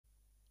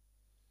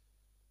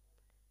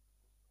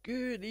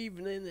Good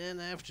evening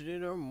and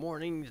afternoon or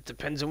morning. It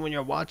depends on when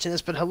you're watching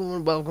this, but hello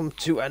and welcome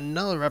to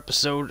another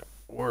episode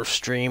or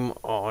stream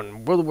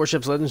on World of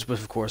Warships Legends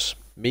with, of course,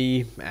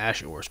 me,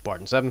 Ash, or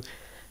Spartan7.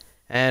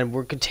 And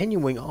we're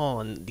continuing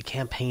on the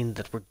campaign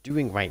that we're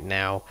doing right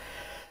now.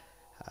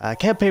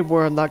 Campaign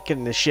where I'm not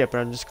getting the ship, but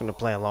I'm just going to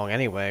play along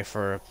anyway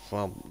for,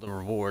 well, the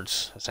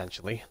rewards,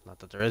 essentially. Not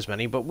that there is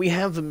many, but we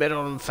have the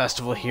Mid-Autumn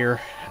Festival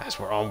here, as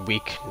we're on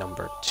week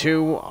number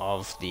 2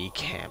 of the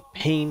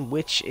campaign,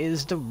 which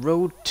is the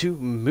Road to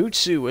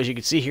Mutsu, as you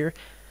can see here.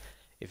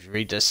 If you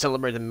read to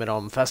celebrate the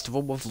Mid-Autumn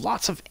Festival with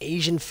lots of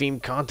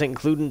Asian-themed content,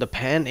 including the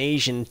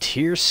Pan-Asian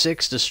Tier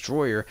 6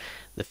 destroyer,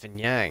 the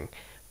Finyang.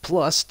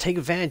 Plus, take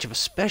advantage of a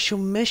special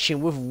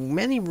mission with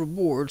many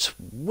rewards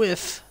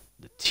with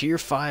the Tier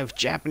 5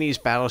 Japanese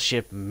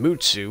battleship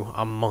Mutsu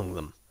among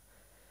them.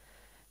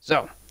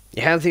 So,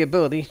 you have the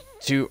ability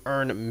to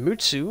earn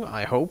Mutsu,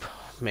 I hope.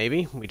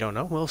 Maybe. We don't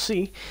know. We'll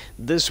see.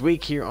 This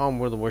week here on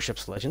World of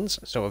Warships Legends.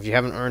 So if you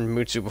haven't earned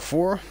Mutsu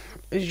before,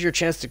 this is your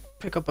chance to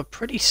pick up a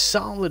pretty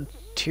solid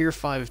Tier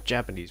 5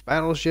 Japanese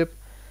battleship.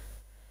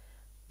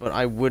 But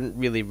I wouldn't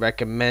really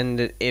recommend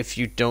it if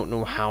you don't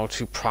know how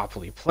to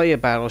properly play a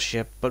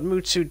battleship. But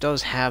Mutsu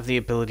does have the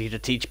ability to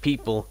teach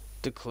people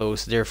to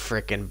close their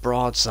frickin'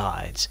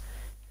 broadsides.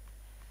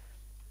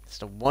 It's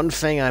the one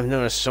thing I've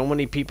noticed so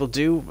many people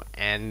do,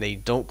 and they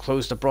don't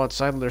close the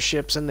broadside of their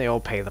ships, and they all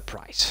pay the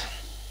price.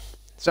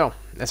 So,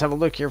 let's have a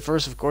look here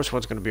first, of course,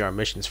 what's going to be our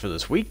missions for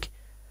this week.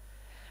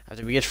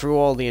 After we get through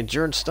all the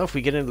endurance stuff,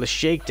 we get into the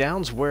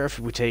shakedowns, where if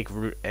we take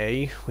Route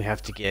A, we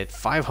have to get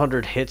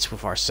 500 hits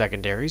with our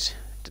secondaries,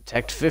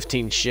 detect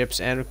 15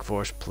 ships, and of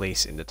course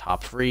place in the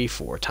top 3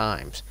 4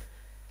 times.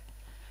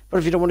 But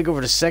if you don't want to go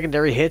for the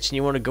secondary hits and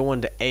you want to go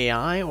into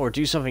AI or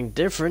do something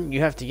different, you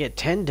have to get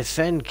 10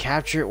 defend,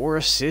 capture, or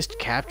assist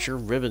capture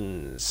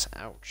ribbons.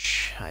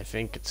 Ouch. I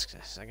think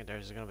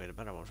secondaries are going to be the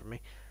better one for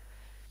me.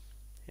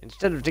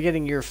 Instead of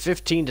getting your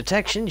 15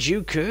 detections,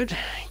 you could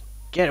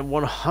get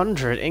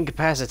 100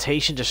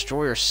 incapacitation,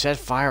 destroyer, set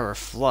fire, or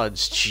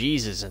floods.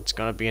 Jesus, it's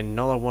going to be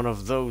another one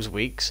of those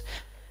weeks.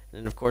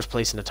 And of course,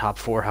 place in the top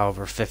 4,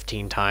 however,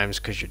 15 times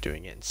because you're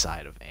doing it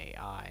inside of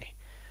AI.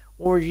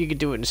 Or you could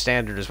do it in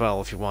standard as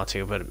well if you want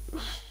to, but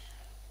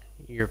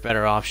your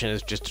better option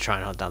is just to try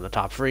and hunt down the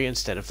top 3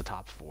 instead of the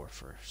top 4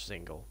 for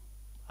single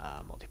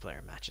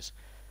multiplayer matches.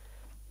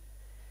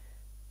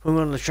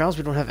 Moving on to the trials,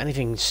 we don't have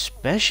anything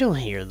special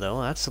here,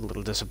 though. That's a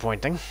little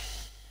disappointing.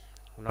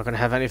 We're not going to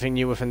have anything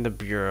new within the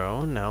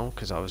Bureau, no,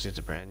 because obviously it's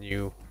a brand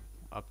new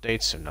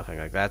update, so nothing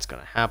like that's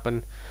going to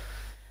happen.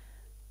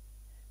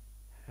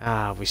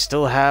 We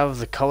still have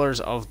the colors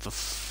of the...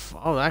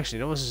 Oh, actually,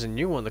 no, this is a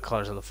new one, the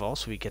colors of the fall,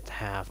 so we get to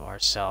have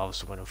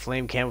ourselves Wind of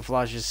Flame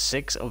camouflages,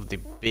 6 of the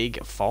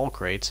big fall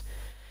crates.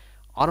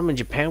 Autumn in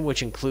Japan,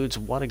 which includes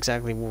what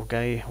exactly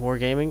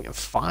Wargaming?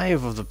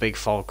 5 of the big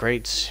fall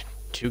crates,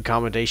 2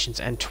 commendations,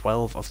 and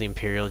 12 of the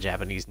Imperial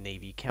Japanese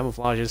Navy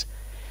camouflages.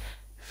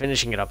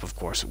 Finishing it up, of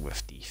course,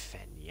 with the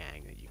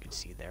Finyang that you can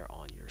see there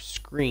on your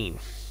screen.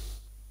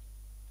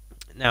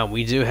 Now,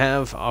 we do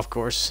have, of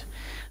course,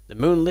 the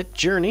Moonlit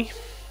Journey,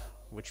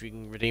 which we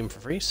can redeem for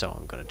free, so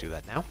I'm going to do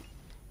that now.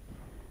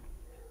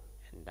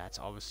 And that's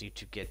obviously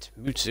to get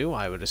Mutsu,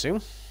 I would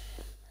assume.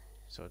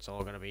 So it's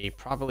all going to be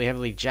probably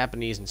heavily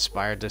Japanese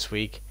inspired this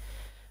week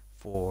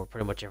for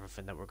pretty much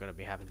everything that we're going to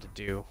be having to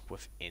do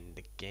within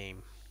the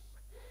game.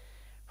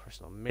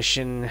 Personal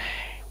mission.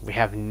 We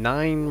have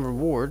 9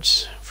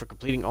 rewards for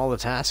completing all the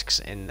tasks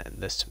in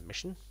this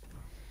mission.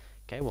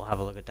 Okay, we'll have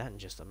a look at that in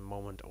just a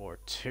moment or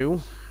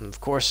two. And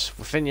of course,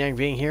 with Finyang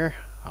being here,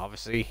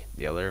 obviously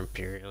the other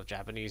Imperial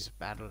Japanese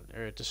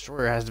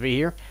destroyer has to be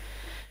here.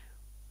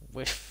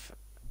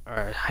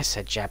 I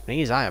said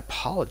Japanese, I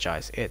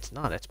apologize. It's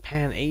not, it's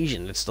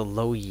Pan-Asian, it's the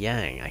Lo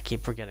Yang. I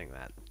keep forgetting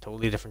that.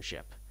 Totally different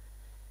ship.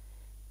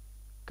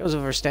 Goes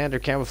over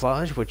standard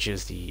camouflage, which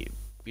is the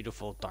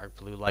beautiful dark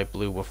blue, light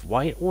blue with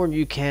white, or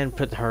you can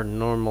put her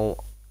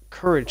normal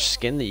courage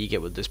skin that you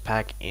get with this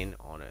pack in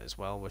on it as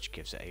well, which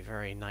gives it a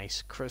very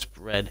nice crisp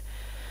red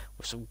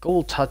with some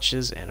gold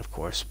touches and of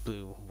course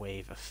blue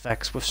wave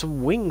effects with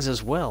some wings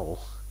as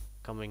well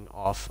coming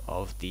off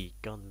of the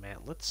gun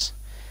mantlets.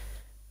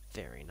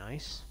 Very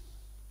nice.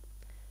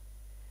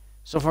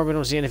 So far we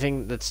don't see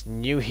anything that's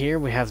new here.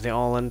 We have the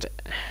All-In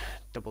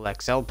Double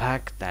XL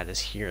pack that is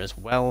here as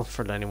well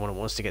for anyone who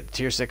wants to get the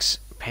Tier 6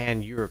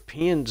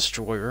 Pan-European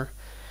destroyer.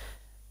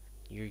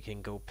 You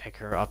can go pick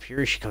her up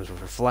here. She comes with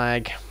her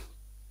flag,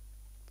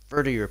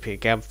 30 European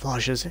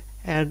camouflages,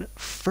 and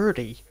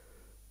 30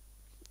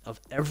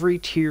 of every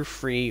Tier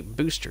 3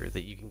 booster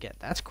that you can get.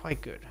 That's quite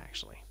good,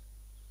 actually.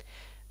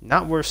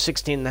 Not worth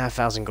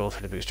 16,500 gold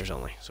for the boosters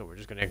only, so we're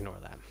just going to ignore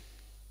that.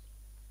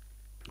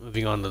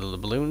 Moving on to the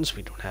balloons,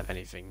 we don't have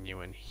anything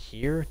new in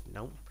here.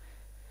 Nope.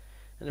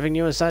 Anything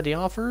new inside the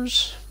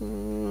offers?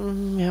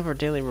 We have our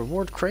daily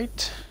reward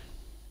crate.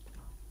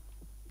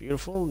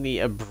 Beautiful. The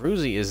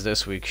Abruzzi is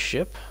this week's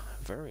ship.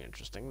 Very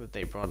interesting that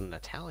they brought an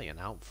Italian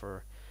out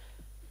for,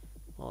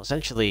 well,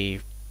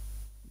 essentially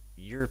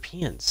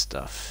European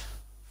stuff.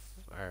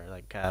 Or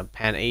like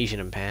Pan-Asian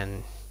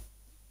and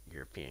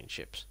European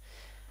ships.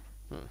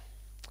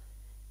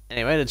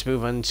 Anyway, let's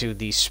move on to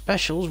the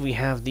specials. We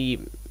have the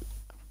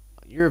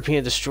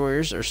European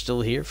destroyers are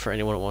still here for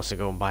anyone who wants to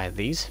go and buy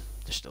these.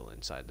 They're still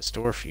inside the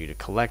store for you to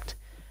collect.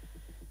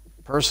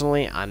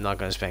 Personally, I'm not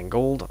going to spend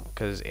gold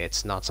because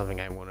it's not something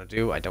I want to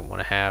do. I don't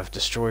want to have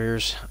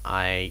destroyers.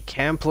 I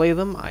can play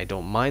them, I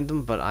don't mind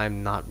them, but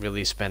I'm not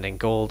really spending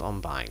gold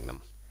on buying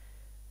them.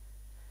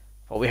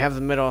 But we have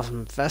the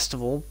Mid-Autumn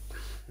Festival.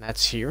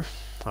 That's here.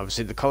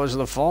 Obviously, the Colors of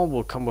the Fall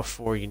will come with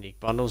 4 unique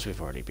bundles.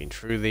 We've already been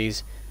through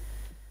these.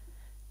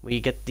 We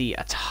get the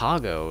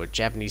Atago, a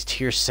Japanese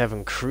Tier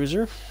 7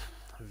 cruiser.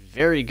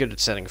 Very good at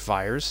setting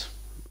fires.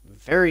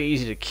 Very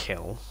easy to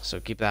kill, so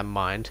keep that in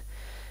mind.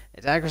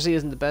 Its accuracy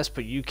isn't the best,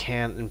 but you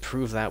can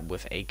improve that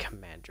with a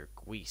Commander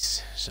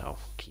Guise, so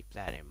keep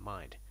that in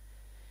mind.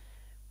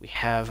 We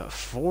have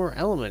 4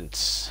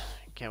 elements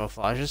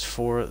camouflages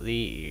for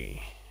the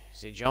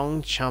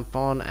Zhejiang,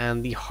 Champon,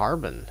 and the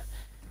Harbin.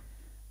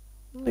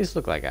 What do these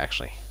look like,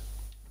 actually?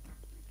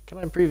 Can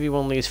I preview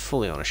one of these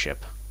fully on a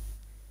ship?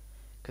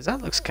 Because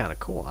that looks kind of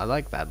cool. I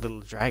like that little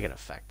dragon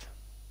effect.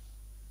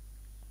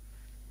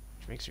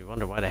 Which makes me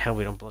wonder why the hell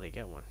we don't bloody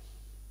get one.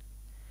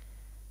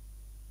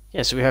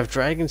 Yeah, so we have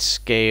dragon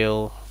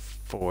scale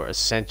for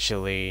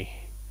essentially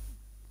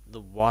the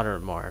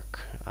watermark.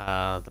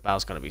 The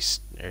bow's going to be...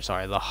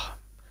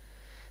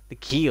 the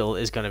keel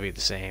is going to be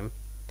the same.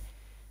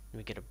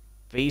 We get a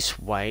base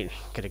white,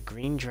 get a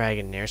green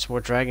dragon there, some more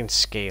dragon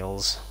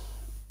scales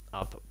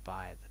up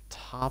by the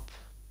top.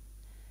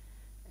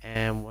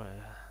 And what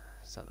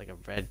is that, like a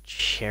red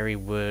cherry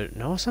wood?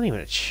 No, it's not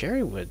even a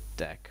cherry wood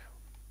deck.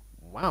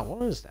 Wow,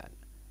 what is that?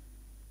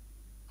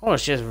 Oh,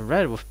 it's just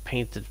red with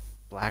painted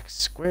black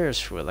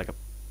squares through it, like the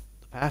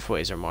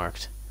pathways are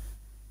marked.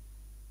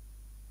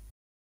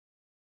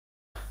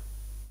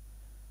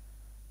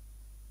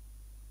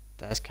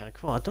 That's kind of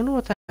cool. I don't know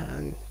what that...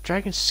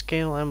 dragon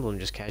scale emblem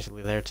just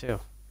casually there too.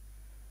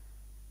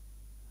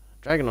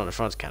 Dragon on the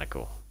front's kind of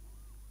cool.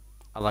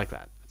 I like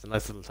that. It's a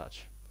nice little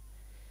touch.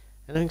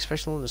 Anything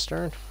special in the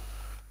stern?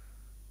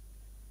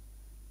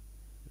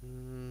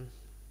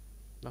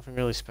 Nothing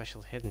really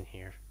special hidden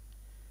here.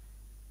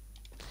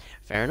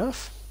 Fair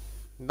enough.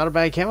 Not a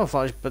bad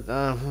camouflage, but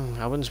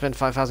I wouldn't spend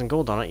 5,000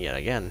 gold on it yet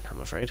again,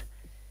 I'm afraid.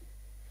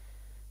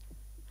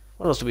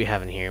 What else do we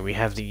have in here? We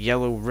have the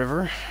Yellow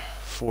River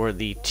for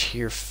the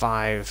Tier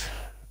 5...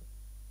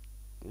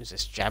 Is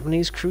this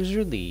Japanese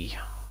cruiser? The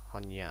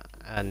Honya...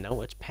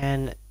 no, it's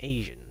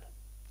Pan-Asian.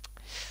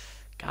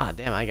 God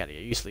damn, I gotta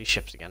get used to these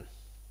ships again.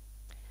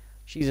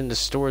 She's in the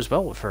store as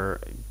well with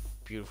her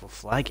beautiful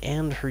flag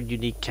and her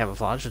unique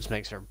camouflage, which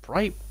makes her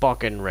bright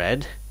bucking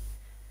red.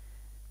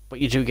 But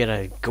you do get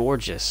a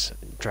gorgeous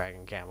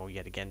dragon camo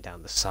yet again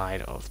down the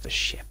side of the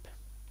ship.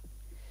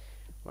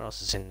 What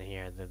else is in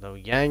here? The Lo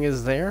Yang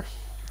is there.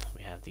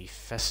 We have the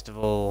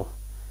festival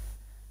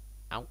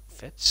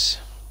outfits,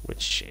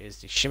 which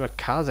is the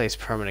Shimikaze's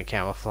permanent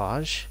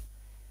camouflage,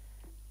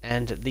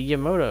 and the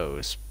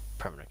Yamamoto's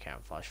permanent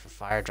camouflage for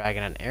Fire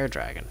Dragon and Air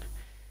Dragon.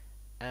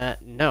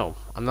 No,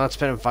 I'm not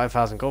spending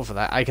 5,000 gold for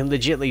that. I can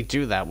legitimately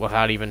do that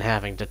without even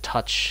having to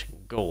touch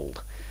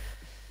gold.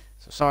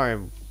 So sorry,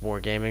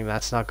 Wargaming,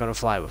 that's not going to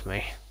fly with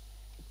me.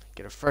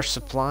 Get a fresh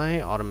supply,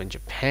 Autumn in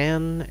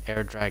Japan,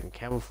 Air Dragon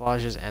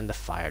camouflages, and the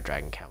Fire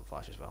Dragon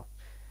camouflage as well.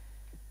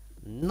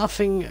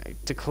 Nothing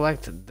to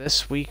collect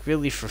this week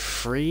really for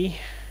free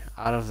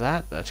out of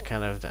that. That's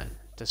kind of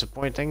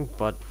disappointing,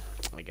 but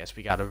I guess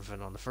we got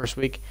everything on the first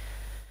week.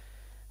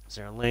 Is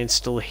there a lane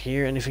still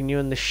here? Anything new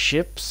in the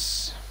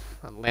ships?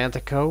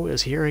 Atlantico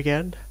is here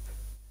again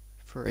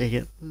for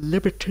a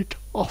limited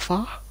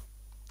offer,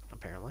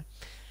 apparently.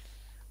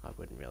 I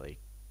wouldn't really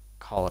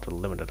call it a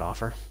limited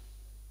offer.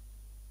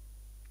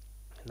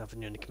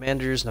 Nothing new in the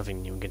commanders,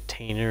 nothing new in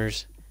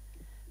containers.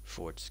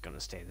 Fort's going to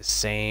stay the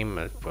same.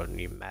 It wouldn't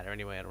even matter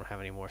anyway. I don't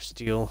have any more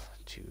steel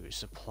to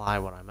supply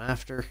what I'm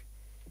after.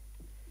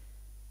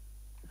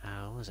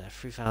 What was that?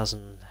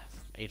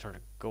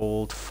 3,800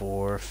 gold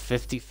for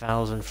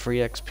 50,000 free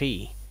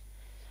XP.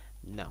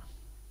 No.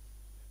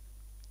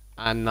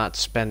 I'm not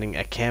spending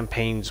a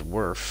campaign's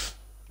worth,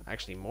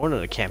 actually more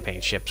than a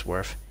campaign ship's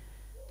worth,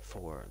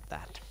 for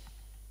that.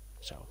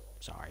 So,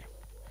 sorry.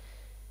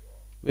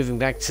 Moving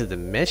back to the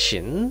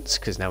missions,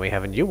 because now we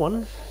have a new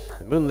one.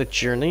 Moonlit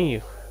Journey.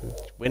 You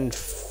win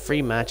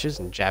free matches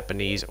in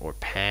Japanese or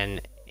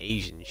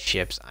Pan-Asian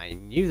ships. I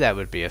knew that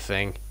would be a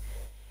thing.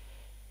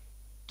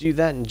 Do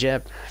that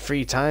in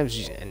free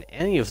times in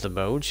any of the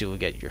modes. You'll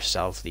get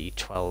yourself the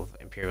 12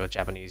 Imperial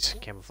Japanese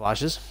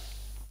camouflages.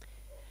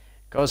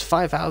 Goes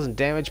 5,000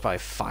 damage by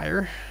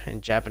fire.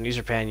 In Japanese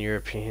or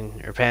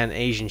Pan-European or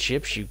Pan-Asian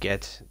ships, you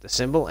get the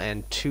symbol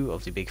and 2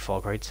 of the big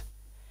fall crates.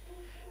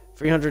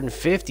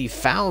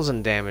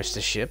 350,000 damage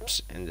to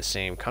ships in the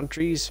same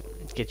countries.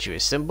 Get you a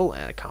symbol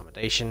and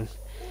accommodation.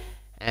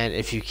 And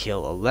if you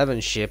kill 11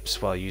 ships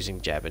while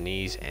using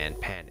Japanese and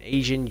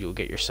Pan-Asian, you'll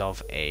get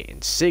yourself a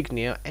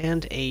insignia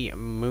and a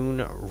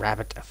Moon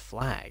Rabbit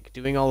flag.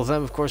 Doing all of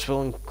them, of course,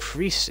 will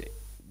increase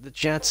the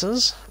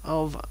chances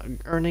of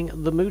earning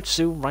the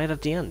Mutsu right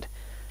at the end.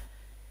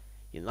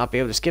 you'll not be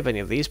able to skip any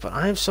of these, but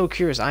I'm so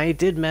curious. I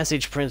did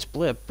message Prince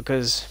Blip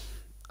because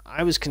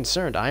I was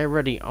concerned. I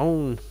already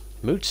own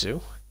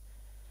Mutsu.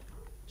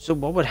 So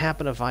what would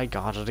happen if I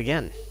got it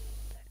again?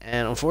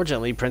 And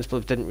unfortunately, Prince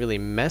Blip didn't really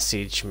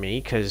message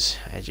me because,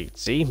 as you can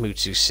see,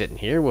 Mutsu's sitting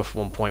here with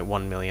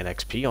 1.1 million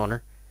XP on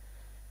her.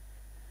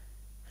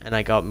 And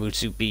I got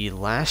Mutsu B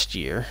last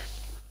year.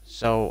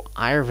 So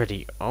I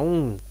already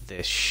own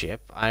this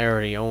ship. I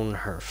already own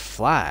her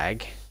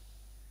flag.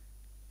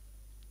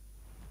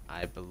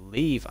 I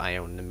believe I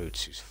own the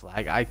Mutsu's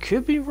flag. I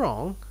could be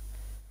wrong.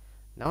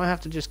 Now I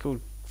have to just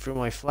go through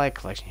my flag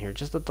collection here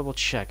just to double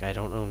check I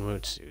don't own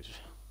Mutsu's.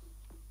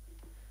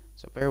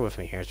 So bear with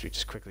me here as we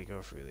just quickly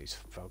go through these,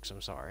 folks.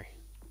 I'm sorry.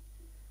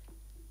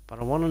 But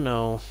I want to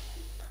know,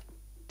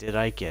 did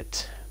I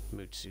get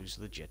Mutsu's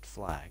legit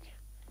flag?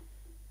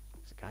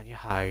 I got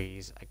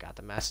Yahari's, I got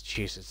the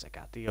Massachusetts, I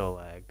got the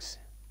Olegs.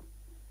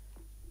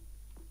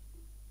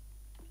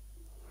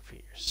 For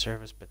your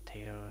service,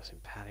 potatoes,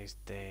 St. Patty's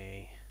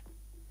Day.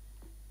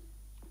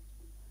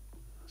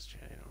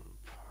 Australian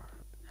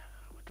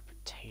winter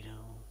potato.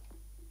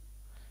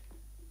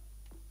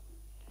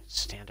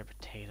 Standard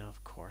potato,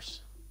 of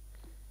course.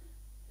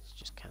 It's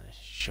just kind of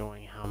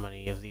showing how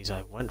many of these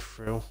I went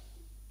through.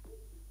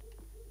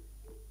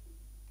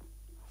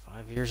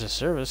 5 years of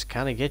service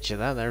kind of gets you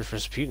that. There's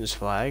Rasputin's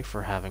flag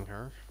for having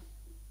her.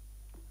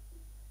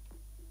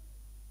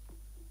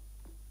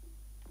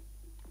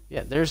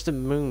 Yeah, there's the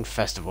Moon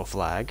Festival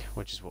flag,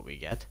 which is what we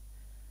get.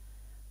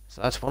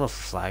 So that's one of the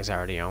flags I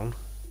already own.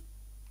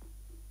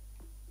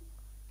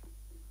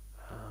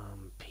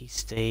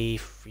 Peace Day,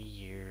 3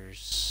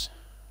 years.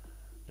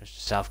 There's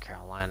the South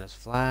Carolina's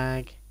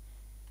flag.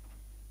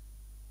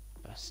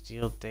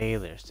 Bastille Day,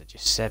 there's the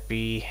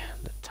Giuseppe,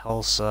 the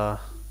Tulsa.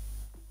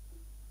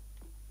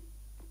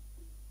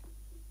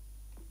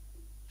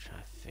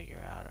 Trying to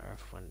figure out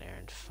Earth, Wind, Air,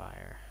 and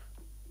Fire.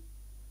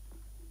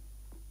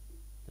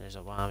 There's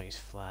Obama's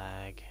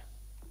flag.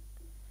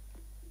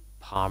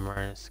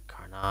 Palmer's,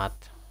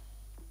 Carnot.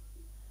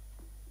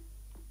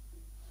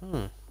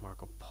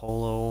 Marco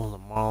Polo, the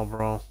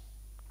Marlboro.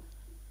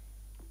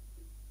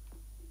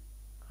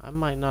 I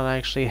might not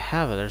actually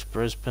have it. There's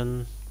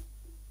Brisbane.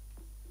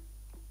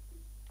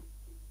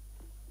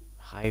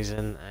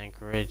 Heisen,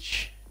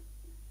 Anchorage.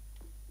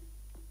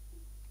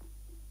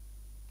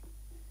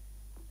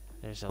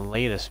 There's the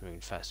latest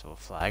Moon Festival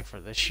flag for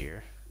this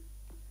year.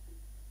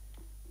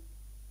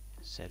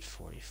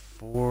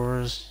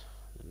 Z44s,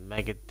 the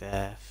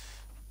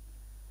Megadeth,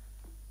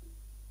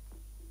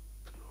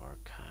 Blue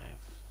Archive.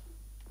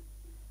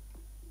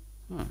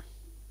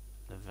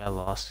 The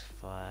Velos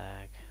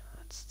flag.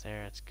 That's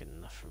there. It's good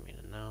enough for me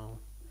to know.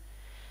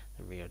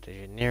 The Rio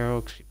de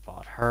Janeiro, because we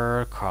bought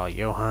her. Carl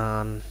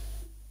Johan.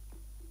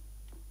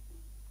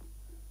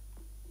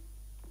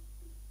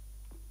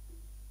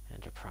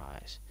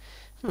 Enterprise.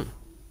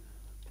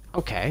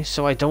 Okay,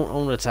 so I don't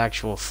own its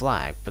actual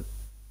flag, but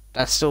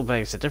that still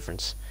begs the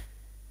difference.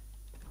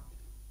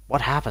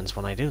 What happens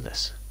when I do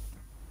this?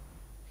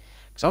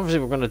 Because obviously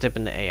we're going to dip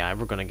into AI.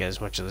 We're going to get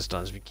as much of this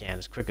done as we can,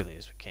 as quickly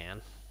as we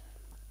can.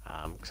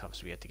 Because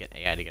obviously we have to get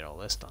AI to get all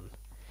this done.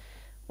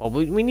 Well,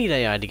 we need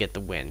AI to get the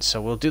win,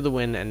 so we'll do the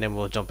win, and then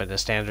we'll jump into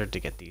standard to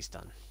get these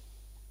done.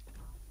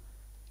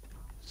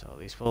 So at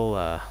least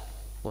we'll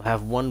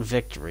have one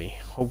victory,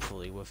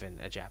 hopefully within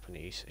a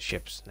Japanese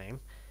ship's name.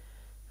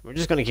 We're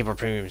just going to keep our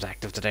premiums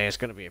active today. It's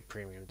going to be a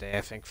premium day,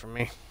 I think, for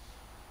me.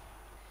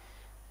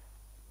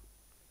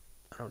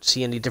 I don't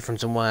see any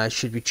difference in why I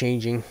should be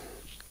changing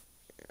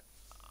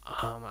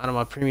out of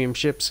my premium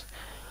ships.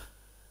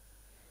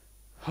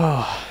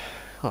 Oh,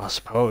 I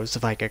suppose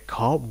if I get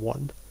caught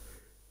one.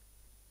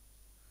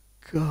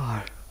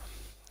 God.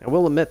 I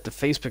will admit the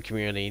Facebook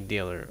community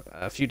dealer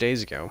a few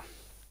days ago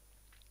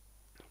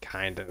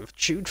kind of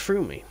chewed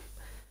through me.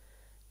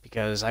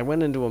 Because I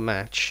went into a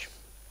match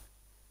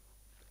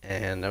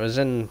and I was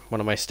in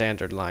one of my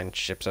standard line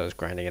ships. I was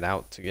grinding it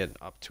out to get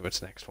up to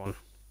its next one.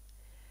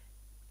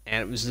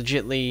 And it was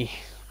legitly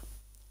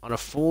on a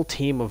full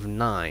team of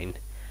 9,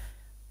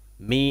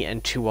 me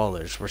and 2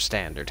 others were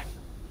standard.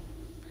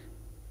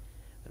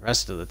 The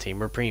rest of the team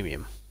were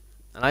premium.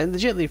 And I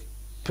legitly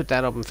put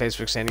that up on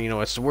Facebook saying, you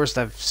know, it's the worst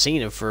I've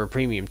seen it for a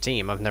premium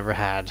team. I've never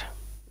had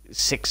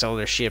 6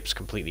 other ships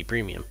completely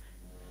premium.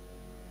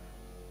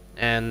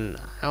 And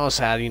I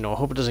also had, you know, I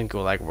hope it doesn't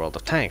go like World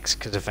of Tanks,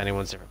 because if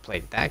anyone's ever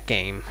played that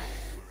game,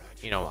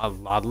 you know, a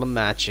lot of the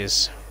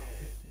matches,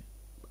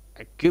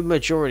 a good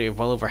majority of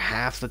well over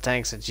half the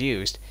tanks that's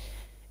used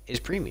is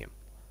premium.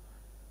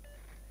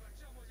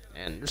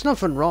 And there's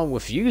nothing wrong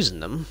with using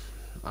them.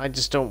 I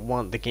just don't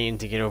want the game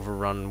to get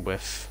overrun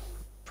with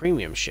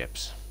premium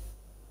ships.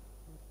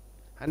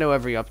 I know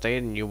every update,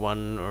 a new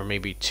 1 or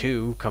maybe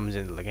 2 comes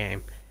into the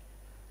game.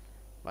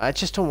 But I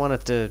just don't want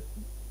it to...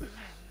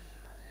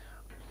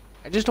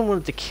 I just don't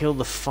want it to kill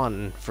the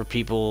fun for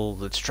people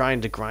that's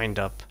trying to grind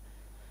up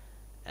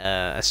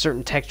a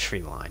certain tech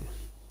tree line.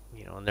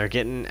 You know, and they're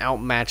getting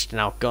outmatched and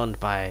outgunned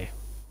by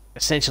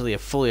essentially a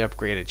fully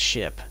upgraded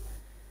ship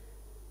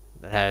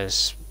that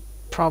has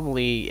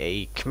probably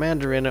a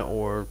commander in it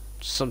or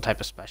some type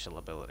of special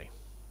ability.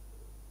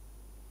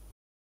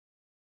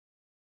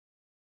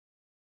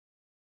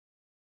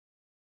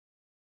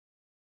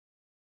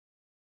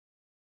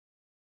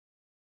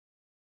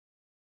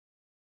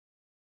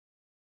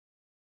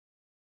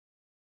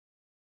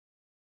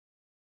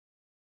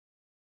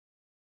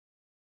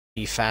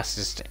 The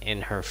fastest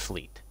in her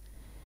fleet.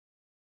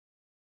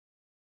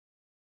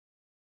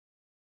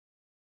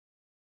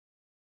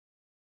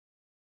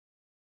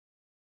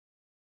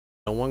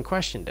 No one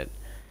questioned it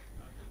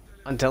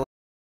until.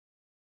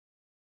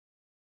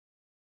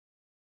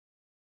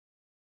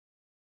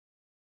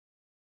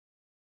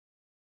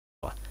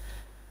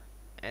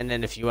 And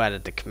then if you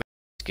added the command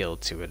skill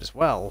to it as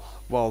well,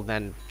 well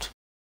then.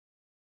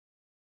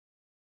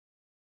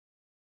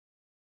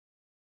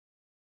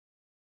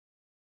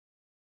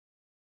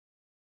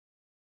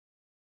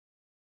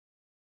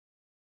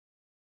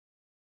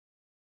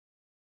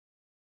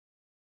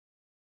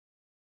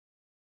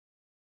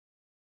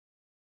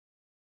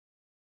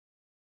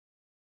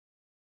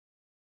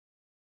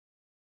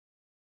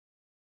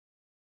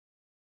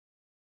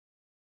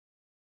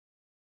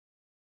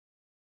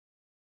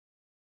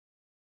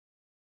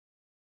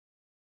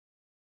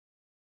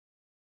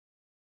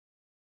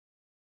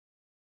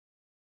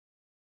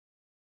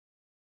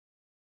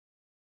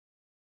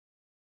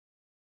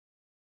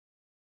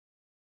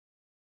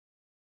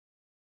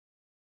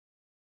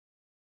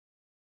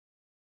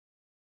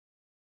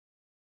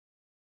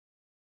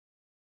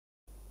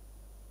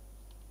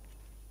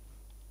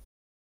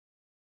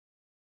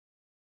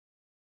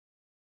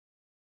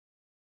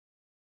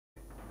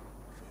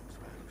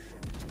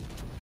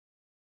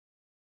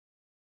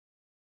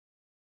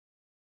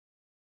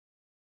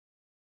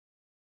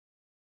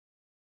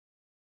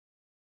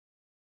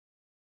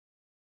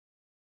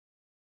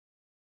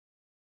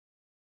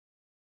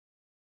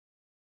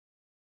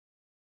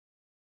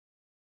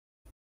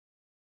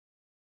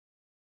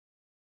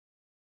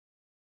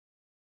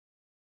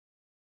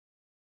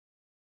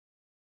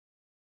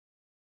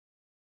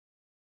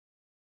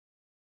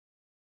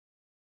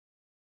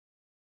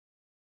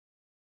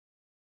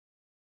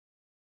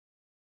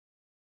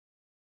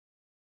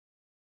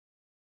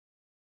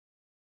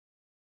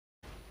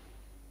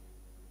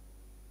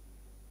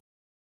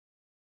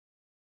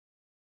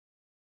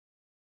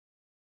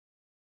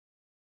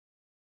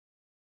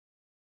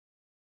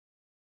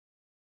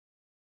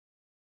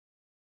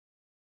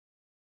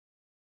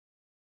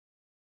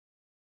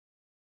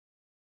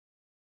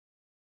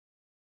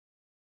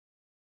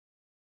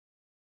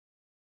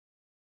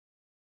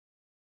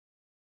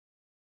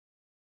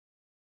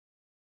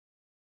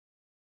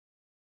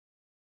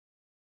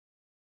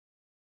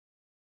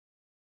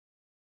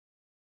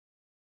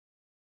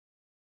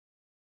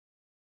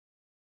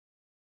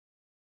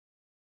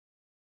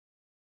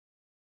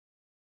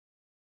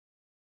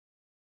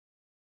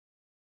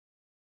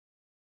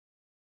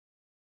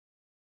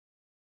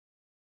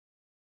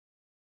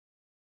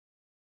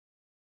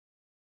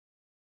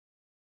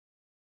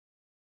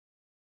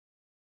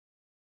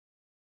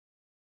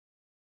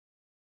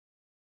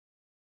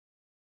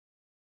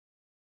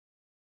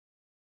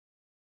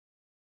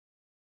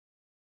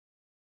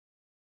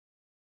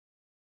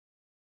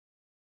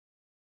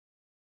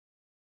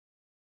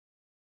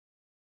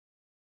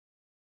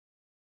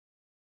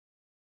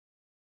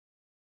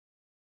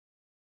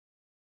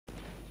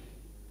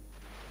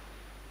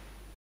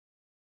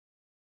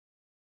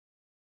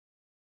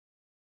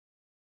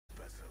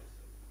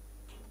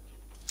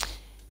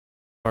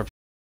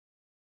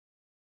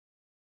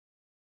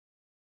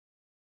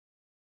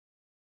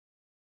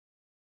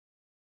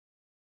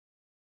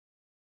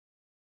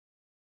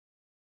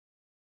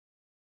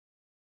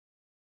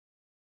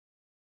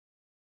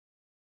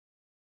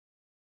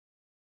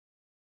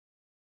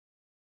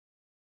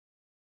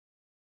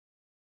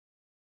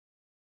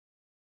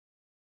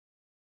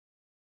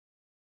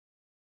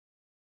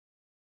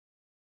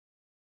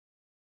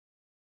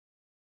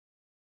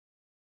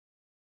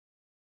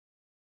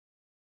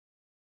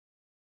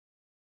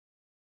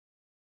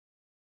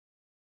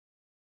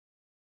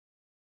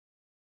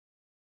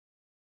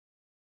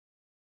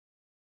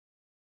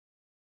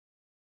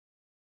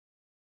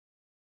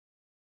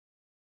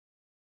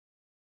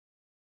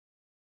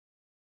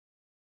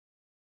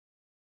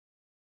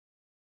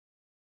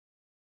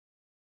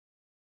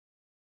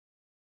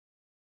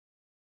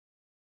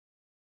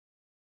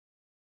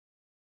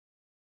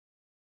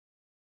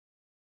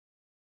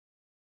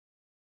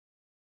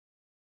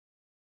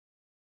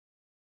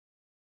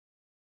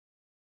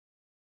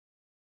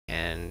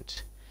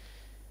 And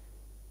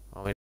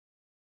well, it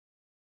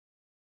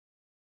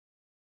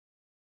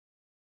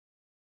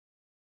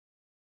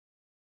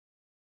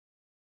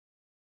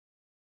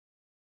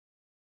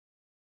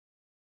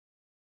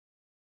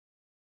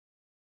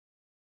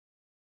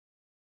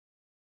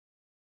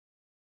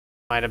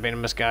might have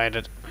been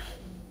misguided.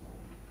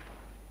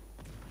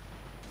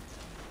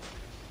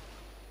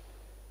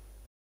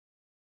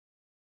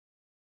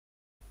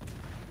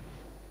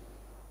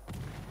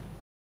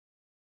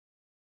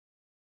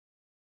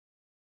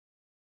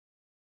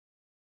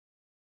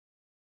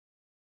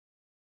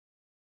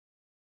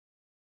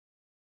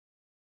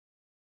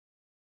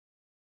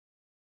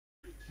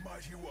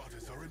 mighty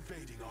waters are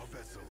invading our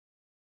vessel.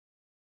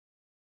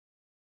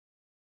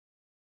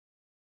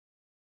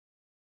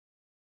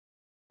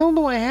 What the hell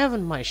do I have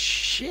in my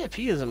ship?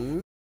 He is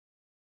a...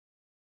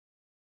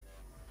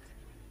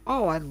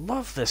 Oh, I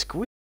love this.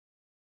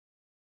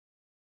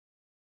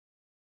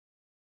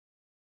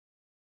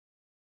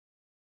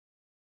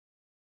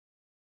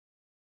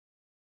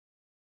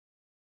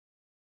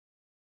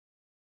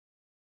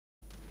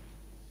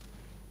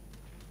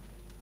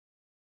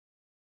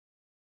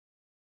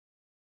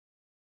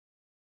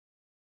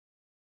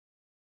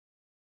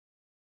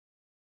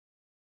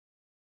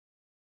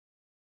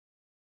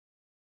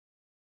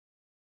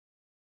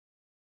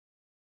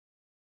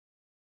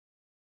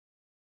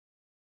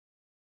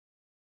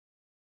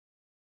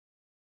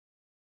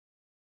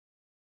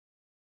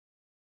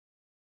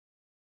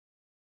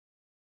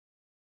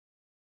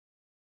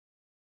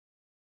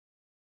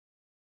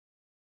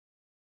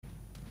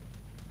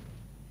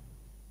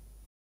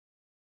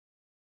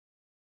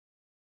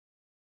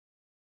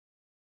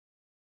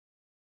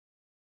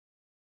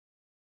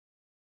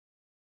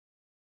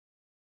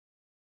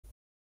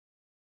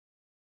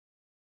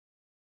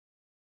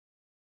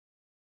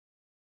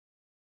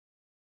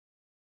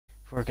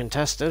 We're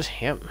contested.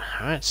 Yep.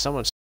 Alright,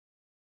 someone's...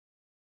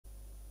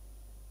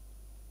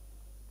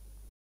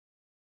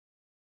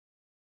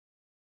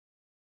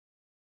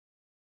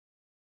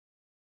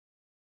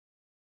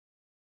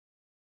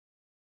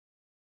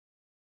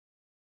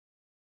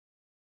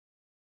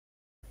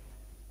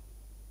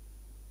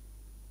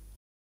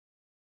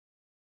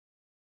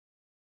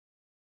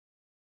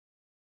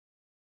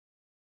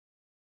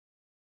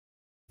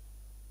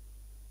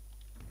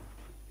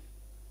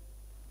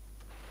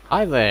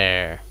 Hi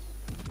there.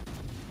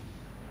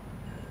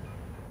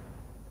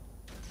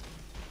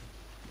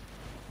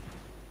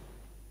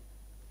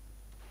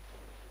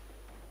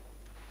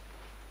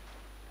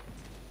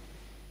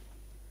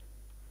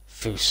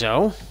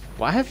 Fuso,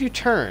 why have you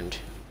turned?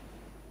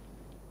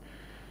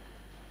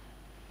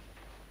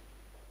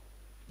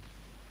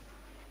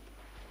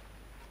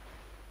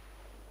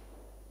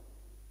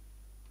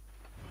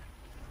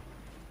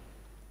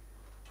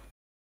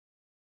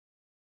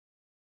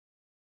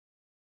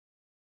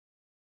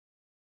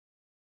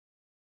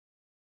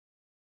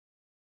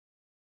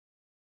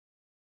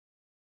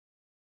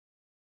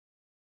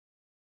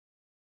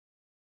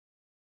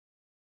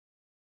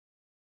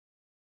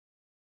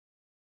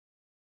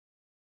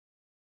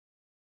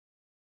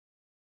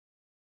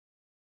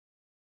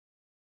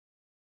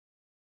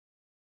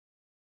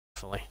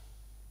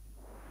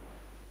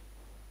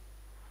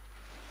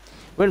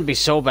 Wouldn't be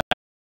so bad.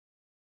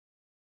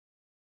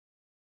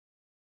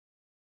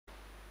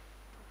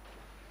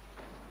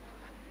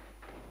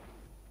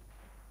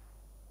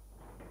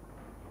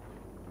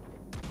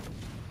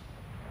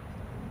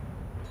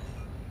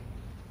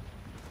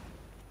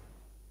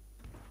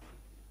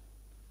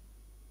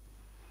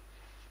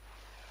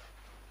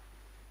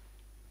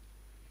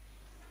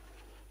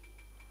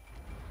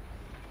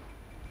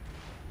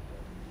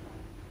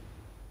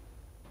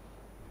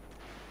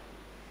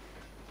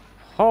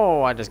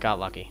 Oh, I just got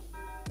lucky.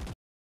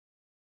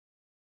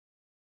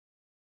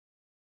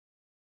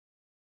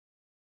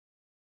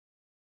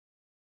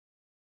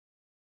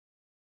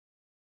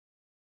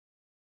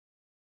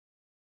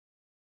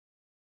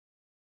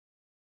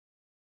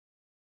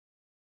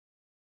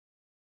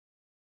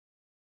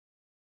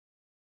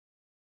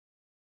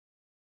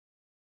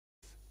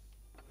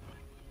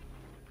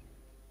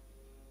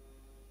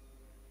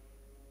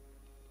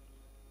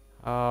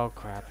 Oh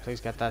crap, please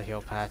get that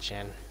heal patch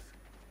in.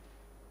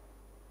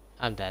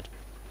 I'm dead.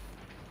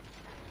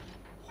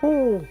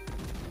 Oh!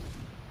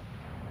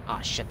 Ah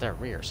shit, they're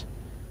rears.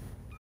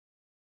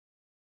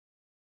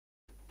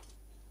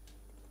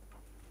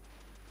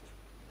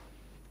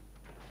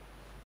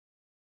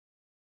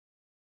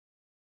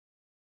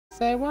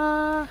 Say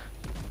what?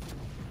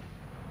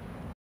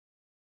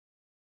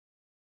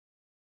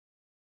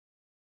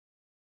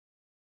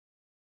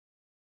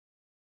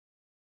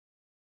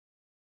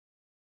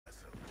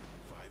 Vessel.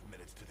 5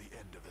 minutes to the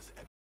end of this.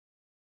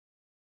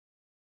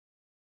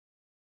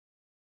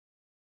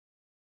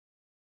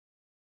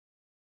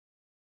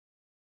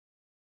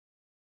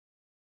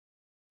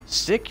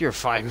 Stick your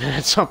 5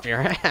 minutes up your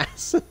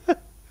ass.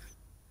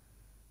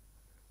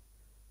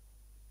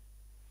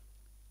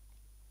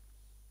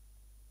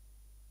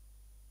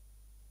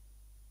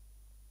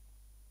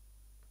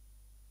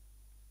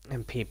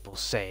 And people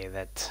say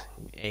that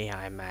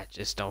AI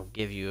matches don't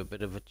give you a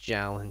bit of a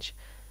challenge.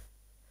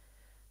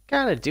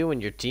 Kinda do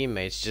when your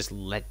teammates just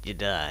let you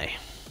die.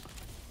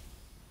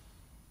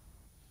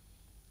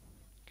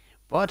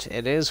 But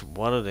it is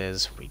what it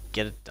is. We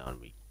get it done.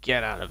 We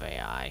get out of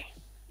AI.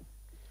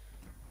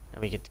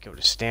 And we get to go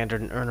to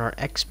standard and earn our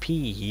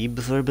XP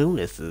for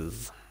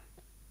bonuses.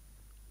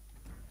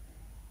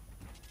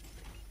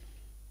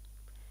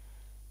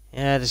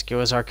 Yeah, just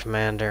go as our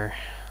commander,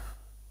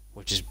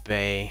 which is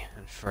Bay,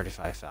 and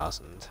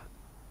 35,000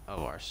 of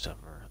our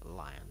silver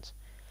lions.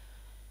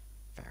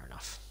 Fair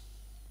enough.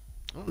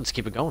 Well, let's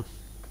keep it going.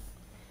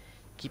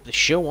 Keep the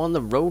show on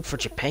the road for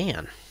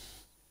Japan.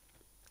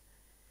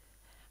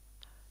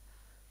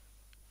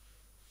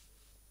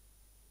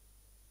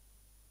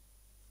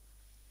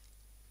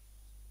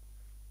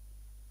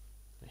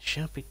 It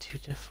shouldn't be too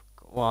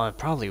difficult. Well, it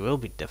probably will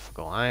be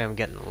difficult. I am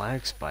getting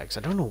lag spikes. I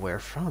don't know where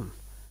from.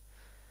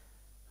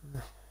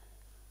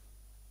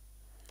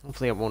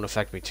 Hopefully it won't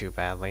affect me too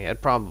badly.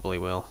 It probably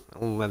will.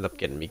 It'll end up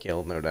getting me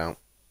killed, no doubt.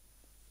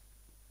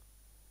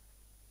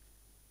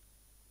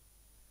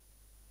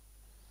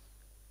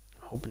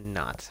 Hope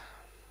not.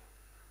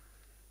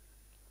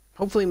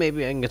 Hopefully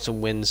maybe I can get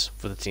some wins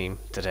for the team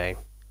today.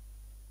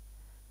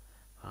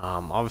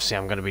 Obviously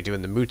I'm going to be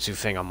doing the Mutsu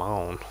thing on my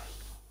own.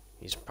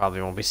 You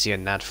probably won't be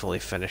seeing that fully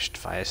finished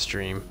via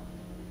stream.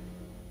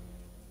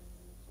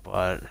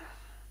 But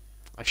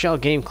I shall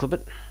game clip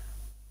it,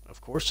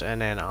 of course,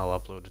 and then I'll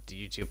upload it to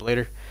YouTube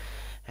later.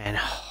 And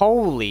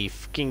holy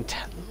fucking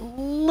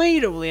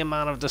Toledo, the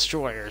amount of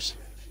destroyers.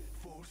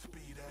 Full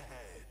speed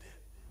ahead.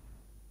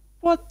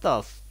 What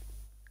the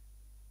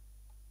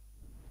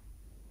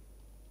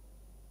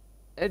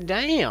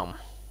damn.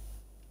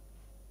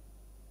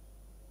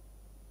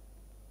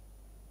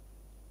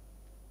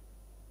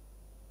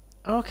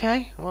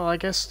 Okay, well I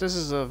guess this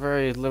is a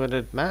very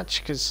limited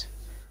match, because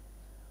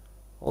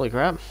holy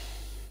crap.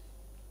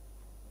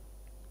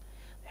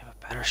 They have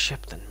a better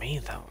ship than me,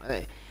 though.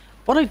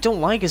 What I don't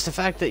like is the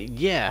fact that,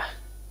 yeah,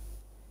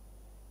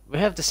 we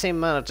have the same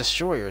amount of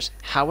destroyers.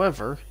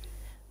 However,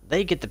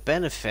 they get the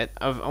benefit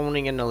of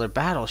owning another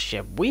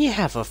battleship. We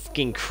have a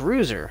fucking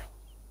cruiser.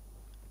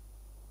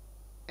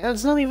 And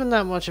it's not even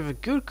that much of a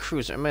good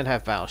cruiser. It might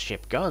have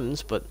battleship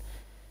guns, but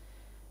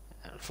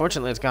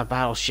unfortunately it's got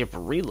battleship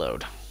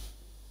reload.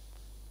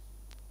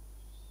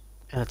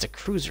 And it's a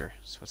cruiser,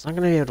 so it's not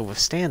going to be able to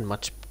withstand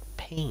much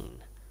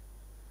pain.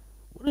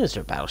 What is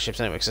their battleships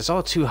anyway? Because it's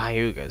all two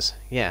Hyugas.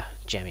 Yeah,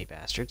 jammy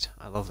bastards.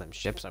 I love them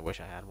ships. I wish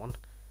I had one.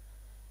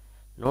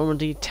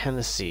 Normandy,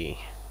 Tennessee.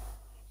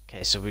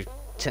 Okay, so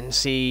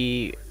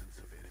Tennessee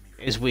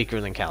is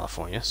weaker than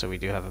California, so we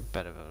do have a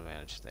bit of an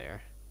advantage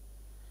there.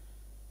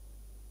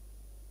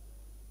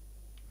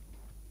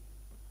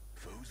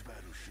 Foe's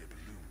battleship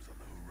looms on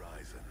the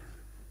horizon.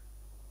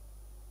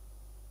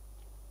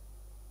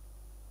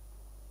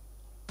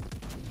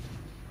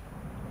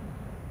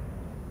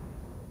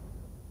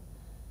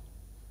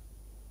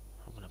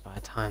 Hoping by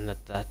the time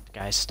that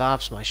guy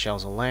stops, my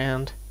shells will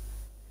land.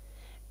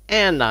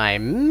 And I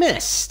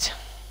missed!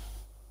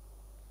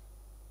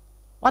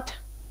 What?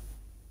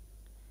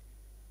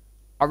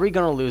 Are we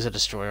gonna lose a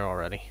destroyer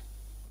already?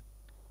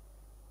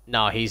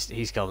 No,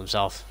 he's killed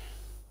himself.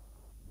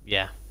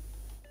 Yeah.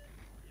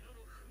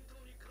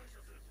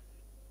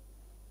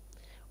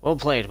 Well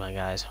played, my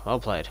guys. Well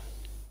played.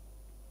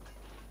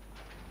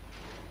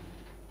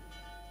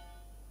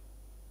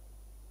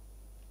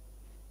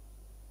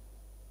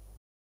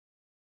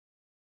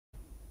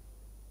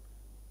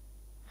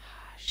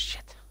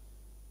 Shit.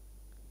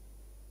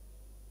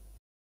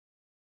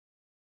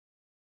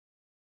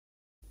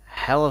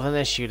 Hell of an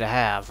issue to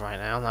have right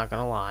now, I'm not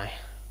gonna lie.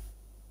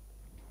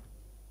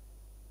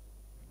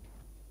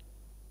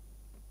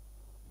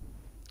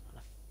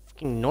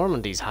 Fucking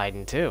Normandy's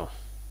hiding too.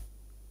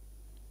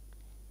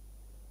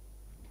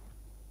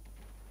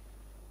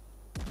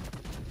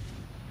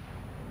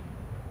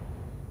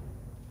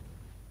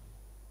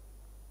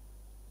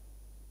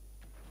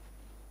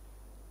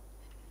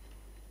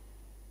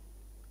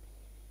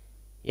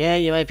 Yeah,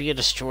 you might be a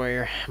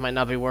destroyer. Might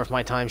not be worth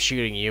my time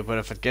shooting you, but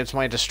if it gives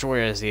my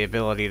destroyers the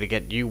ability to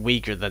get you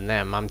weaker than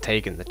them, I'm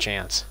taking the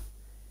chance.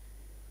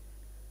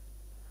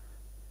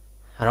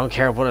 I don't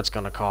care what it's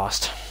gonna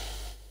cost.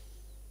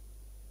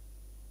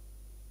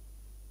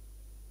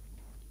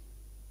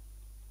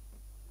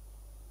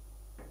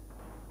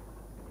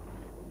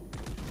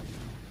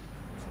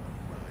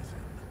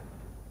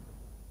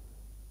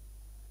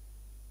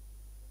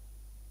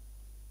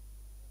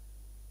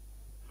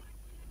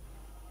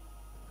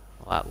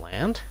 Will that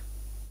land?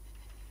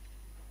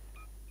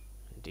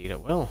 Indeed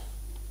it will.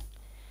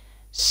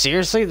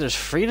 Seriously, there's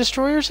 3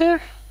 destroyers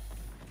here?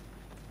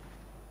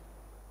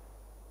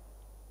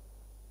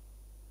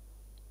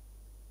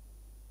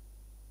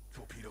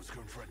 Torpedoes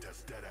confront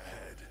us dead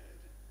ahead.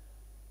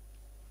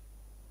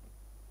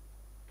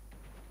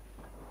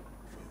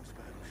 Foe's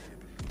battleship.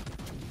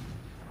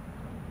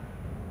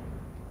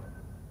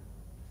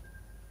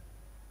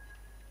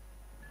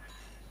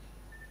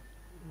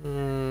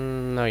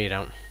 No, you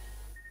don't.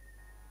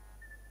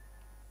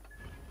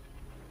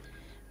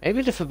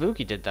 Maybe the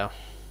Fubuki did, though.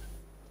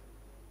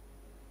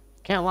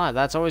 Can't lie,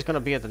 that's always going to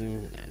be at the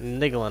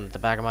niggling at the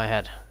back of my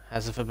head,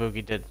 as the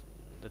Fubuki did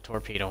the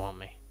torpedo on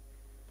me.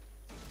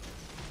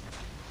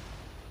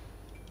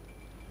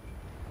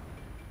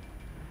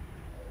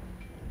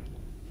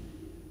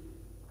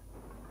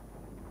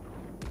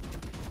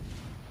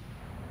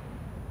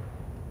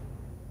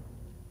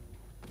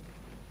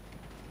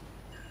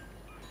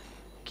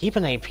 Keep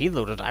an AP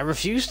loaded. I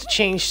refuse to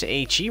change to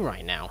HE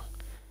right now.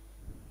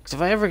 Because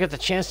if I ever get the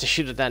chance to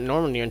shoot at that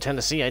Normandy in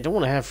Tennessee, I don't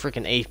want to have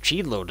freaking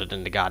HE loaded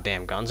into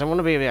goddamn guns. I want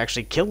to be able to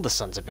actually kill the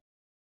sons of bitches.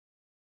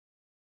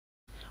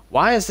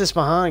 Why is this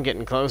Mahan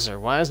getting closer?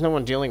 Why is no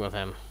one dealing with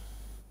him?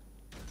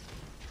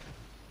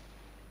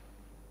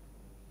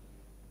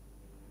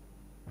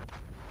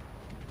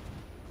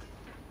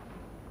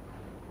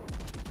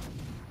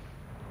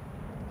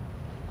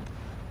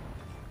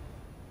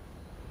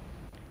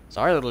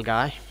 Sorry, little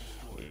guy.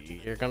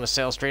 You're gonna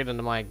sail straight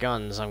into my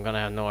guns. I'm gonna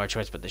have no other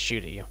choice but to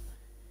shoot at you.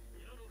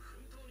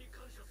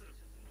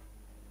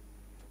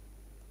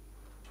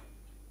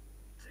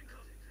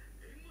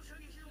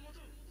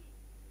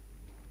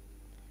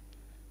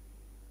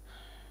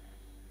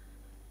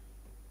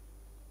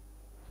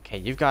 Okay,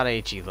 you've got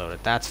HE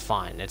loaded. That's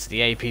fine. It's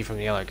the AP from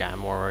the other guy I'm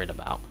more worried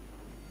about.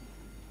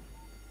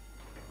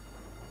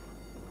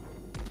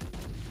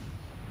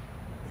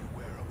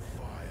 Beware of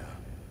fire.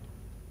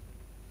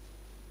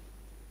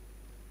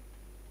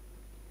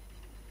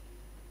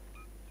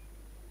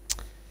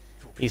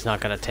 He's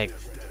not gonna take... Dead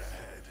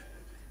ahead.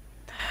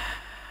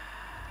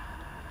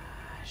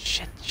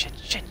 Shit, shit,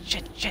 shit,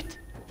 shit, shit.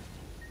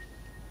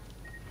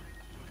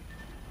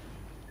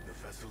 The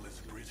vessel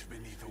is breached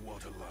beneath the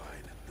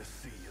waterline. The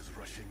sea is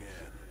rushing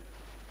in.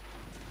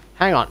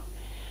 Hang on.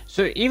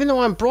 So even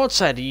though I'm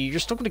broadside to you, you're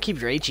still gonna keep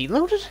your HE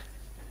loaded?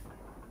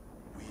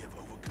 We have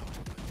overcome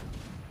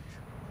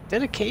the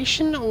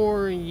Dedication,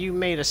 or you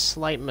made a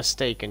slight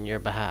mistake in your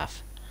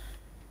behalf?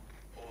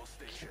 all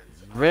stations.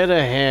 Rid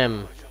of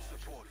him.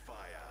 Support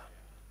fire.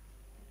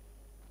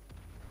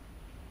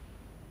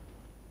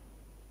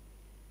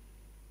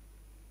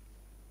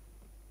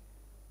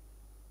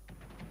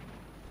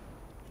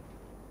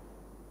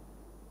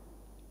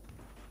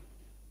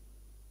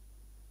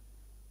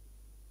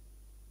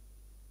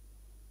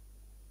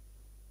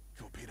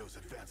 Torpedoes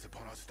advance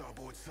upon our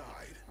starboard side.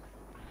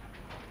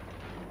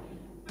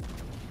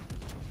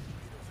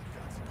 Torpedoes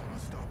advance upon our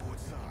starboard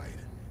side.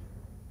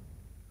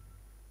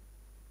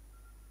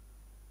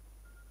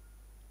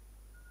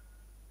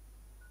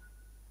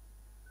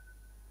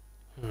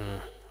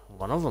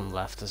 One of them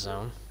left the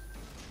zone.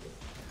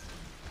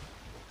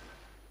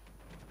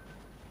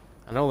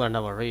 I know they're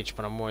never reach,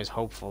 but I'm always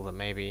hopeful that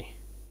maybe...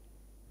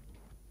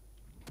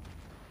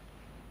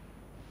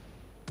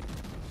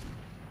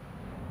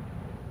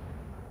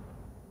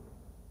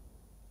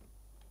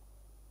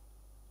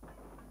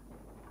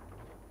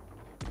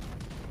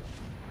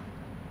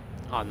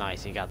 Oh,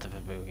 nice, he got the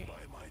Vibugi. By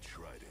my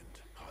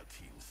trident, our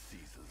team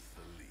seizes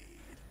the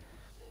lead.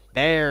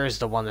 There's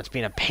the one that's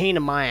been a pain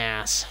in my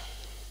ass.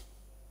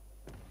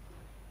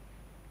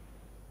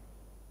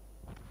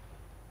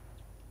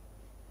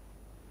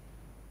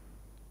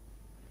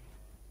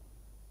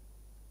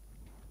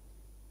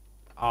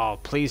 Oh,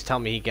 please tell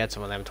me he gets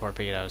one of them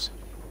torpedoes.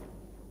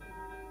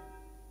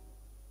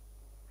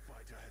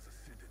 Fighter has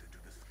ascended into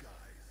the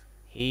skies.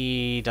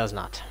 He does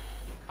not.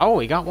 Oh,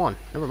 he got one.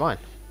 Never mind.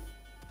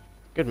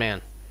 Good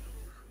man.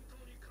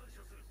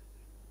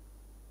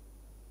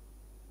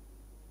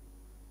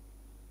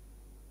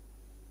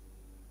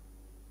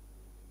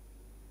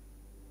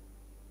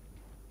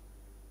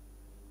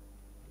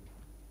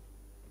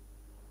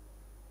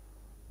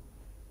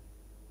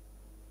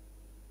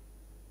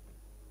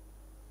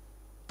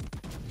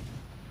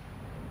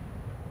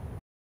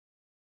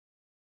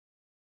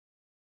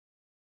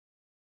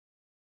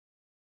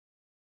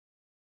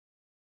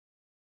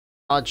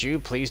 You,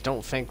 please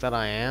don't think that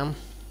I am.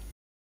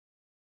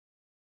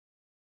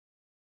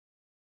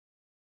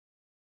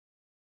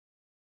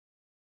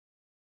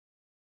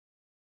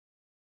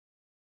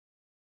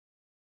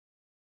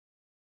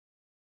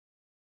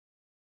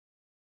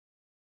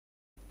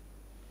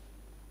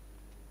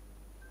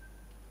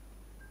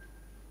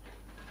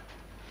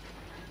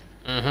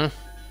 Mm-hmm.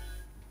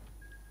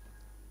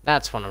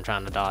 That's what I'm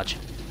trying to dodge.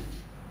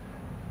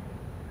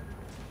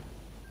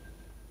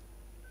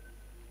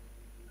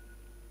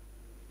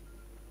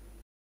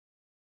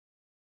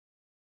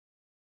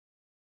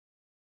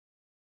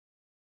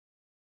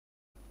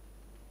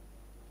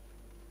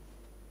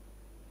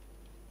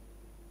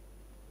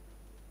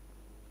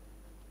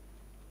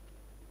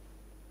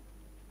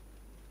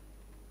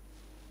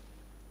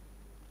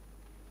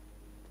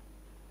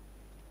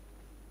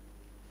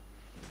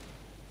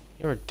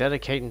 You're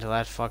dedicating to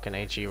that fucking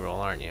HE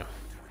roll, aren't you?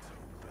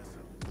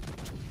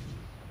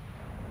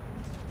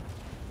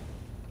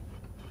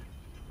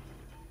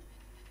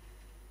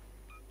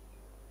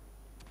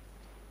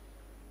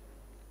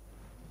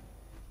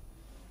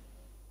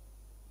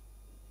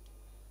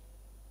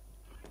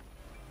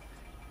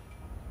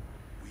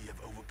 We have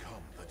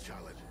overcome the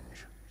challenge.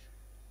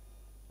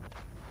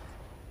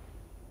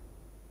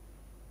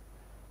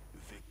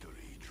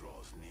 Victory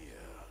draws near.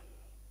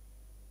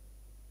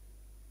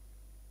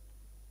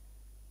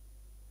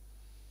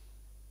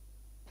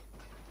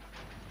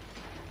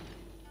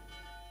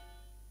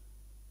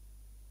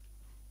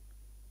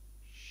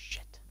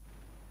 Shit.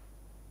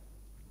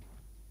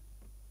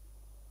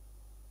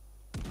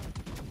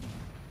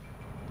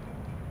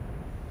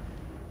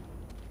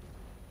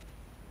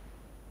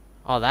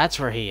 Oh, that's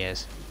where he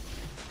is.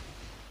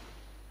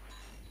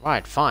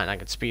 Right, fine. I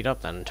could speed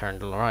up then and turn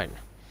to the right.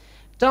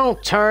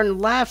 Don't turn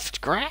left,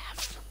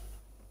 Graf!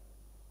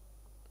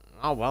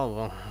 Oh,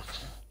 well,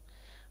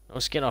 no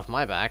skin off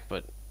my back,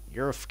 but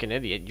you're a fucking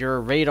idiot. You're a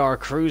radar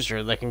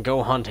cruiser that can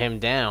go hunt him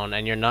down,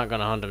 and you're not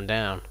gonna hunt him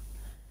down.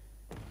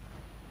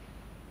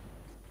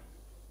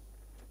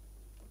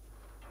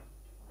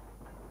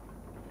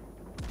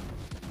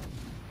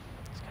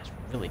 This guy's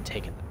really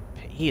taking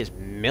the He is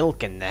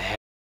milking the head.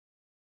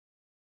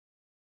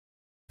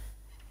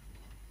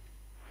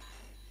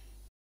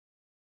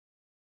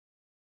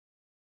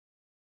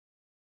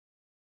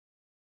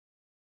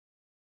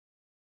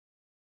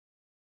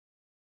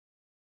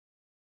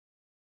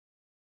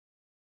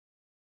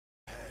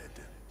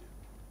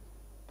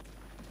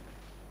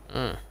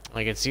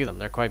 I can see them.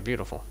 They're quite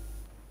beautiful.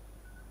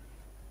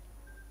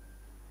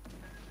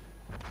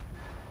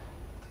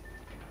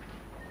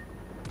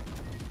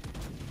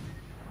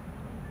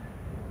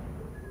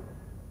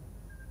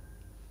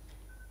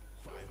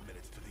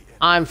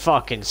 I'm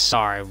fucking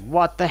sorry.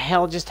 What the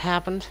hell just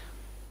happened?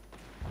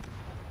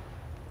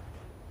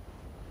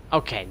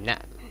 Okay,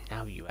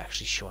 now you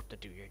actually show up to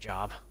do your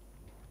job.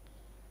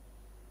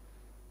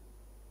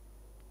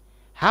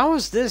 How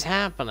is this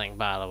happening,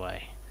 by the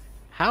way?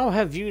 How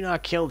have you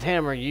not killed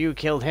him or you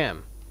killed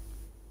him?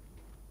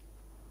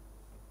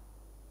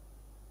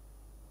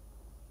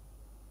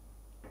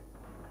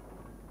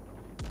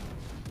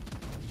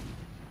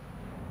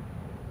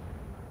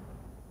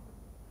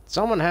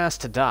 Someone has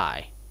to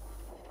die.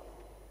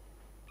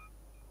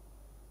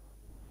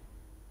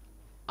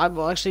 I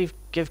will actually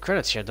give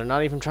credits here. They're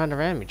not even trying to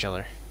ram each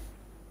other.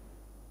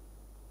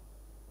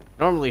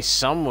 Normally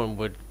someone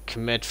would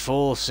commit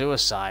full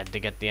suicide to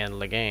get the end of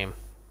the game.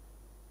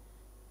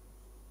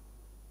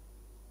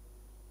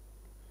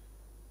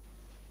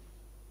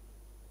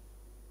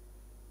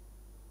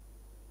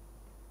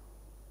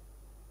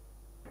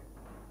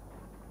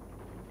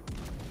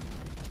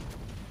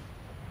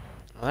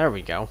 Well, there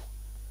we go.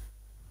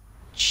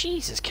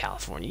 Jesus,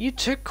 California. You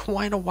took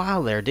quite a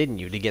while there, didn't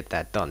you, to get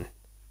that done?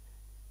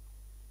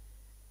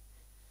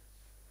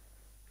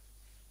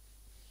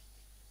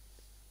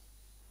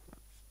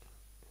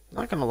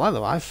 Not gonna lie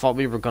though, I thought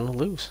we were gonna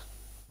lose.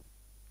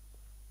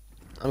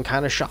 I'm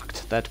kind of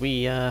shocked that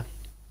we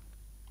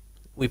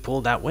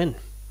pulled that win.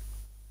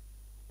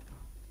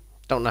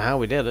 Don't know how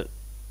we did it.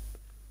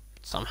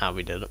 Somehow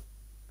we did it.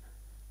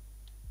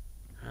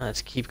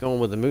 Let's keep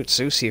going with the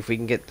Mutsu, see if we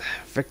can get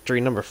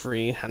victory number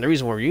 3. And the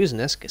reason we're using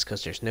this is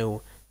because there's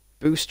no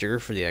booster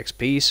for the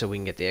XP, so we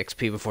can get the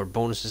XP before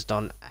bonus is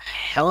done a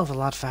hell of a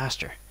lot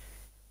faster.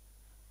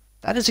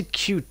 That is a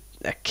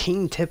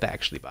keen tip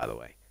actually, by the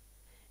way.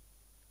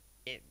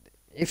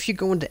 If you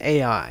go into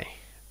AI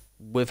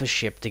with a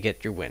ship to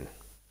get your win,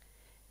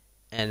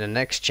 and the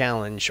next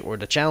challenge, or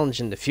the challenge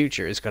in the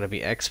future, is going to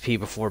be XP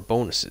before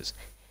bonuses,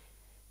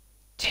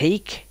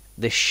 take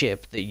the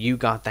ship that you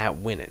got that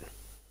win in,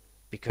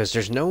 because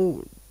there's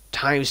no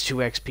times 2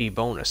 XP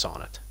bonus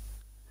on it.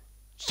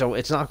 So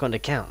it's not going to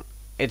count.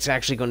 It's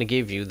actually going to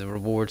give you the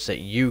rewards that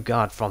you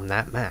got from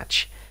that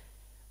match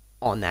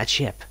on that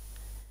ship.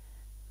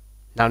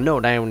 Now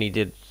note, I only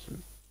did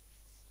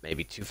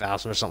maybe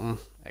 2,000 or something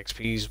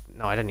XPs.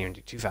 No, I didn't even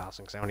do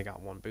 2,000 because I only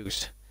got 1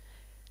 boost.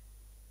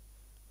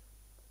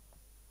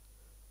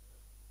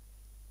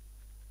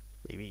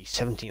 Maybe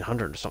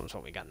 1,700 or something is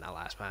what we got in that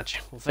last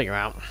match. We'll figure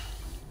out.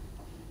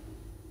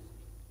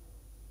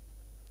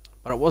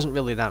 But it wasn't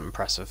really that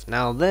impressive.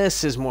 Now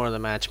this is more of the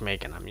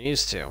matchmaking I'm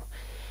used to,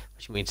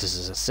 which means this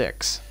is a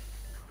 6.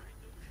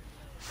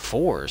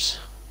 4s.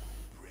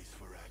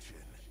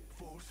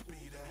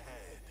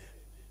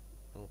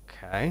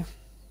 Okay.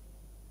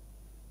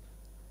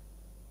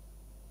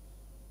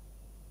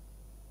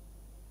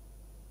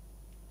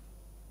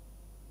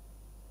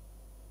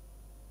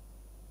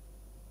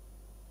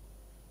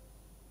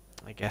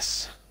 I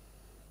guess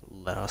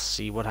let us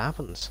see what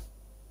happens.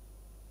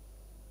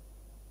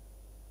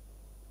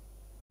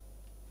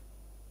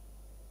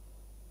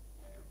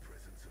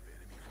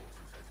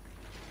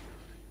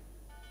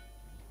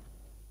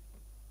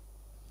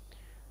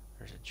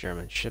 There's a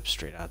German ship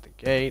straight out the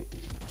gate. I'm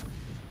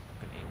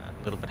gonna aim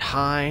that a little bit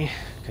high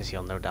because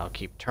he'll no doubt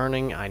keep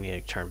turning. I need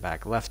to turn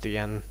back left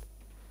again.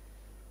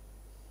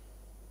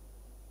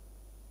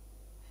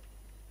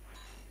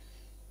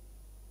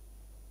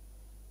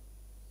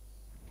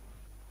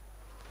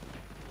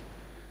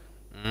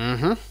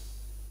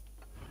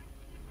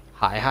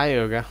 Hi,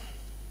 Yoga.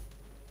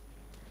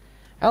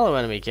 Hello,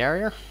 enemy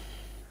carrier.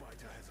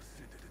 Fighter has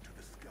ascended into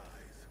the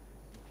skies.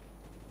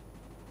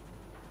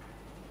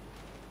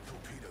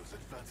 Torpedoes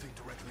advancing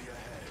directly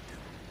ahead.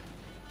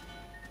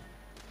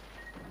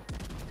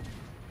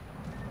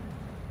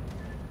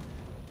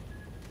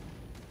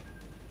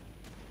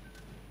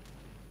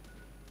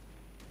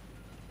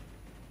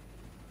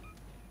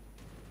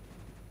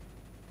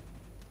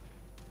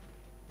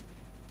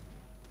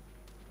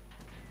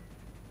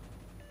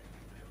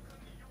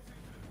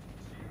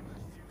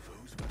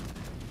 Foes mounted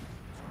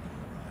on the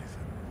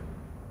horizon.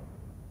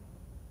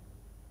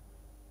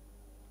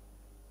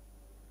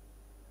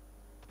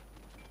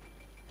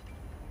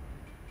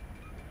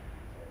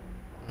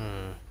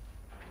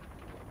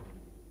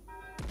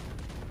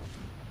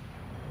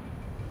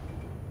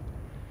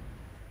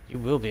 You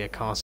will be a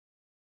constant.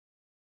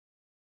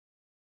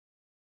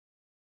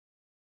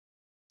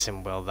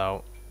 Him well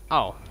though.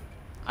 Oh,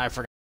 I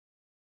forgot.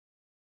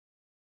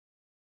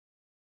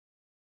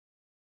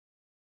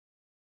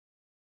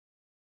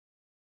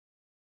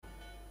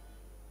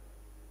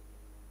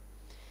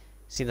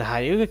 See, the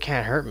Hyuga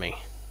can't hurt me.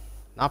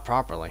 Not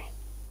properly.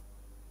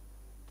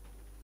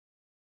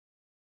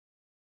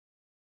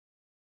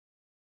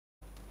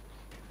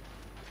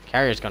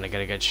 Carrier's gonna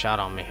get a good shot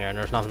on me here, and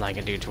there's nothing I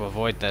can do to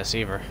avoid this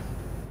either.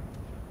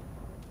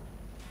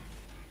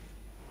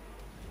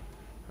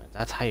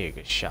 That's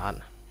Hyuga's shot.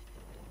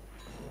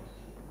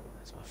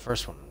 That's my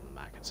first one,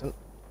 Mackinson.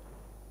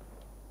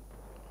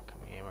 Can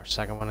we aim our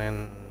second one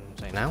in,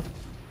 say now?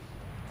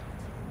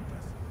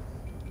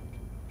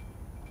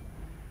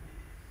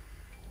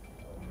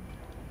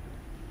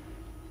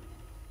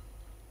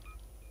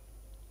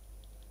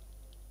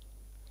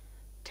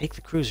 Take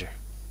the cruiser.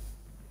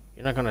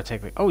 You're not gonna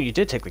take the... Oh, you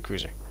did take the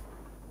cruiser.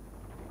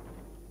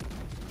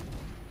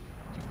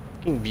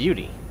 Fucking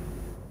beauty.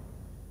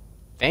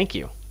 Thank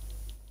you.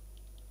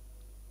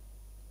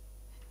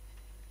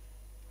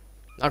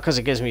 Not because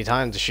it gives me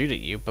time to shoot at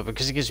you, but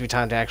because it gives me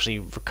time to actually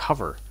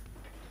recover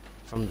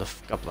from the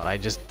fuck-up that I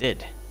just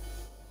did.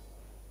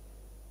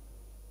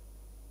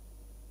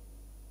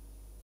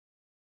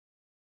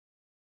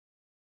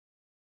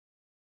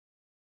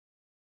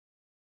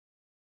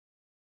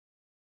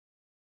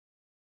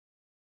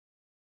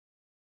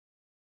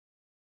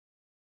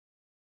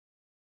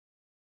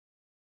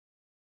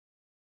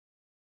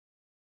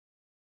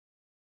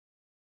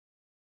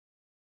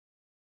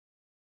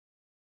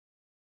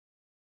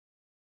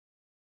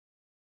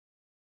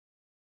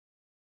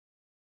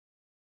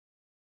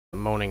 The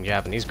moaning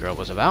Japanese girl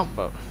was about,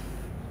 but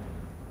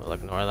we'll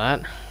ignore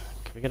that.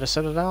 Can we get a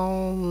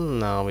citadel?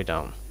 No, we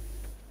don't.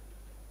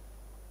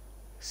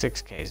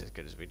 6K is as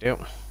good as we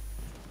do.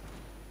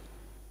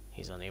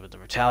 He's unable to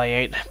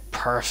retaliate.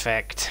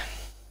 Perfect.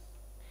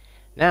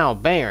 Now,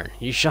 Bayern,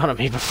 you shot at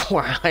me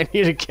before. I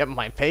need to get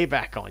my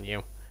payback on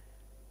you.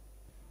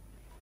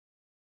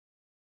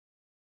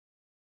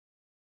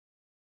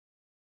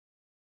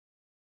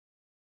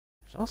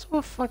 There's also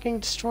a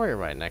fucking destroyer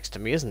right next to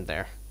me, isn't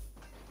there?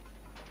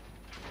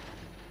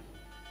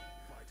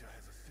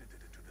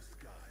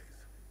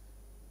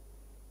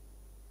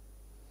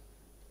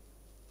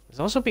 There's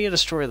also be a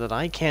destroyer that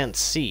I can't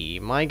see.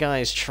 My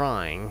guy's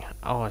trying.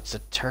 Oh, it's a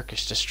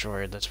Turkish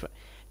destroyer. That's what.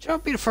 It'll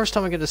be the first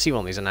time I get to see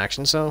one of these in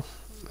action, so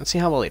let's see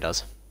how well he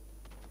does.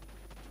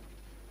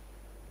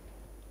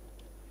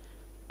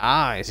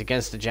 Ah, he's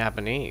against the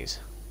Japanese.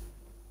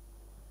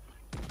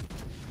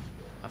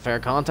 A fair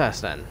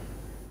contest, then.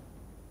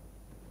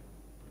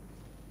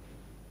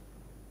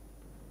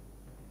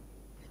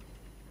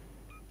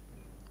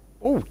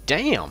 Oh,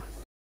 damn!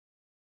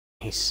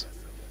 Nice.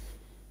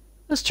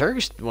 This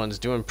Turkish one's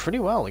doing pretty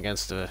well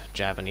against the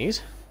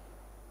Japanese.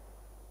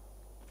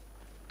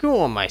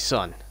 Go on, my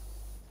son.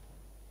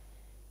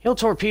 He'll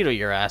torpedo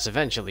your ass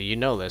eventually, you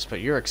know this,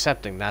 but you're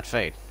accepting that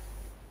fate.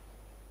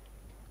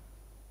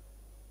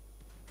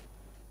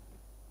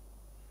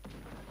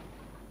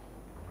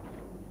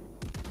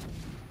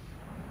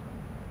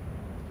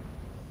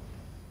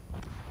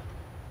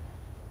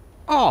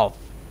 Oh,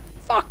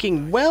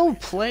 fucking well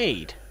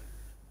played.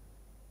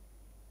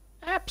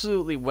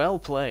 Absolutely well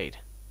played.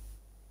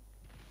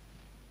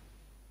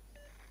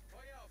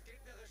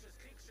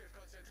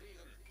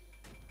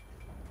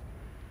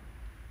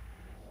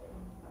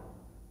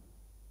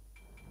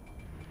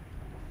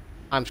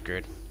 I'm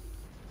screwed.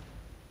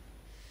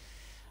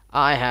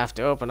 I have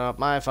to open up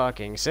my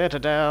fucking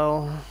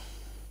citadel.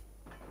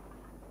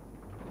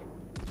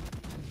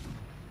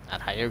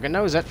 That Hyuga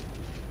knows it.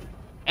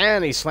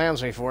 And he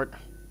slams me for it.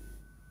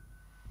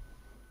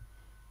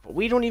 But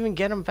we don't even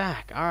get him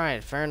back.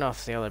 Alright, fair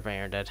enough, the other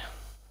Bayer did.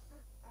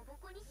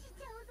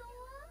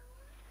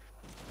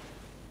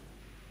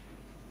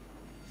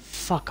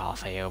 Fuck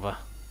off, Aoba.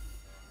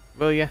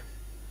 Will ya?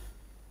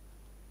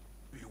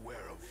 Beware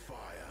of fire.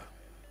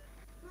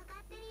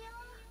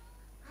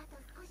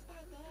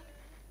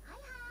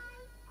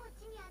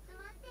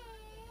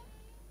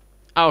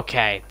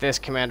 Okay, this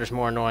commander's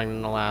more annoying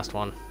than the last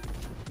one.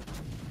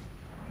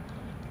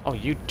 Oh,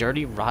 you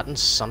dirty, rotten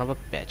son of a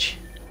bitch.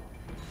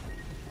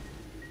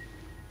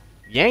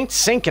 You ain't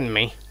sinking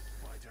me.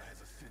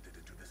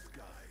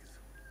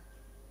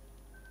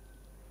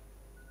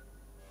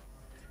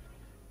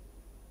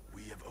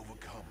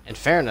 In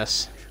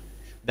fairness,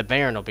 the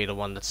Baron will be the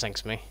one that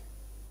sinks me.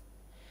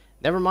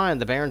 Never mind,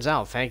 the Baron's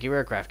out. Thank you,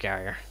 aircraft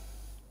carrier.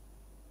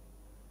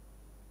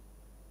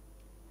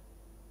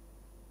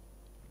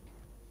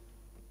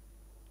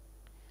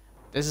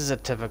 This is a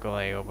typical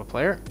Aoba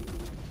player.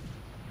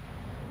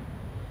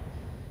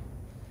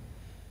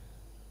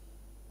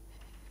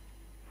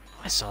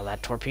 I saw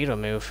that torpedo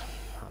move.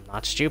 I'm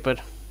not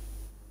stupid.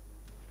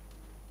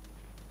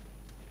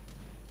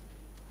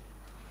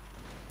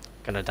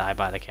 Gonna die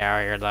by the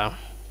carrier, though.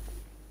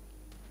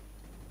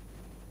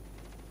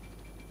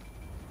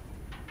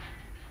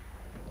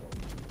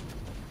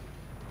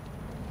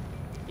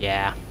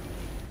 Yeah.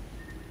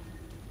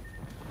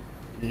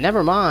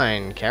 Never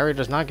mind. Carrier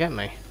does not get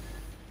me.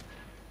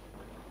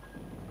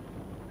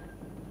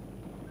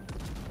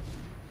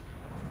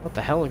 What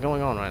the hell is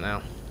going on right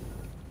now?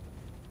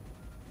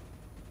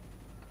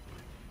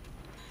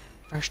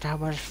 First I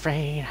was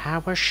afraid, I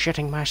was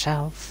shitting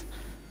myself.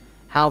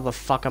 How the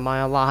fuck am I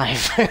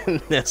alive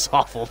in this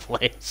awful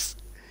place?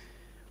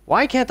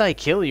 Why can't I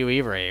kill you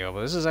either,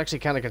 Ego? This is actually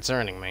kind of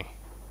concerning me.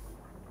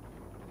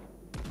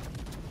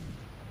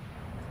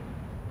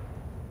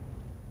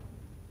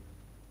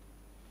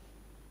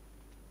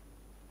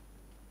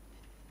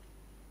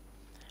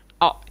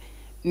 Oh,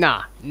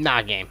 nah,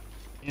 game.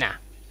 Nah.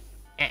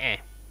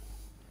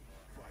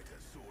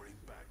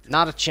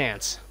 Not a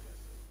chance.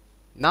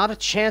 Not a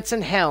chance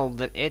in hell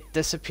that it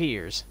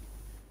disappears.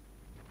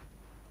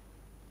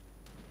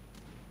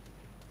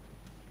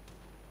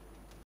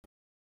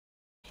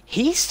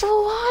 He's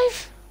still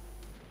alive?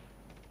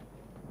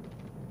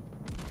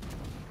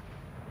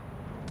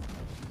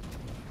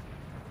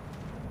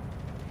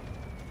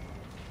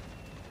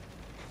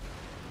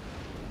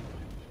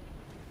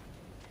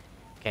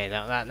 Okay,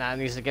 that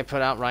needs to get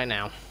put out right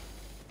now.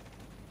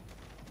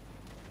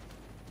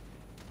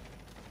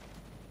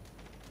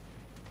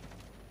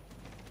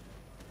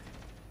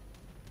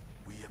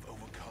 We have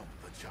overcome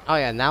the challenge. Oh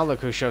yeah, now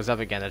look who shows up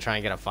again to try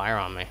and get a fire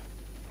on me.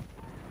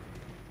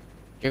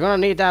 You're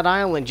gonna need that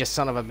island, you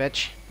son of a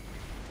bitch.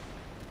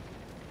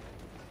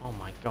 Oh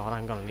my god,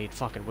 I'm gonna need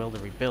fucking will to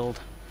rebuild.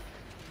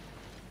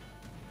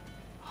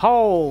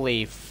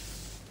 Holy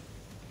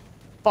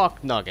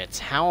fuck nuggets,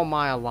 how am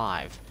I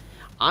alive?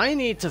 I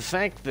need to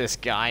thank this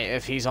guy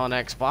if he's on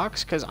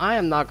Xbox, because I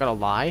am not gonna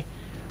lie.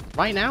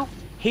 Right now,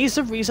 he's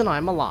the reason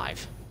I'm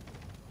alive.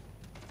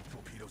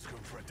 Torpedoes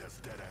confront us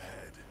dead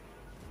ahead.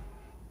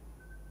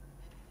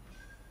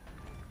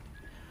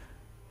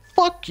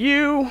 Fuck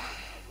you! Lies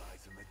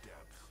in the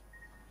depths.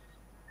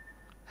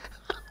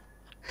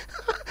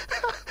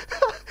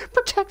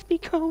 Protect me,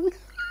 Cone.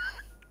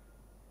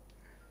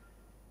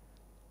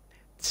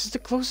 This is the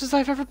closest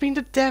I've ever been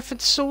to death in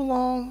so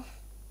long.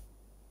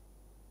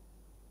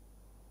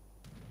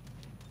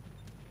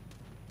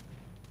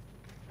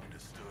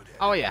 Understood and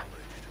Oh yeah. acknowledged.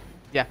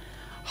 Yeah,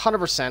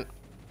 100%.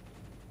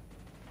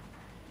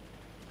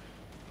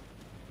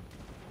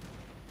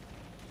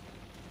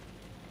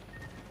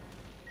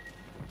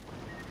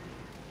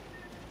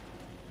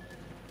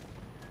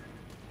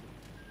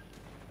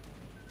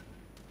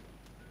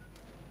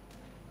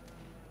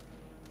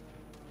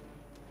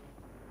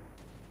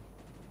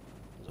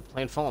 There's a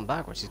plane falling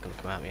backwards. He's gonna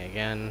come at me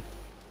again.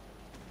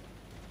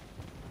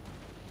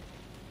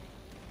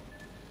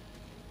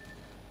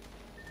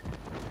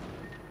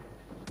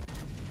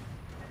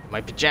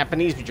 Might be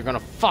Japanese, but you're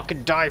gonna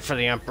fucking die for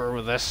the Emperor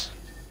with this.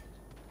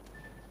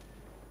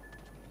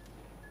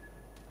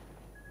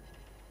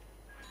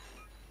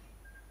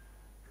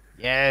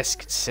 Yes,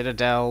 get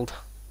citadeled.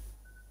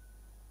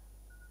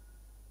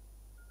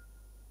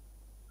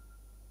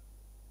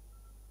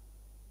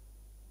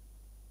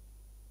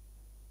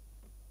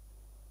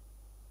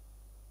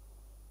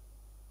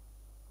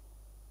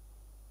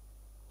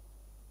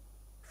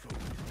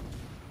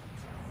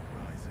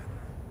 Horizon.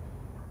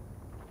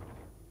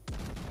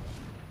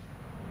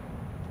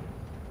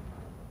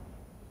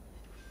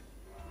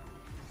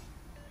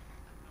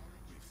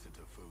 We've sent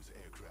a foe's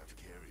aircraft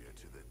carrier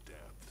to the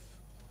depths.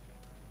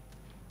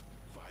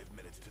 5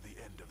 minutes to the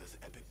end of this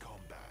epic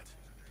combat.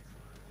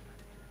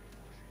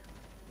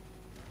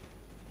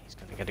 He's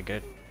gonna get a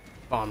good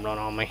bomb run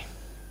on me.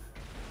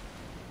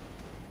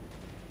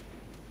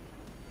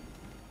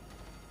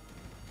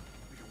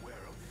 Beware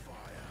of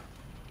fire.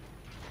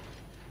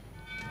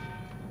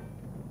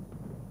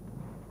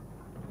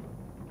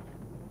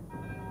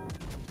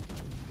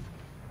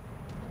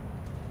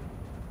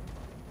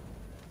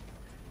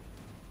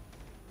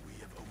 We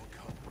have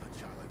overcome the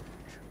challenge.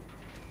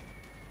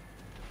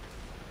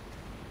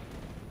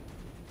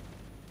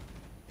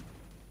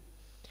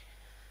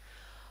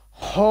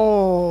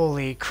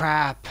 Holy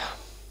crap.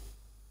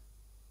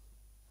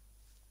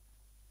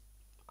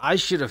 I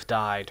should have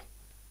died.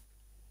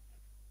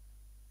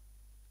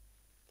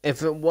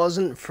 If it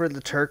wasn't for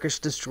the Turkish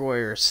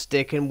destroyer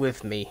sticking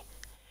with me,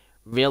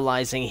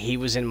 realizing he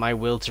was in my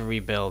will to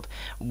rebuild.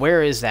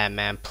 Where is that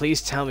man?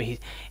 Please tell me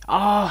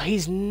oh,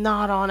 he's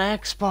not on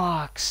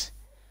Xbox.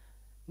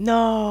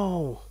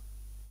 No.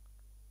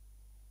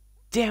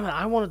 Damn it,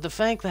 I wanted to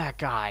thank that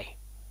guy.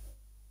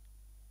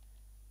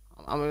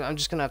 I'm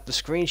just gonna have to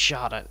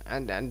screenshot it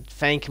and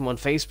thank him on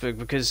Facebook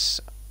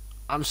because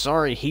I'm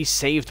sorry, he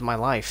saved my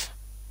life.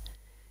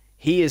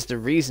 He is the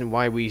reason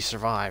why we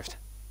survived.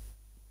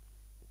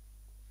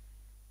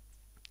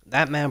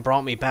 That man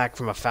brought me back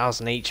from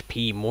 1,000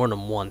 HP more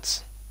than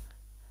once.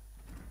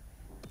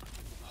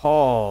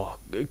 Oh,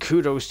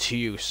 kudos to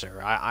you,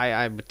 sir.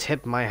 I would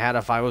tip my hat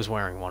if I was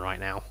wearing one right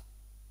now.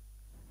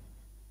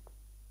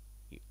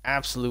 You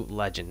absolute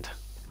legend.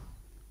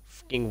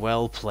 Fucking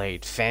well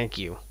played. Thank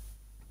you.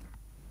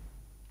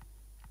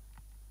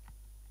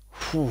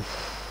 Whew.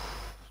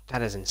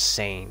 That is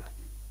insane.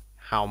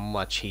 How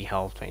much he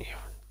helped me.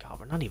 God,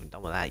 we're not even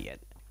done with that yet.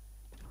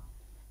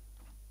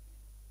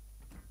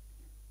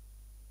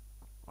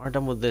 We're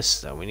done with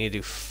this, though. We need to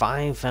do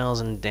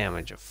 5,000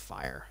 damage of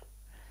fire.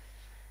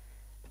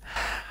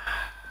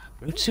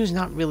 Mutsu's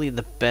not really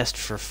the best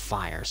for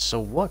fire, so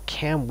what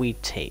can we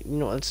take? You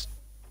know, let's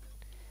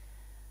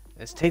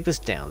Let's take this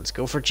down. Let's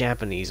go for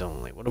Japanese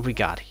only. What do we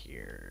got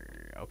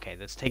here? Okay,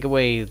 let's take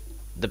away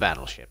the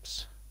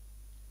battleships.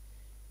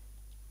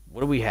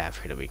 What do we have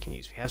here that we can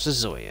use? We have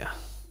Suzuya.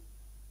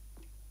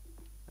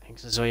 I think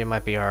Suzuya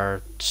might be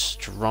our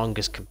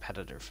strongest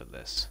competitor for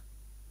this.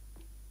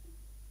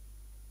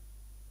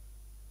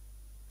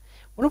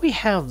 What do we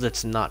have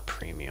that's not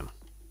premium?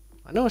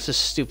 I know it's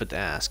just stupid to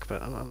ask,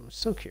 but I'm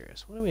so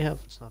curious. What do we have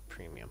that's not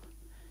premium?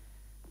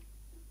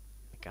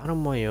 Megano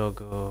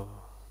Moyogo.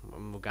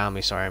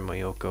 Mugami, sorry,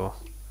 Moyoko.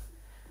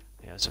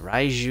 We have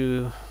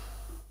Raiju.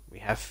 We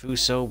have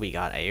Fuso. We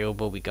got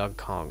Aoba. We got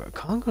Kongo.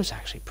 Kongo's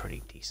actually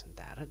pretty decent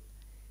at it.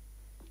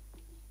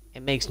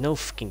 It makes no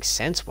fucking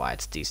sense why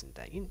it's decent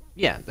at it.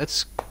 Yeah,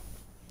 let's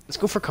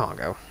go for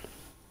Kongo.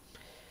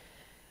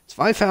 It's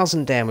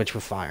 5,000 damage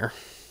with fire.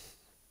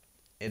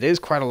 It is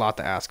quite a lot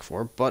to ask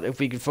for, but if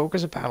we can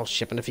focus a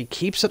battleship, and if he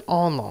keeps it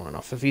on long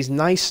enough, if he's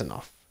nice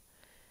enough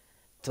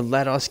to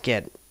let us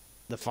get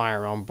the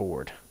fire on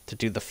board, to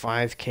do the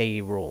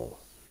 5k roll,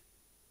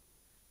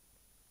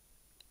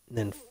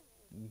 then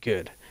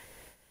good.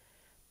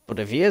 But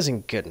if he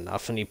isn't good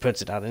enough and he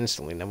puts it out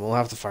instantly, then we'll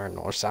have to fire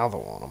North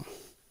Salvo on him.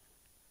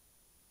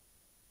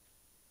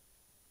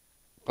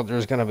 But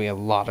there's going to be a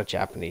lot of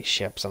Japanese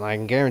ships, and I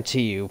can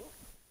guarantee you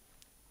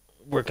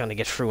we're going to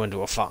get through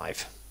into a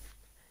 5.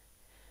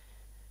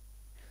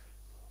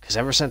 Because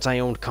ever since I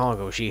owned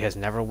Kongo, she has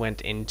never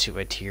went into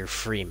a tier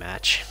 3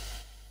 match.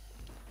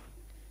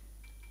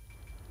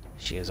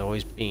 She has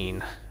always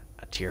been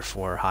a tier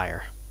 4 or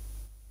higher.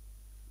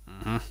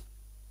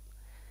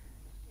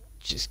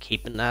 She's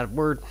keeping that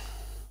word.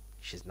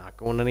 She's not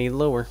going any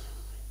lower.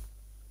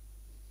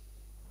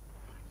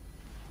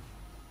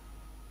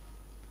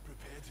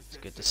 It's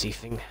good to see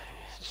things.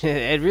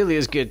 It really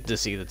is good to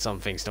see that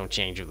some things don't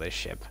change with this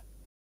ship.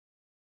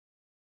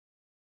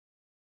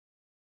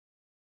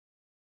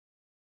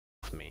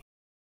 Me.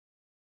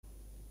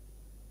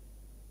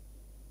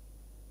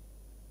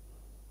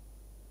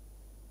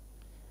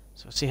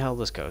 So let's see how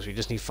this goes. We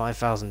just need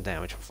 5,000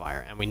 damage from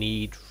fire, and we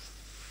need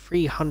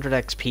 300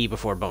 XP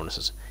before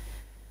bonuses.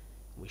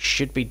 We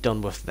should be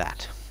done with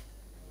that.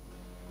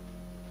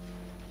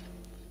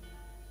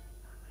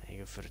 I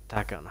go for the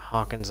attack on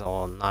Hawkins.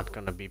 I'm not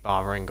going to be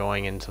bothering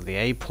going into the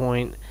A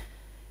point.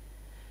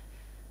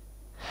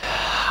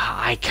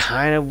 I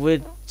kind of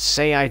would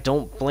say I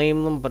don't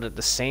blame them, but at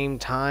the same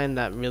time,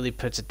 that really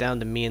puts it down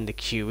to me and the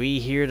QE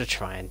here to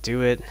try and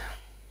do it.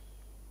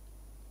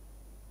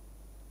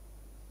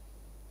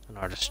 And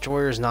our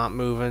destroyer's not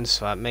moving,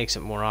 so that makes it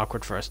more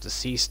awkward for us to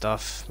see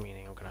stuff,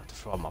 meaning I'm going to have to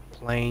throw up my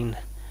plane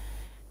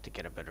to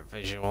get a better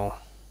visual.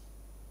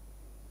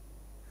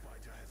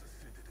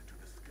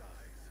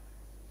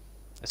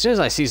 As soon as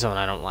I see something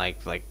I don't like,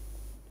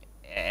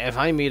 if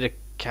I meet a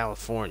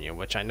California,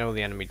 which I know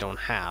the enemy don't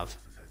have,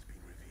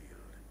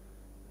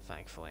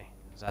 thankfully.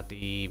 Is that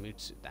the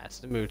Mutsu? That's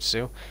the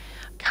Mutsu.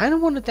 Kind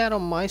of wanted that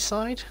on my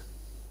side.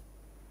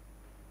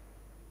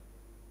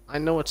 I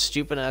know it's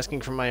stupid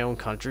asking for my own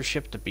country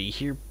ship to be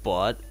here,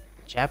 but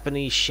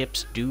Japanese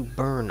ships do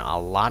burn a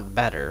lot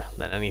better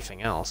than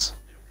anything else.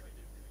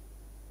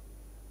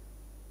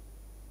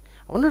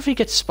 I wonder if he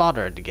gets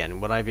spotted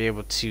again. Would I be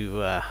able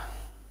to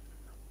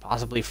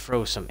possibly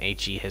throw some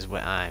HE his way?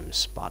 I'm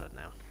spotted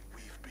now.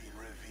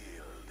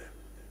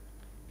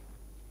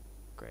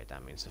 Great,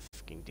 that means the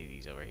fucking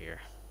DD's over here.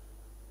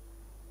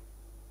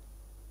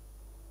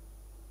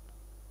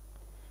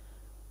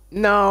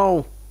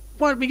 No!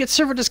 What? We get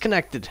server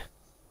disconnected!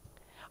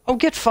 Oh,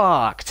 get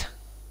fucked!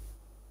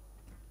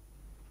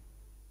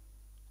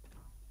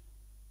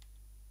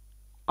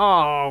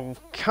 Oh,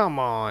 come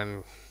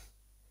on.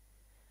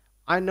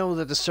 I know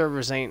that the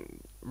servers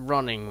ain't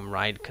running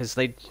right, because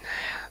they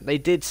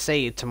did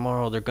say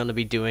tomorrow they're going to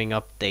be doing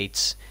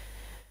updates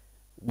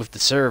with the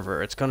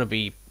server. It's going to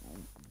be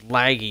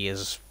laggy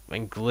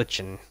and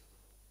glitching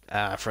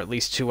for at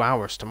least 2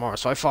 hours tomorrow.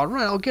 So I thought,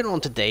 right, I'll get on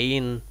today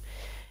and,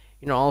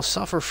 you know, I'll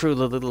suffer through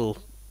the little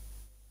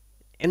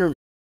internet.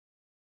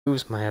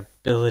 Lose my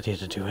ability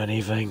to do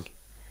anything.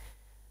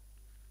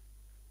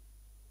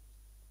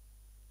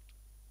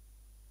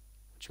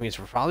 Which means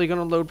we're probably going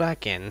to load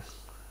back in.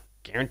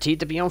 Guaranteed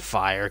to be on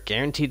fire.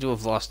 Guaranteed to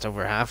have lost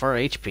over half our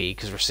HP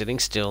because we're sitting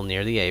still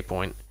near the A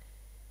point.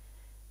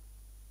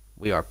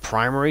 We are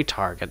primary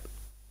target.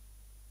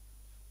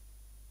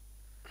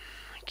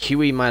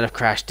 QE might have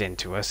crashed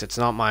into us. It's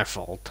not my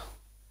fault.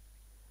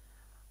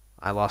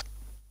 I lost.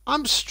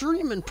 I'm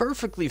streaming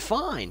perfectly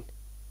fine.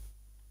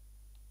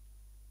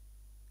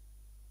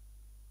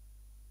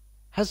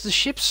 Has the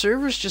ship's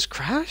servers just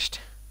crashed?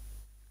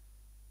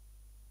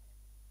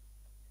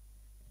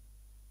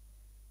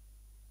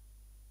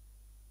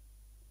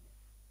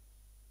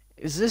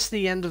 Is this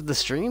the end of the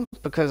stream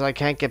because I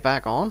can't get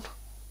back on?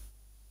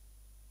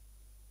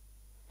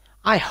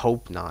 I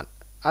hope not.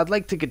 I'd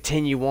like to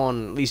continue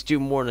on, at least do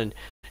more than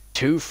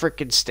 2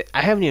 frickin'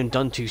 I haven't even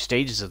done 2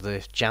 stages of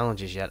the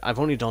challenges yet. I've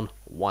only done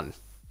 1.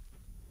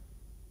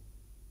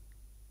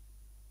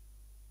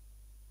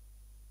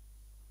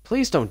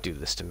 Please don't do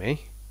this to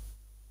me.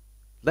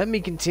 Let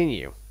me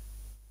continue.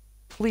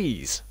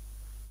 Please.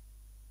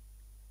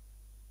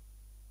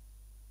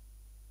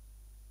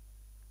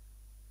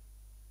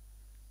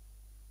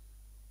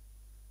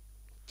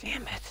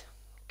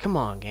 Come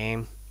on,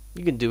 game.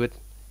 You can do it.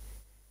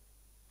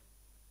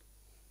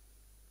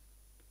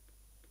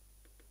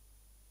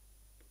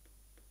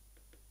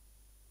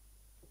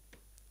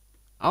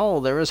 Oh,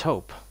 there is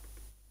hope.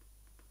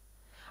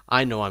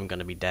 I know I'm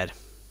gonna be dead.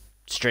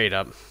 Straight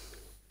up.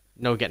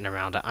 No getting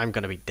around it. I'm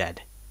gonna be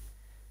dead.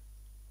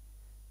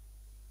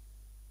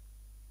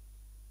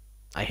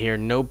 I hear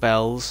no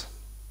bells,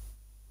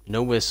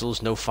 no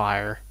whistles, no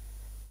fire.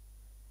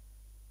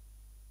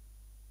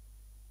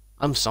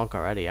 I'm sunk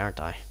already,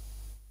 aren't I?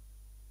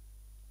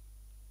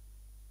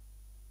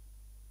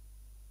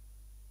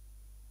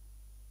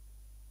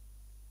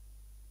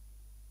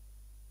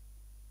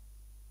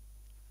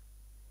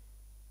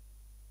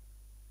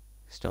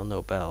 Still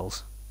no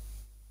bells.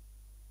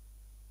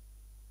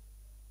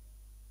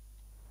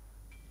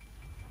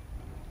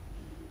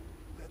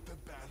 Let the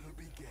battle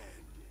begin.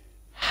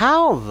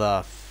 How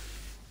the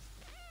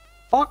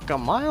fuck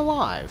am I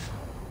alive?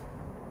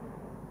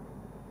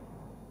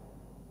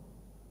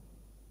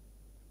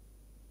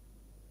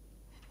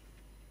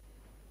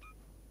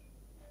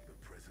 The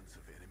presence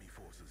of enemy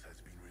forces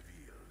has been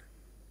revealed.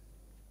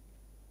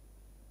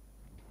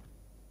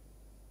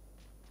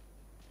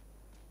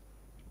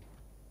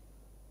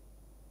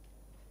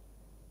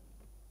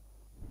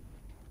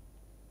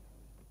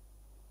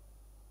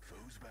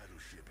 Foe's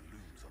battleship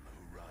looms on the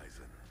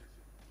horizon.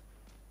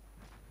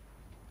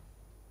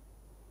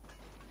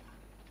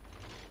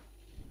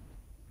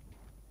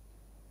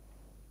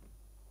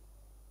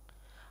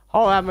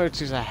 Oh, that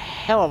Mutsu's a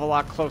hell of a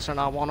lot closer than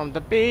I want him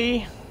to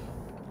be.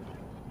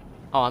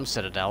 Oh, I'm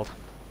citadeled.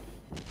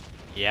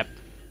 Yep.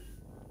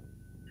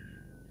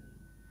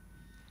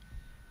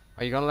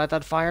 Are you gonna let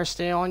that fire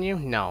stay on you?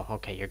 No.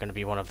 Okay, you're gonna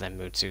be one of them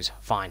Mutsus.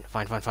 Fine,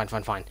 fine, fine, fine,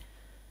 fine, fine.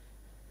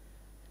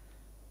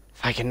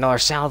 If I can another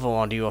salvo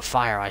onto you of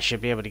fire, I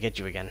should be able to get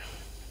you again.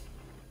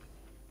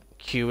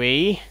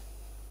 QE.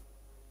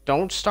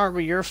 Don't start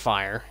with your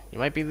fire. You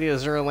might be the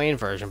Azure Lane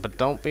version, but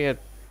don't be a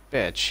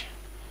bitch.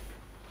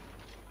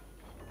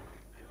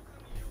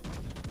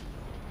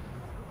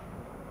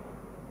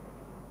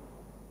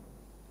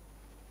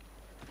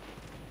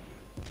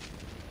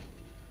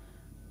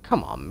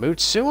 Come on,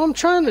 Mutsu, I'm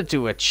trying to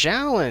do a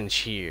challenge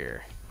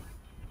here.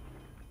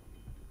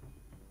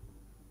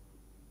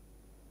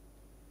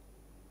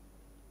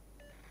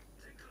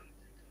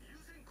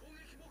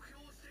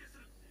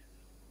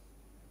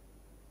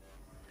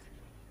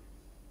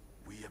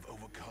 We have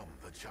overcome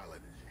the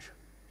challenge.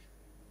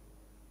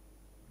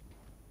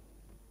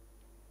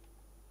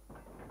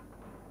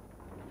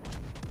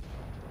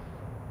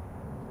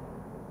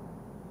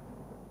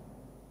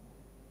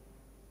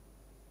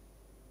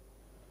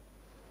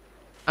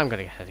 I'm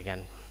gonna get hit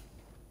again.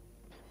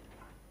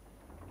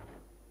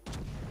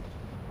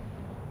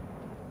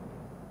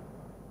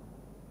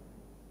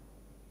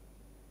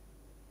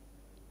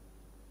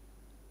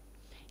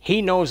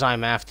 He knows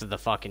I'm after the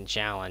fucking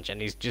challenge,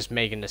 and he's just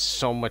making this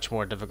so much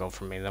more difficult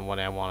for me than what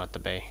I want it to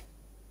be.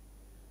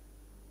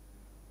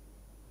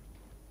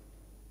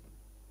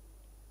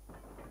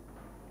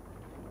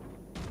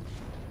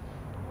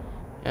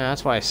 Yeah,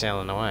 that's why he's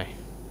sailing away.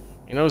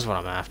 He knows what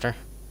I'm after.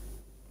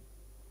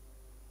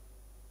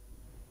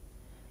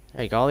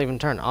 There you go, I'll even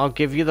turn. I'll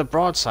give you the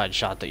broadside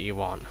shot that you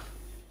want.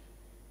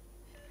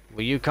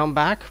 Will you come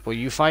back? Will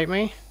you fight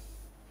me?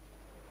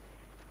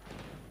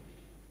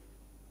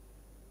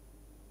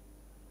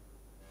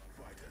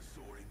 Fighter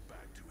soaring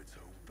back to its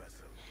home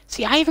vessel.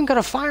 See, I even got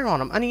a fire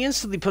on him, and he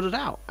instantly put it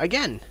out.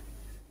 Again.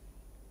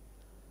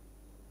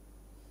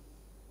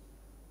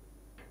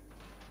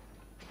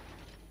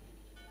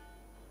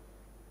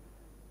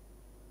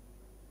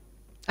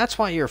 That's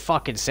why you're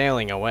fucking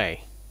sailing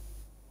away.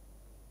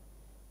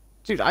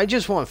 Dude, I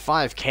just want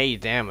 5k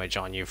damage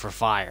on you for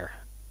fire.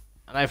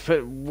 And I've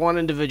put one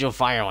individual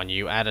fire on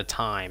you at a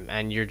time,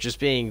 and you're just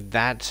being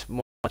that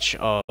much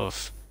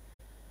of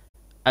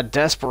a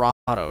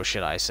desperado,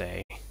 should I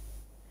say,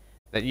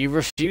 that you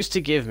refuse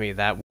to give me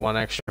that one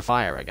extra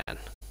fire again.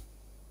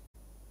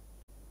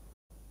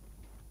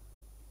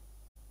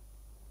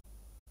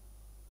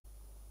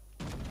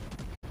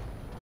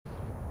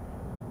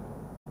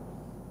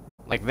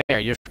 Like there,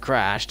 you've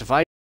crashed. If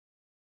I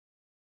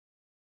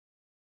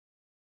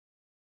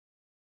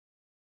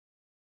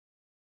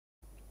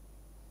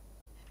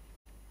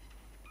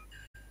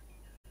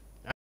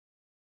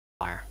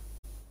fire.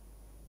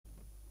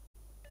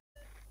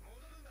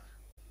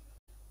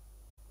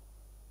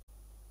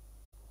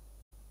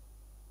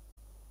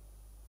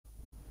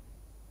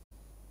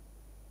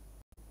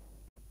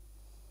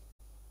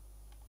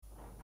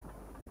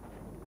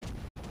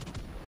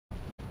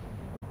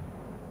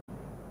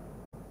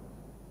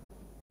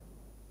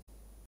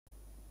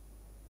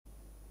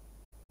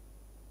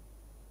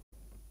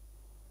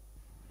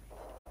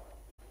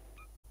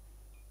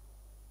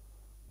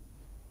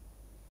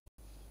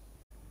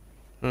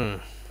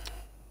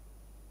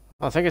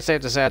 I think it's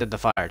safe to say I did the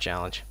fire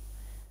challenge.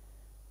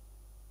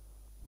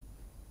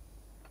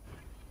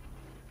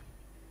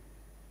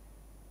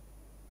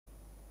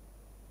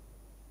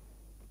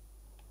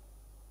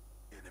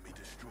 Enemy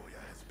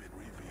destroyer has been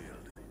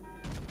revealed.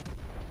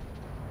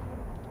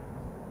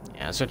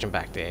 Yeah, switching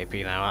back to AP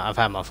now. I've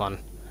had my fun.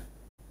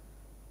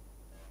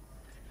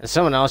 And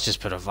someone else just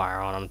put a fire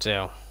on him,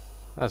 too.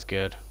 That's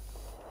good.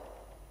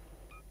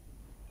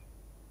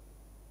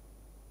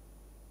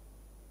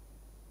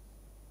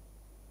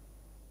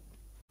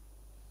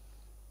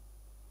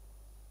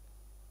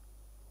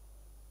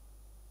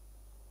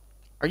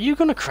 Are you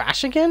gonna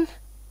crash again?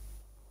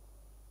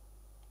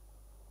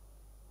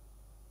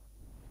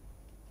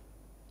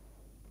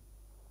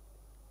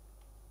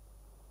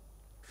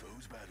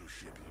 Foe's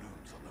battleship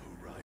looms on the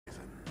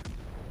horizon.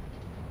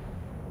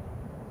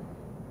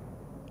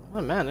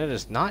 Oh man, it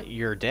is not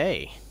your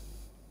day.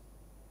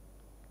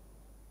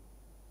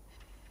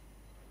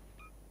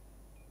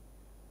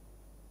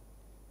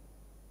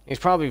 He's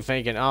probably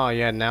thinking, oh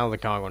yeah, now the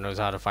Congo knows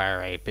how to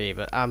fire AP,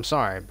 but I'm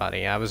sorry,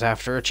 buddy, I was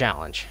after a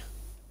challenge.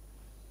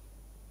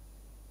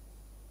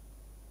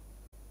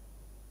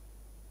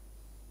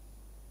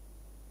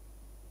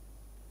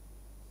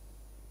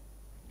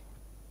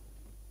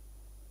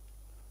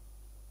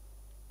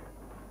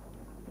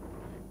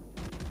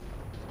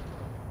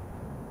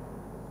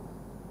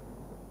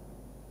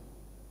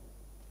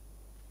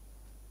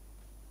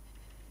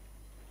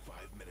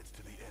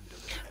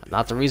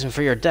 Not the reason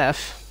for your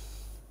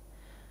death.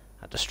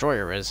 A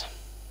destroyer is.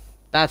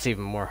 That's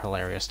even more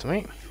hilarious to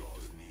me.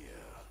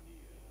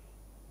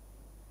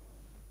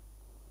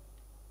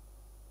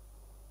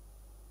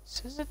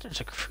 Says that there's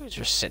a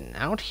cruiser sitting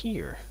out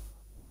here.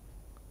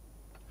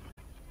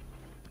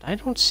 But I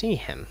don't see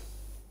him.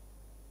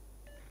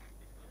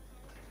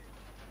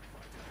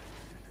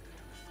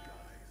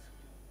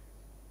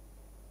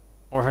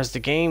 Or has the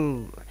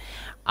game...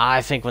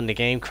 I think when the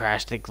game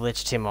crashed, it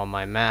glitched him on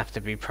my map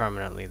to be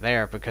permanently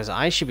there, because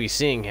I should be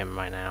seeing him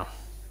right now.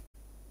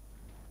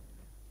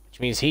 Which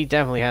means he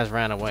definitely has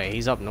ran away.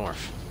 He's up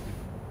north.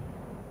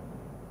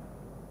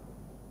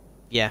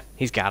 Yeah,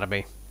 he's gotta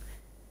be.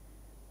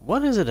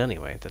 What is it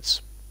anyway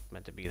that's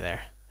meant to be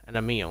there? An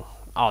Emil.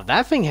 Oh,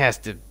 that thing has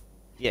to...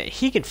 Yeah,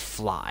 he can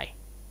fly.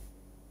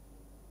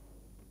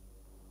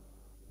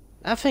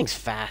 That thing's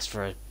fast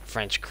for a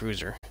French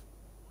cruiser.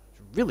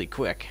 It's really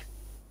quick.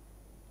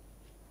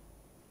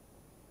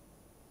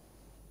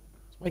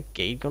 Is my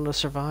gate gonna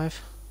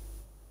survive?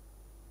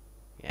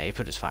 Yeah, he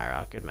put his fire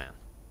out. Good man.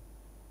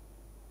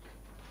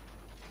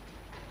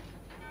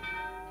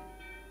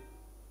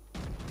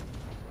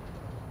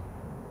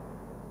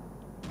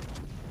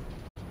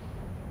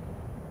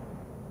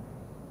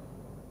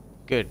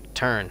 Good.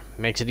 Turn.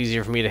 Makes it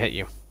easier for me to hit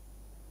you.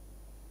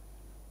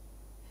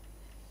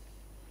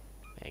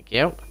 Thank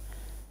you.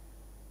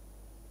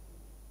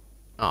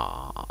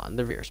 Aw,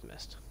 the rear's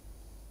missed.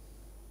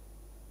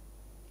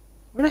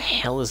 Where the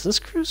hell is this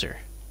cruiser?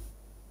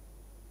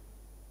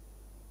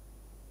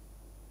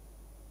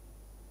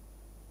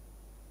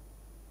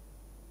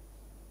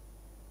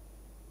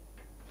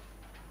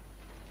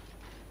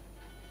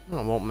 Oh,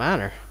 it won't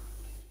matter.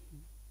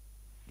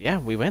 Yeah,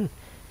 we win.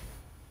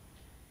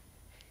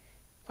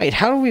 Wait,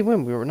 how did we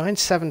win? We were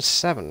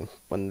 977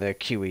 when the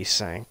QE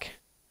sank.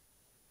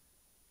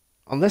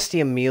 Unless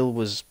the Emil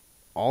was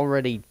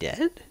already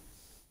dead?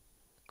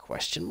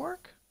 Question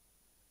mark?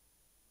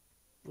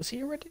 Was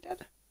he already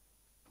dead?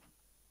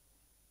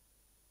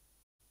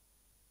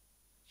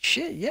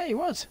 Shit, yeah, he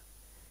was.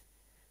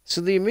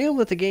 So the Emil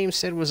that the game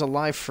said was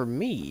alive for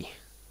me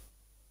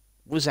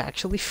was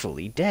actually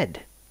fully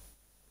dead.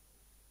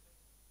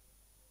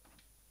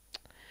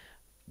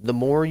 The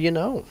more you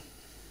know.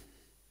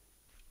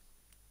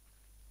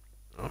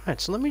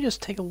 Alright, so let me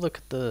just take a look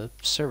at the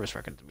service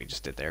record that we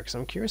just did there, because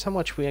I'm curious how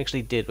much we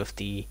actually did with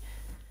the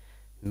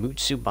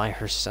Mutsu by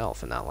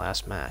herself in that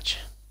last match.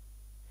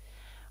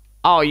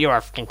 Oh, you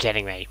are fucking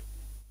kidding me.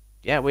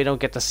 Yeah, we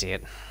don't get to see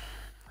it.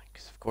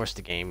 Because, of course,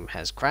 the game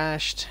has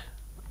crashed.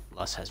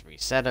 Lus has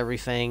reset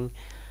everything.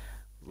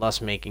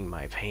 Lus making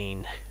my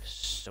pain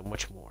so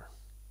much more.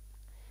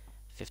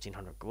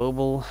 1,500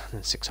 global,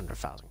 and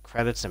 600,000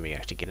 credits, and we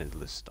actually get into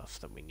the stuff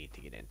that we need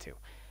to get into.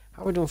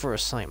 How are we doing for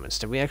assignments?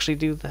 Did we actually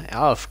do that?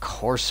 Oh, of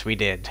course we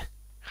did.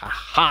 Ha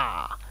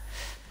ha!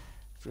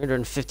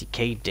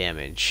 350k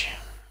damage.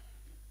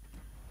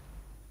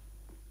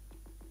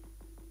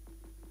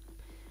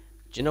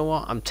 Do you know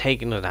what? I'm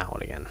taking it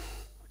out again.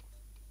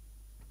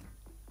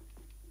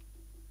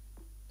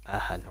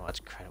 No, that's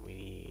credit. We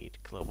need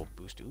global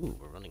boost. Ooh,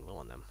 we're running low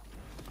on them.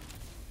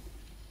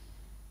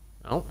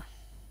 Oh.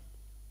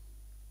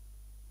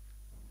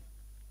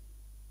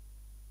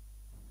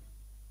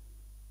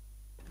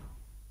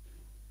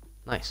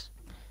 Nice.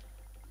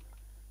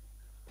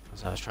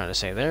 As I was trying to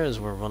say there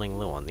is we're running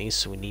low on these,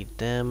 so we need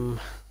them.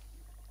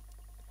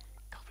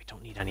 God, we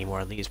don't need any more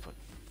of these, but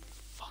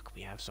fuck,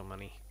 we have so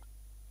many.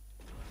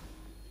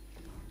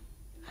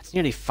 That's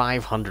nearly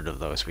 500 of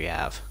those we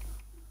have.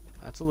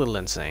 That's a little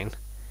insane.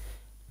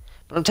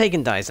 But I'm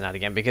taking Dyson out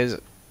again because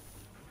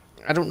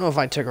I don't know if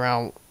I took her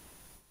out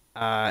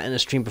in a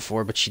stream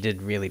before, but she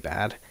did really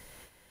bad.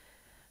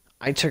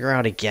 I took her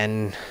out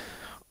again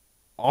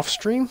off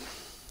stream.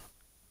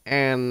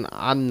 And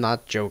I'm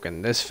not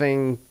joking. This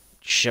thing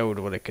showed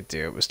what it could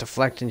do. It was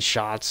deflecting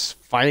shots,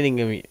 fighting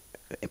a...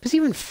 It was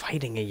even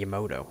fighting a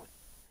Yamoto.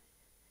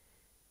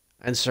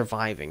 and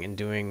surviving and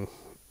doing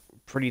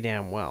pretty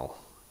damn well.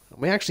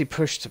 We actually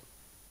pushed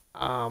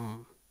a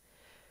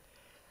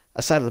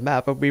side of the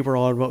map, but we were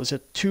on, what was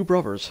it, 2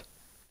 brothers.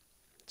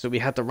 So we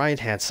had the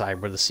right-hand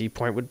side where the C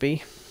point would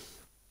be.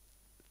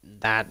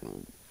 That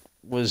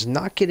was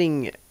not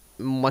getting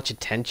much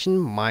attention.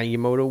 My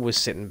Yamato was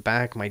sitting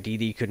back. My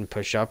DD couldn't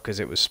push up because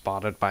it was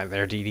spotted by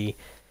their DD.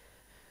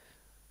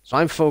 So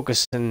I'm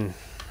focusing...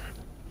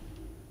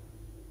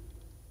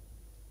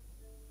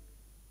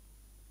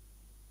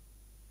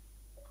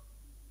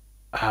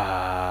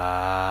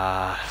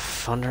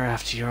 Thunder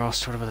after you're all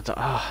sort of at the...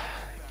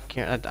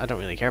 I don't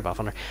really care about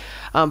Thunder.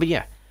 But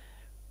yeah.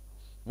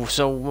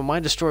 So when my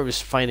destroyer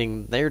was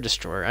fighting their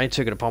destroyer, I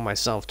took it upon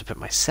myself to put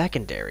my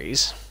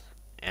secondaries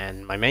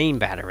and my main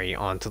battery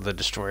onto the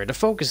destroyer to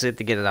focus it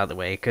to get it out of the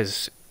way,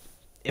 because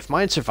if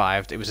mine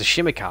survived, it was a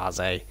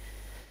Shimikaze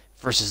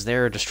versus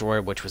their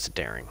destroyer, which was a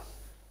Daring.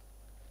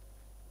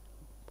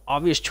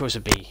 Obvious choice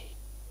would be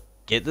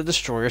get the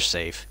destroyer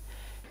safe.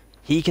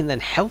 He can then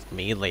help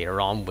me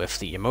later on with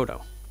the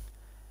Yamato.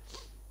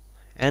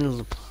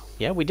 And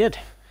yeah, we did.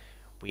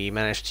 We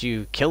managed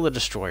to kill the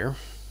destroyer.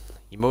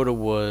 Yamato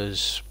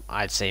was,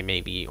 I'd say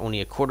maybe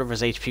only a quarter of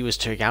his HP was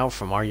taken out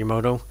from our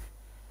Yamato.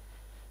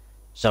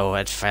 So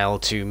it fell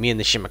to me and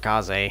the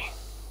Shimikaze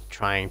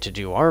trying to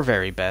do our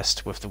very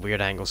best with the weird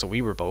angles that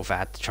we were both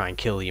at to try and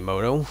kill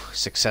Yamato.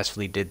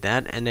 Successfully did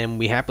that, and then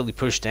we happily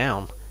pushed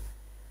down,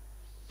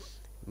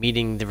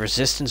 meeting the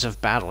resistance of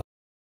battle.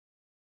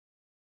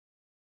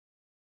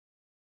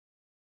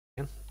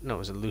 No, it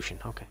was a Lucian,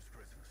 okay.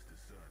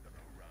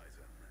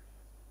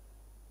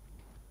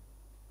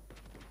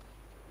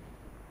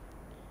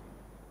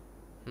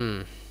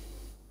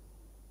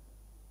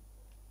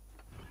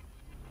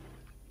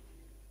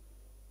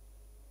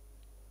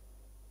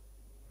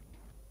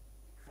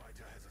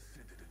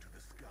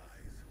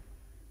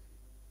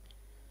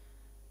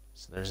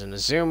 So there's an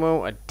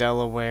Azumo, a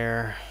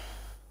Delaware,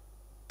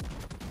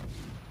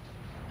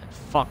 and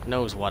fuck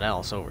knows what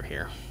else over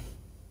here.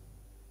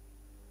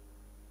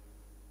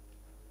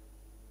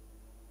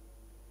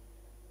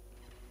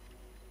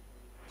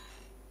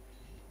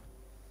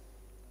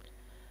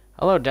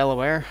 Hello,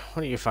 Delaware.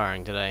 What are you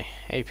firing today?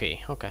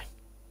 AP, okay.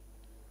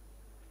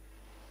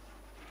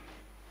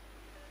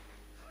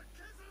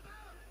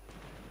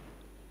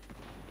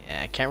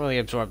 Yeah, I can't really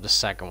absorb the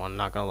second one,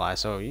 not gonna lie,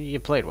 so you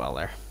played well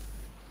there.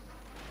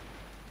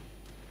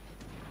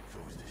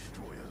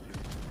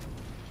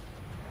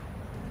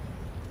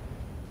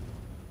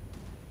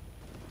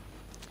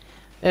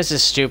 This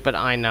is stupid,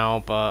 I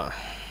know, but...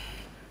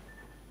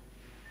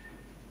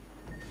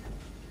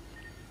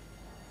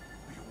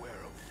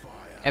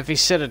 if he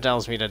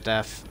citadels me to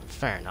death,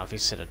 fair enough, he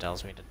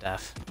citadels me to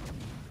death.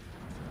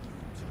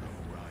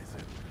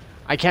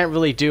 I can't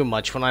really do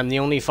much when I'm the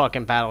only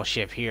fucking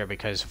battleship here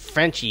because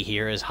Frenchie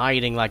here is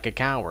hiding like a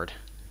coward.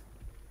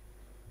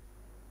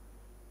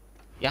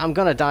 Yeah, I'm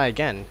gonna die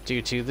again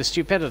due to the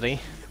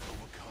stupidity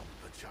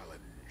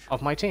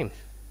of my team.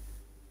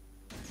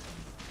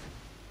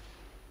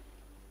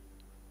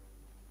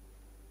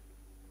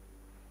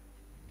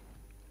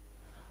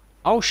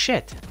 Oh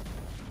shit.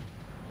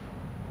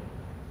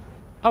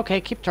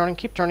 Okay, keep turning,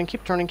 keep turning,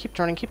 keep turning, keep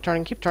turning, keep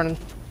turning, keep turning.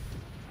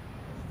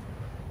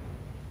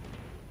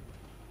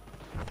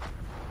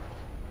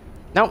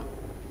 Nope.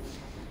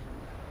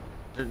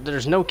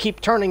 There's no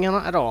keep turning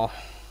at all.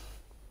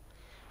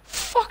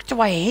 Fuck, do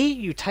I hate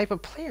you type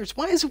of players.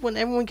 Why is it when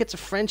everyone gets a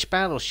French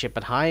battleship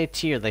at high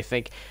tier, they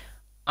think,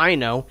 I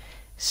know,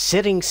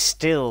 sitting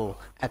still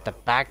at the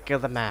back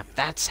of the map,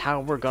 that's how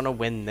we're gonna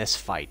win this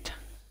fight.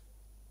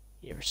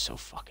 You're so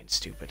fucking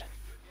stupid.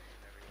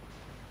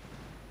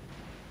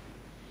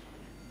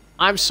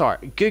 I'm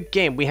sorry. Good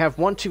game. We have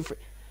 1, 2, 3...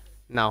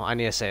 No, I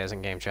need to say this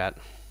in game chat.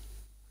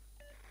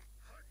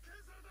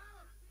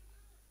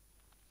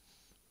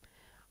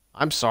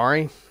 I'm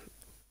sorry,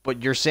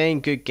 but you're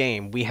saying good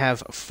game. We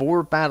have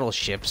 4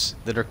 battleships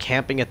that are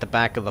camping at the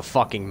back of the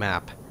fucking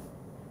map.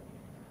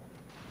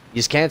 You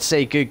just can't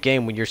say good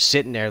game when you're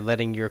sitting there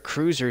letting your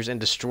cruisers and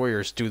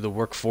destroyers do the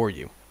work for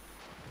you.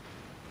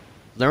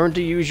 Learn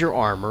to use your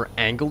armor,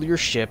 angle your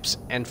ships,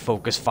 and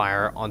focus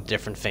fire on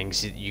different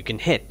things that you can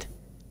hit.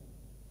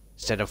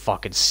 Instead of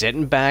fucking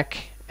sitting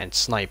back and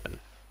sniping.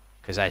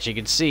 Because as you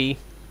can see,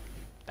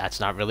 that's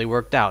not really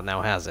worked out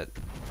now, has it?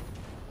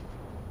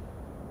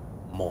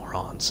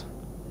 Morons.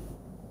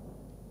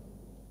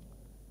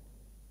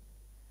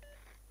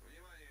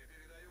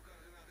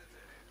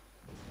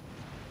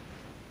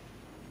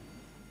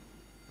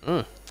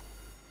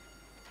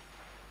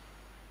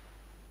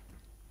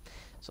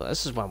 So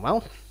this has went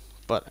well.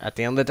 But at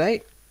the end of the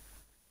day,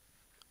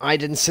 I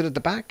didn't sit at the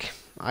back.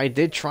 I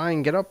did try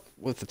and get up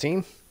with the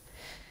team.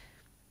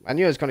 I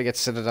knew I was going to get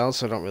Citadel,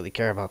 so I don't really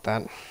care about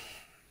that.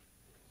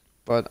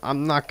 But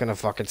I'm not going to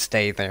fucking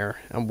stay there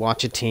and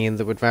watch a team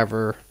that would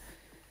rather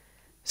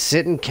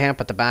sit and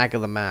camp at the back of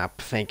the map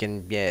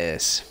thinking,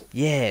 yes,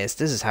 yes,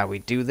 this is how we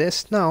do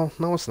this. No,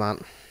 no it's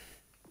not.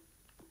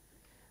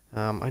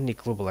 I need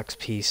global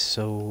XP,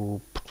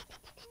 so...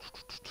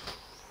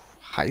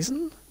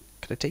 Heisen?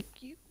 Could I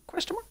take you?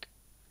 Question mark?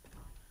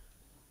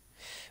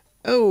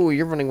 Oh,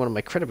 you're running one of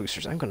my credit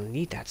boosters. I'm gonna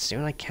need that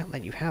soon. I can't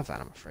let you have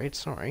that, I'm afraid.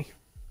 Sorry.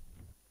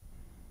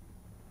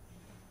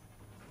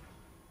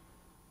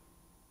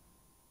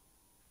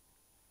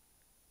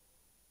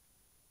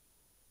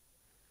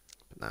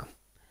 But no.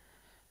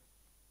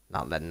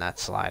 Not letting that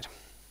slide.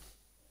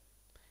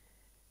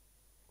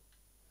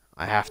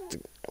 I have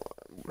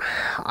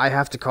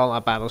to call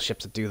out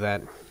battleships to do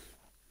that.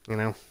 You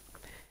know?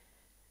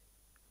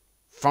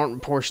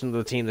 Front portion of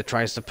the team that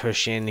tries to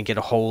push in and get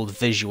a hold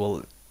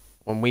visual.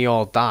 When we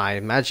all die,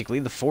 magically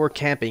the 4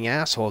 camping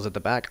assholes at the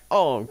back.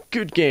 Oh,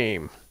 good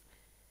game.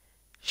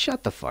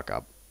 Shut the fuck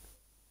up.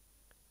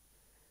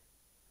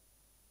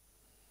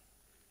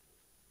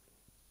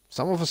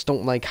 Some of us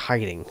don't like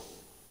hiding.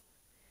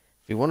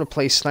 If you want to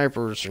play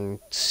snipers and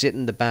sit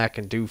in the back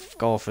and do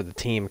all for the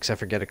team, except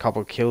for get a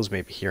couple kills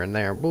maybe here and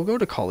there, we'll go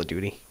to Call of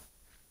Duty.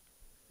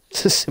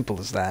 It's as simple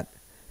as that.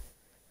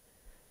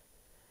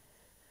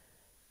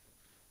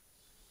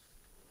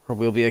 Or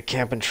we'll be a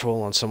camp and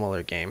troll on some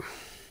other game.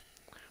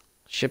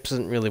 Ships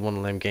isn't really one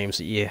of them games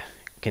that you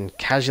can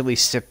casually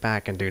sit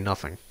back and do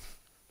nothing.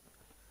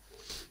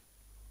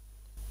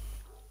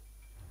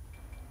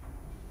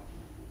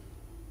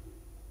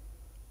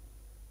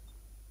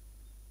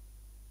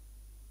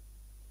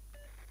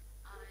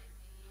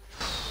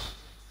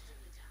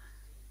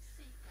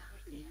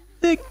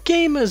 The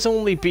game has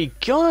only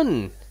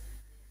begun!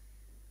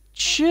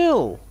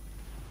 Chill!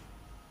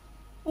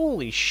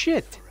 Holy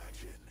shit!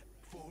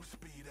 Full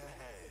speed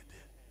ahead.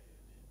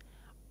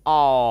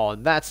 Oh,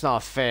 that's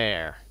not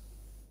fair.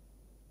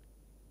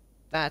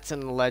 That's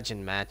in a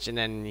legend match, and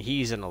then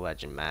he's in a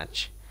legend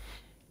match.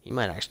 He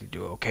might actually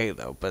do okay,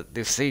 though, but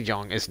this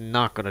Sejong is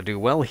not going to do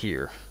well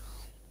here.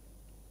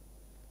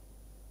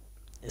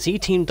 Is he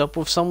teamed up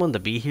with someone to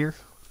be here?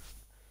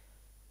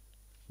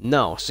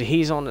 No, so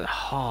he's on it.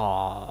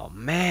 Oh,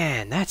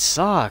 man, that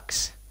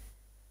sucks.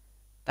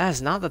 That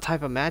is not the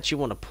type of match you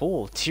want to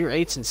pull. Tier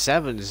 8s and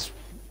 7s,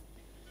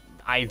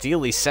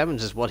 ideally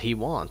 7s is what he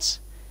wants.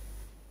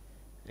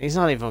 He's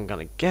not even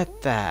going to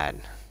get that.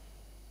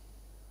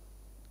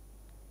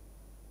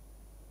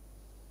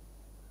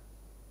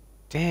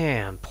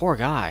 Damn, poor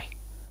guy.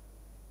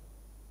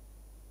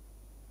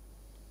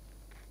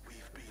 We've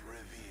been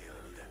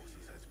revealed.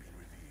 Forces has been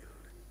revealed.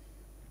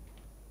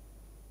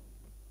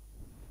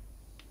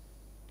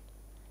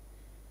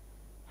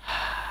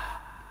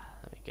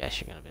 Let me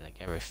guess you're gonna be like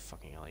every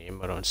fucking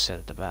Yamato and sit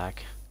at the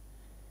back.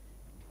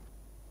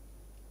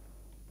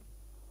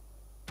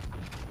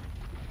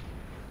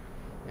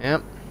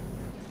 Yep.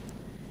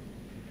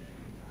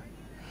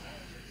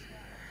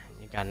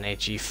 You got an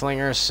HE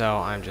flinger, so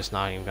I'm just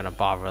not even gonna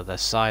bother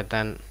this side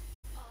then.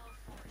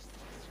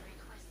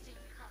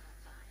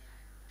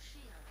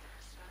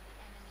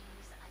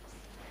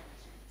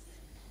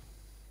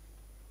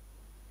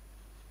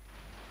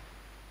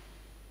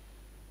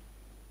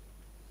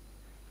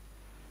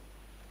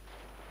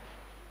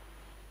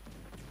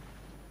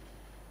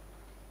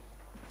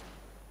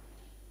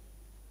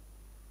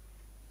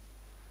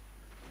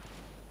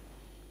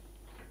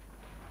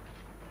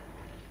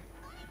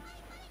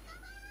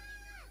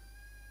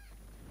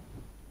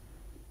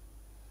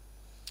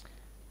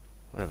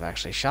 Would have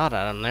actually shot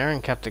at him there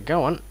and kept it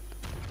going.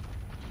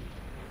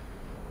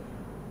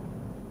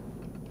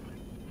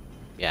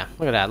 Yeah,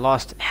 look at that.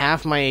 Lost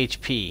half my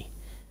HP.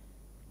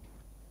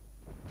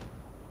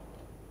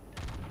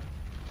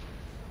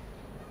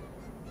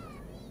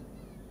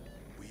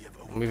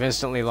 We've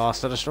instantly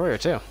lost the destroyer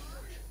too.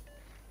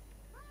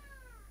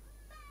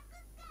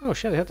 Oh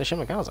shit, they hit the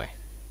Shimakaze.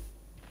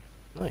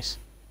 Nice.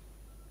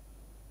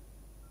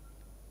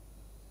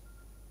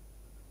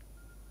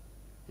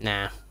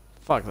 Nah,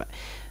 fuck that.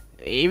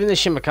 Even the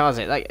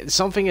Shimakaze, like,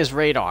 something is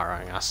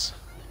radaring us.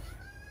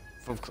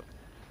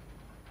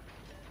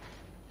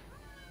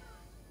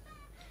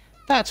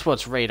 That's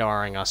what's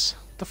radaring us.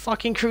 The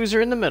fucking cruiser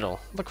in the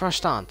middle. The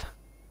Crustant.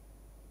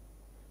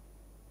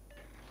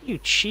 You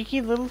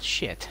cheeky little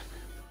shit.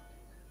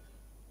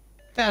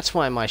 That's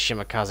why my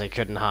Shimakaze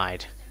couldn't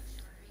hide.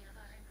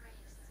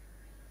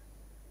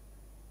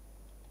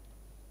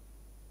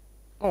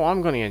 Oh,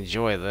 I'm gonna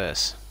enjoy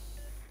this.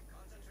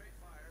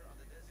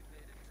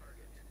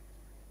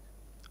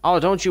 Oh,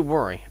 don't you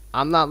worry.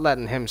 I'm not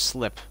letting him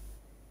slip.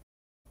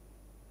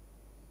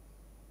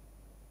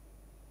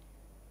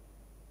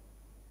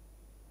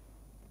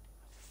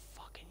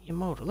 Fucking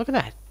Yamato. Look at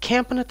that.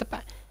 Camping at the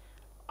back.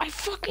 I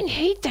fucking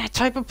hate that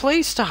type of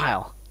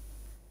playstyle.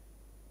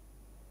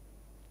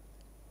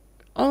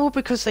 Oh,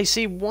 because they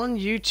see one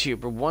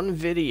YouTube or one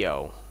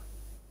video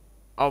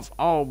of,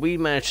 oh, we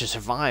managed to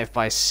survive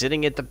by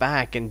sitting at the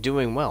back and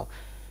doing well.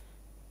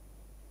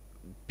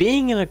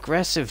 Being an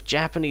aggressive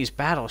Japanese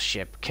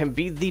battleship can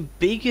be the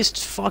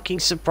biggest fucking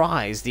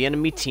surprise the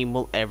enemy team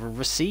will ever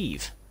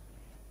receive.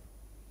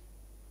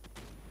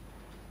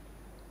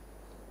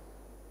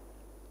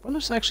 What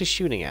is actually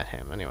shooting at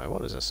him? Anyway,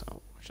 what is this? Oh,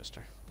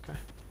 Worcester. Okay.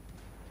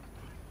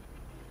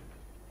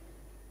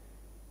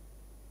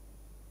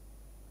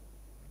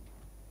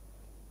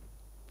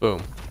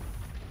 Boom.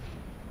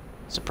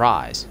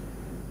 Surprise.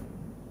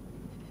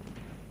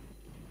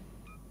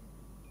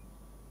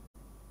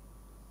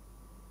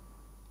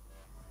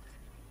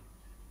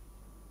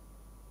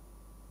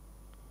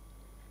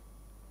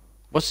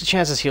 What's the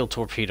chances he'll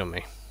torpedo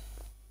me?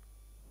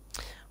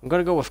 I'm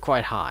gonna go with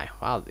quite high.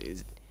 Wow.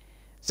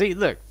 See,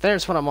 look,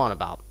 there's what I'm on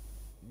about.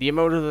 The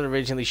emote that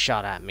originally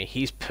shot at me.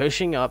 He's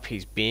pushing up,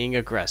 he's being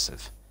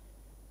aggressive.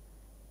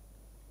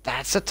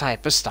 That's a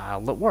type of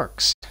style that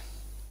works.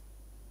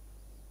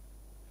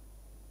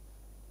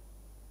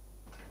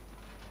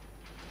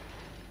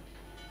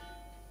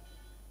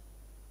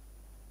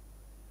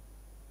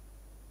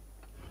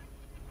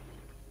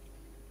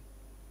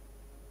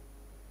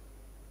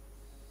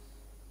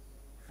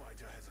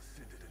 Fighter has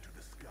ascended into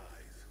the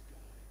skies.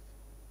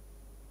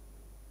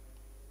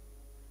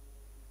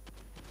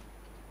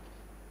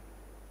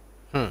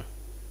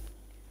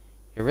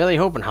 You're really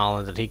hoping,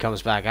 Holland, that he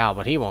comes back out,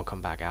 but he won't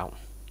come back out.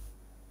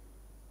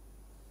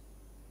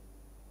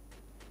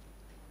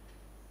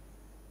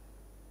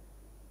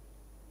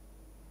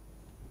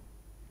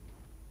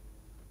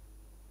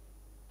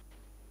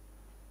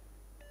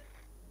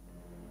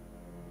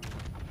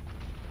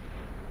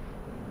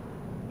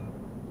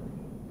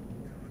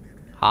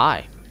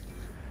 Hi.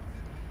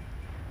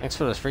 Thanks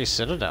for this free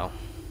citadel.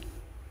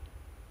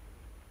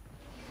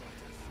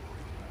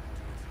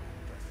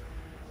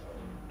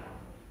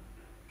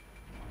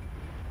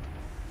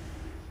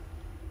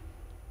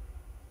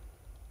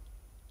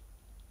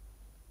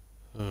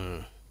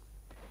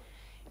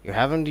 You're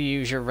having to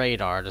use your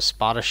radar to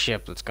spot a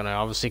ship that's going to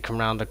obviously come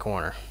around the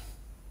corner.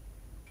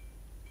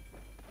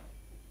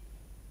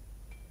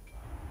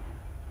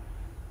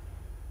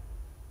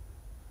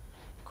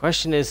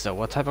 Question is, though,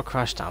 what type of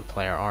crushdown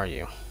player are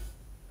you?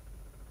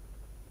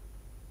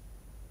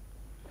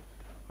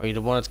 Are you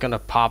the one that's going to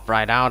pop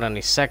right out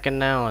any second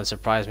now and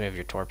surprise me with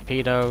your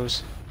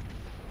torpedoes?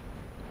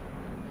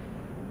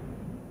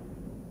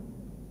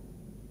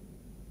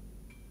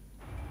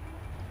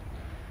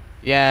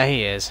 Yeah,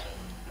 he is.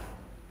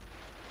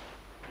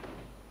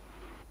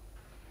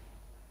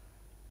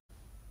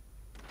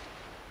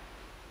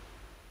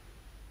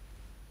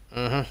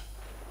 Mm-hmm. I'm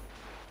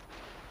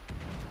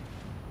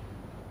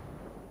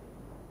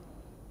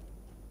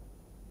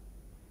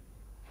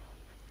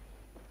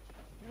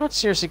not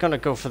seriously gonna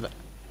go for the...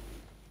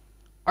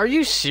 Are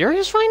you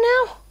serious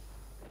right now?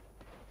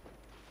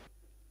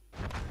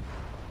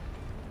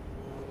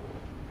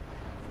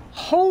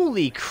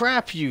 Holy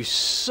crap, you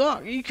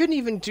suck. You couldn't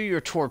even do your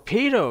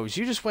torpedoes.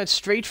 You just went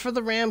straight for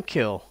the ram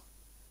kill.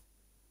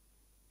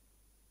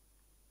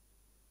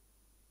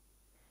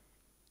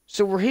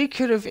 So where he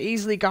could have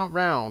easily got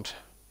round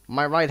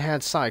my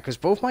right-hand side, because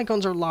both my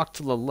guns are locked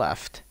to the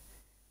left.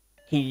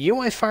 He knew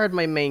I fired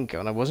my main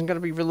gun. I wasn't going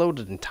to be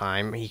reloaded in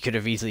time. He could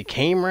have easily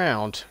came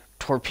round,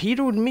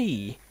 torpedoed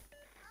me,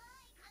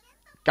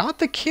 got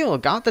the kill,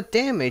 got the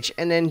damage,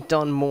 and then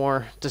done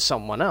more to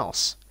someone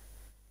else.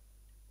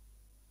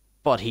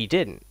 But he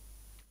didn't.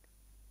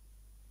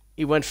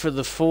 He went for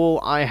the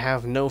full I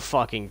have no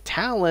fucking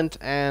talent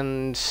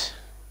and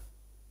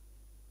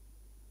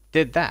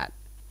did that.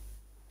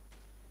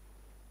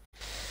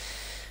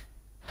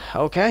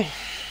 Okay.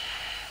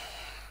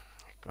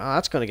 Well,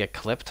 that's gonna get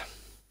clipped.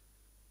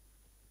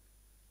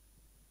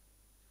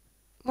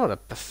 What a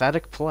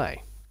pathetic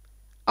play.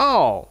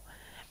 Oh!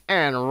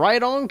 And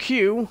right on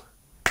cue,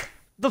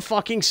 the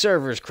fucking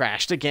servers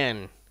crashed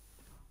again.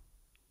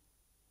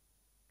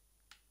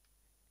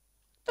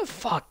 The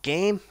fuck,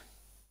 game?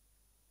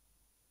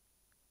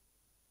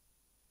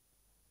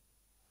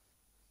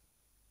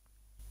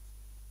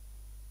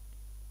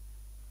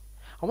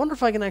 I wonder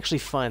if I can actually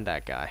find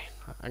that guy.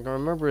 I can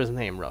remember his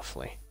name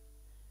roughly.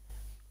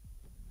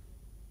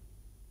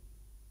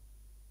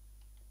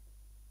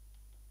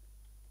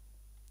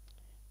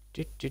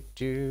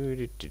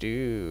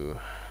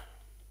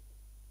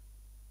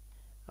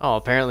 Oh,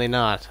 apparently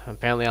not.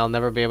 Apparently I'll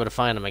never be able to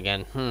find him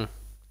again.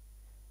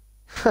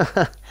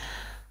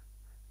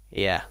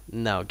 Yeah,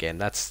 no, again,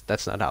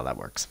 that's not how that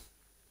works.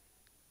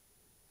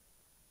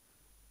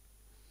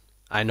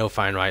 I know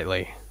fine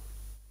rightly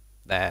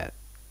that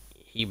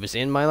he was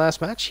in my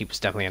last match. He was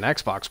definitely an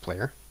Xbox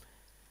player.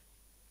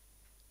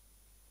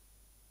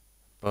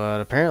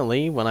 But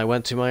apparently, when I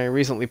went to my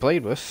recently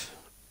played with,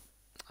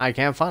 I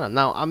can't find him.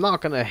 Now, I'm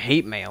not going to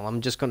hate mail. I'm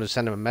just going to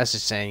send him a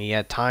message saying he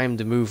had time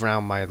to move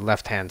around my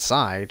left-hand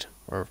side.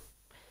 Or,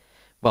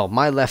 well,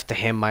 my left to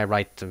him, my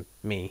right to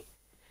me.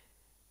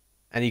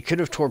 And he could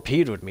have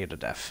torpedoed me to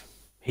death.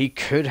 He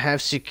could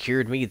have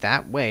secured me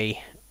that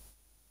way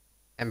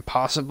and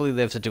possibly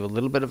lived to do a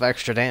little bit of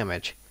extra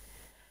damage.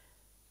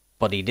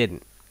 But he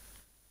didn't.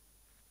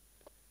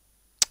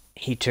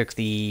 He took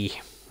the,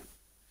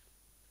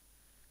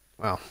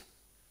 well,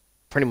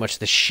 pretty much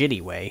the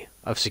shitty way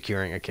of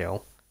securing a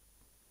kill.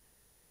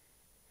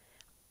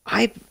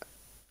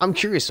 I'm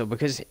curious though,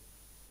 because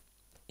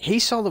he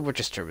saw the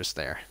Winchester was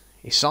there.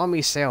 He saw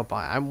me sail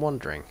by. I'm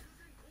wondering,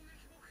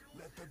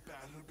 Let the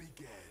battle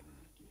begin.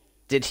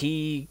 did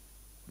he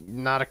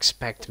not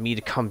expect me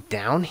to come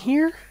down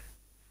here?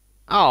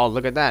 Oh,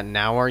 look at that.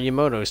 Now our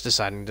Yamamoto's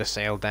deciding to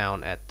sail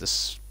down at the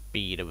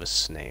speed of a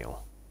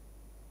snail.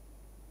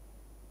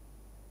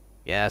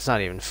 Yeah, it's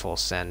not even full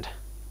send.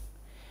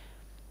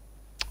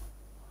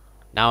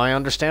 Now I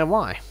understand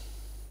why.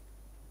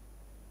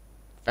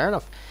 Fair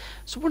enough.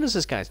 So what is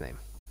this guy's name?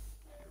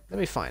 Let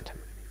me find him.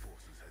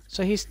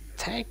 So he's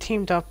tag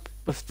teamed up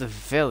with the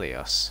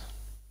Vilios.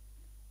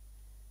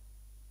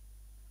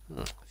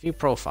 View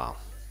profile.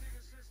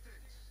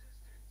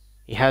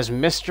 He has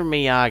Mr.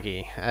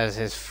 Miyagi as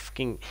his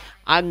fucking...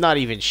 I'm not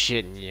even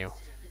shitting you.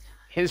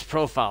 His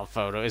profile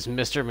photo is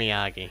Mr.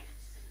 Miyagi.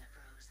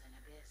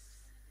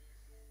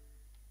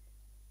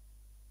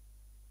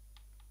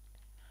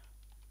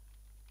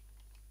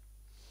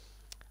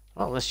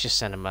 Well, let's just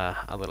send him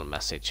a little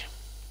message.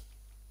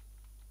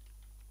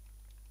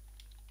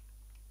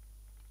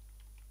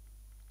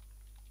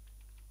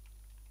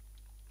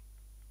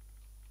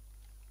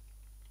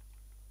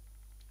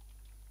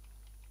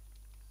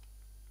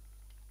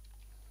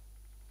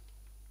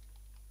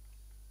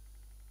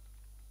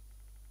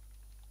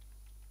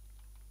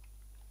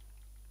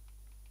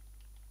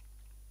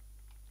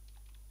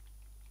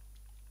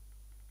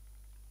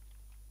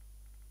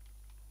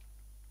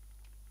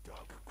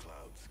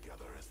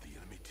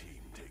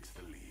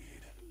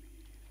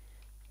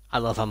 I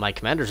love how my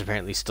commander's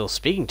apparently still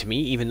speaking to me,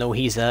 even though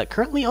he's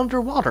currently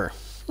underwater.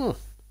 5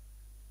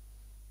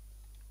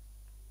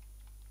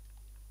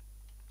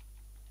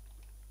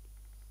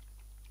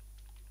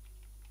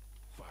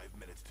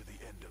 minutes to the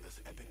end of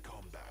this epic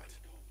combat.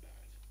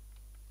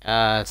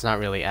 It's not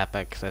really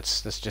epic.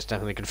 Let's just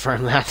definitely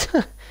confirm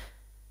that.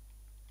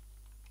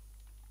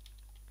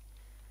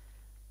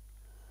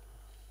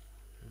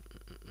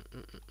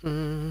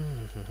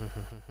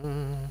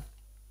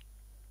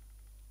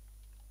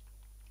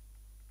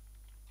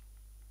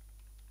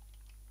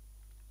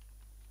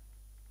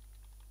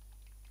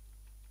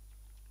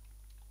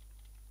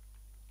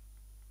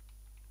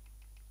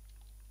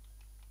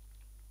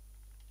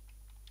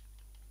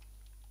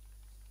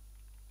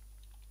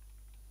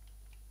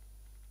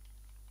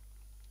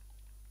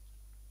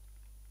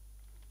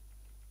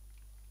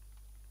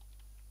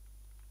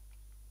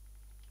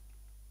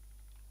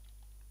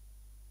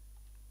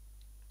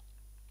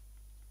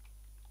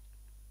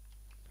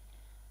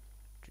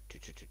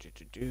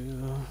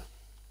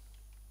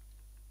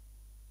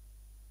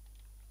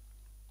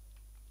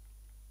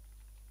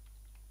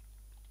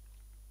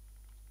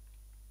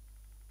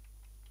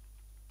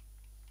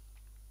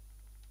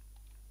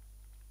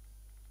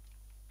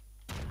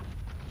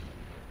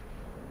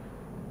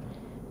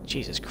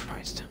 Jesus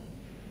Christ.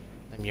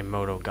 Them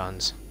Yamoto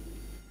guns.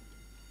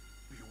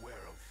 Beware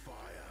of fire.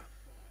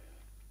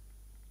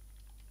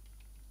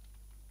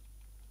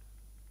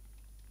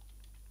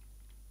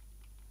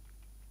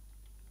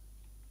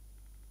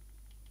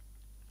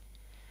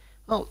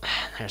 Well,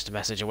 there's the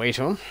message away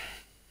to him.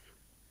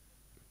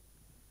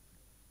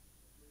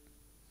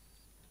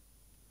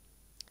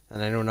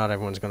 And I know not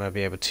everyone's going to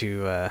be able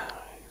to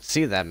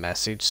see that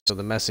message, so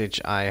the message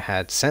I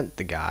had sent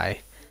the guy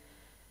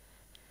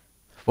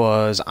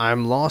was,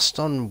 I'm lost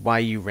on why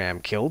you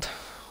ram killed.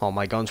 All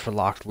my guns were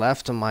locked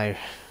left and my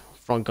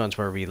front guns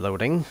were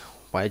reloading.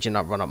 Why did you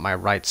not run up my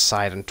right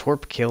side and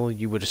torp kill?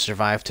 You would have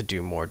survived to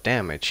do more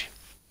damage.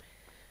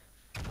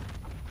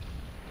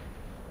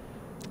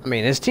 I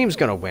mean, his team's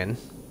gonna win.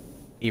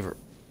 Either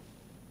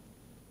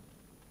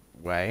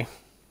way.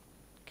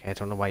 Okay, I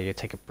don't know why you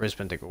take a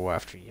Brisbane to go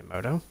after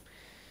Yamato.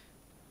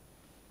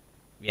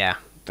 Yeah,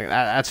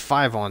 that's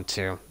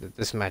 5-on-2.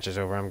 This match is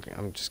over.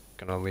 I'm just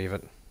gonna leave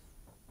it.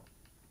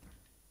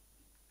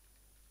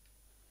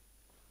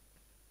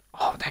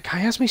 Oh, that guy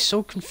has me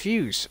so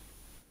confused.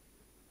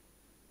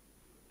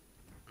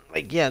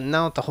 Like, yeah,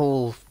 now that the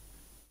whole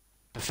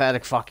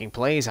pathetic fucking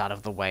play's out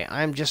of the way,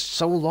 I'm just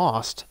so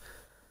lost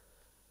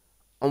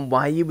on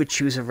why you would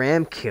choose a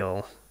ram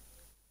kill.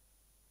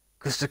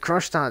 Because the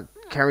crush dot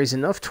carries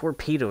enough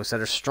torpedoes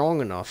that are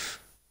strong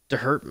enough to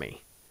hurt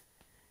me.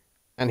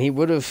 And he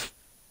would have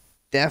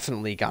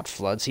definitely got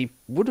floods. He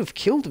would have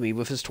killed me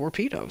with his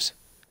torpedoes.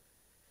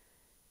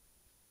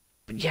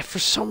 But yet, for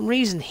some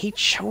reason, he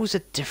chose a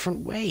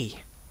different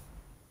way.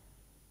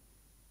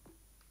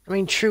 I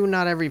mean, true,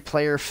 not every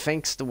player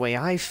thinks the way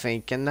I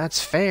think, and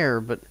that's fair,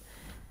 but...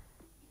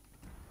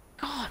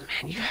 God,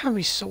 man, you have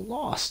me so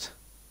lost.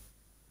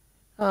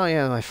 Oh,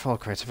 yeah, my fall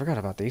crates. I forgot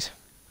about these.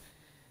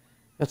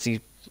 Let's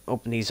see,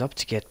 open these up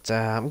to get...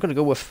 I'm going to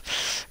go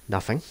with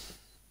nothing.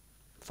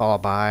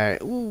 Followed by...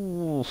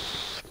 Ooh,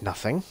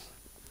 nothing.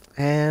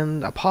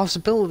 And a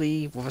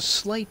possibility with a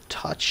slight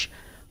touch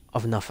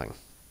of nothing.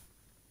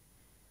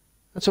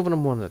 Let's open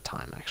them one at a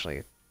time,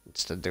 actually,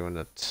 instead of doing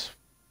it...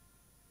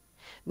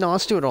 No,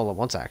 let's do it all at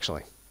once,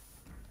 actually.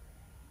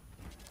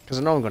 Because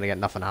I know I'm going to get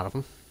nothing out of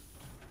them.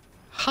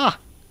 Ha!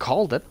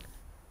 Called it.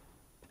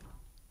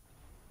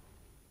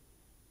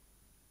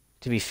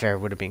 To be fair, it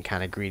would have been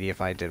kind of greedy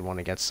if I did want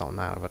to get something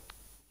out of it.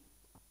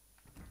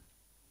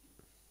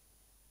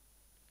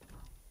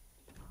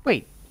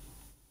 Wait.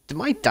 Did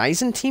my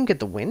Dyson team get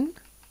the win?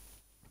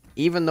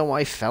 Even though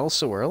I fell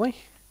so early?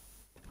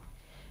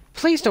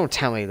 Please don't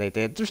tell me they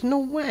did. There's no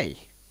way.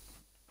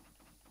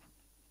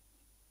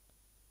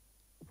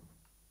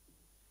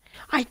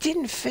 I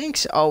didn't think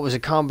so. Oh, it was a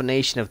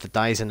combination of the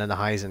Dyson and the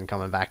Heisen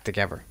coming back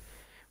together.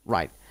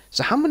 Right.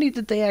 So how many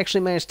did they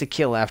actually manage to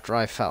kill after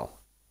I fell?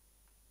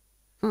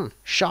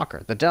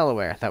 Shocker. The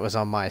Delaware, that was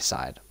on my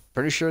side.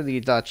 Pretty sure the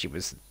Itachi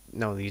was...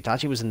 No, the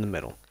Itachi was in the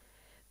middle.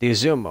 The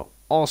Izumo,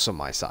 also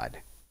my side.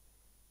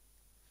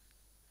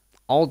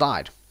 All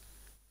died.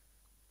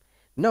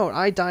 No,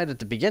 I died at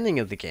the beginning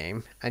of the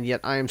game, and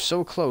yet I am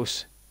so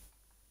close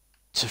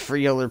to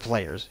 3 other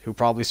players who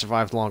probably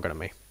survived longer than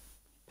me.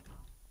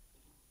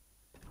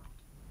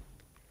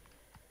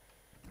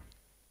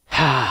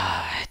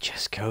 It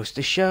just goes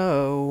to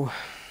show.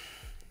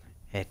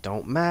 It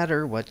don't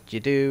matter what you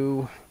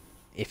do.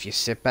 If you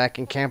sit back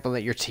and camp and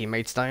let your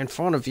teammates die in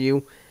front of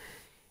you,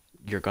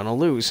 you're gonna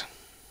lose.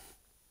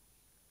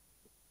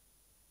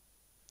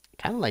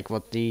 Kind of like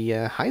what the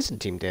Heisen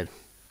team did.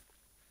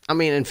 I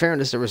mean, in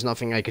fairness, there was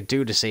nothing I could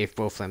do to save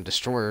both them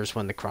destroyers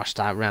when the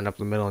Krostat ran up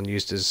the middle and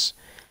used his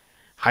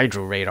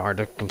Hydro Radar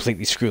to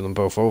completely screw them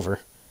both over.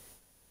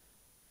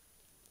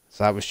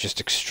 So that was just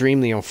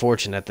extremely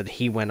unfortunate that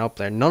he went up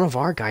there. None of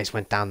our guys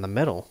went down the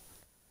middle.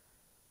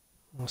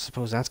 Well, I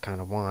suppose that's kind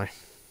of why.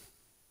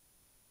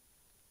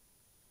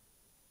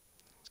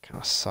 It kind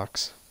of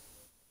sucks.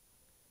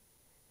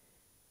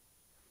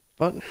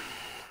 But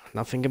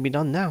nothing can be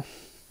done now.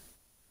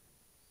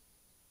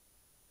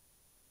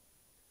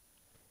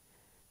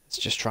 Let's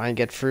just try and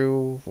get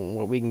through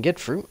what we can get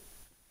through.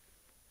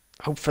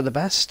 Hope for the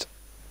best.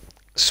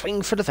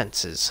 Swing for the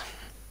fences.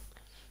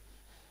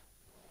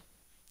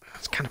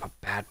 That's kind of a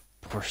bad,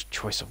 poor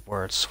choice of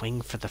words.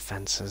 Swing for the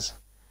fences.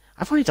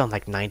 I've only done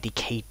like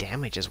 90k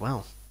damage as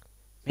well.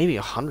 Maybe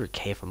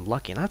 100k if I'm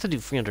lucky, and I have to do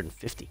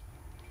 350.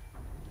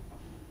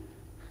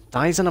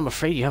 Dyson, I'm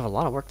afraid you have a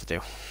lot of work to do.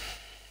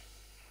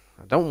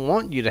 I don't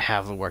want you to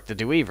have the work to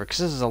do either, because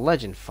this is a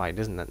legend fight,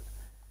 isn't it?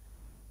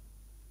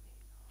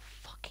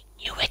 Fucking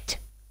knew it.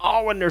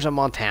 Oh, and there's a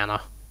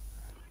Montana.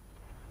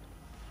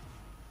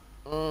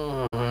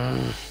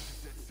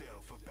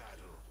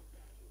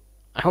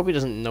 I hope he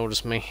doesn't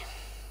notice me.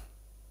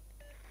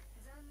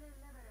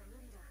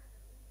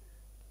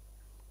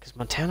 Because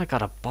Montana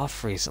got a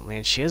buff recently,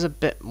 and she is a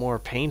bit more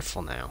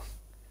painful now.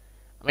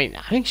 I mean,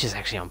 I think she's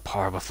actually on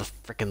par with the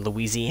frickin'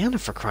 Louisiana,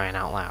 for crying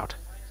out loud.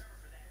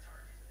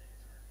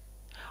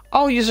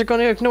 Oh, you're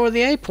going to ignore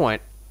the A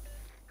point.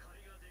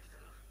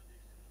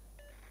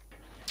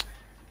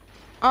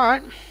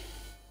 Alright.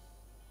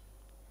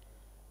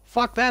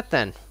 Fuck that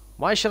then.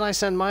 Why should I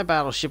send my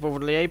battleship over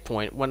to the A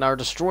point when our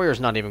destroyer's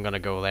not even going to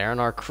go there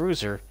and our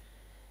cruiser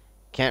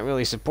can't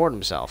really support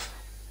himself?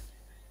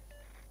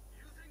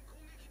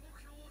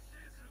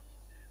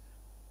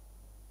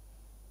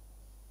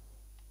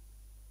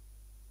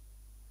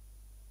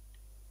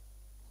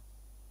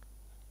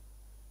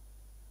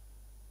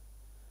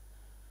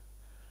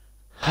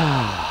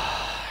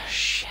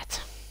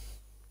 Shit.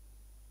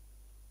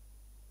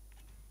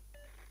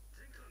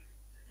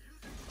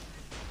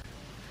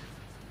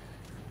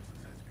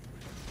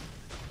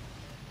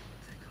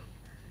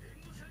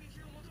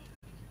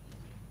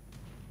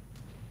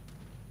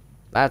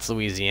 That's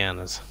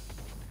Louisiana's.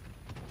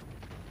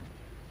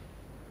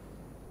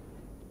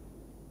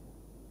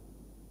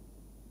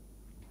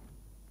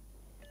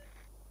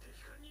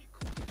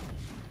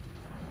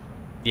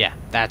 Yeah,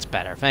 that's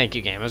better. Thank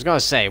you, game. I was gonna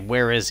say,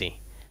 where is he?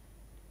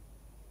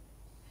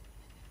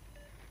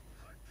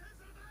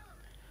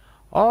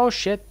 Oh,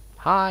 shit.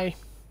 Hi.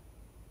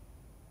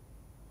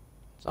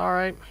 It's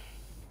alright.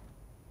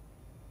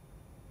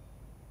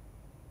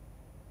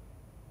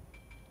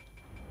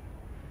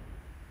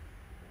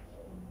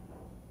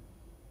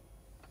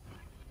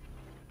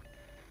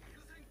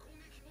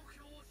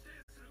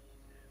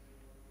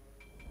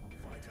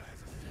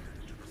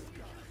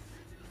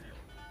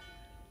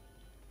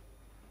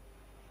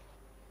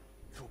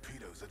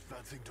 Torpedoes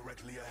advancing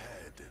directly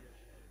ahead.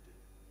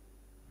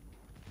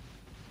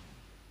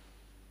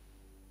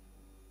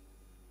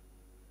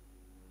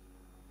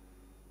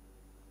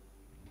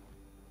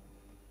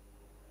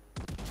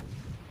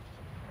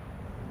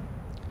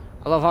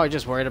 I love how I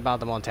just worried about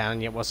the Montana,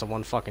 and yet what's the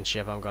one fucking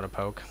ship I'm gonna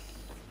poke?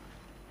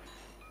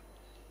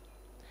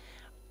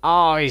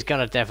 Oh, he's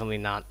gonna definitely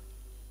not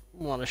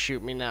want to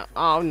shoot me now.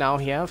 Oh, no,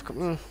 yeah, of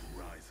course.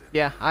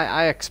 Yeah,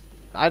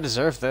 I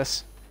deserve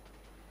this.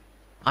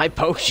 I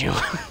poked you.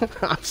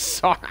 I'm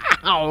sorry.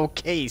 Ow,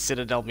 okay,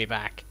 Citadel me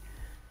back.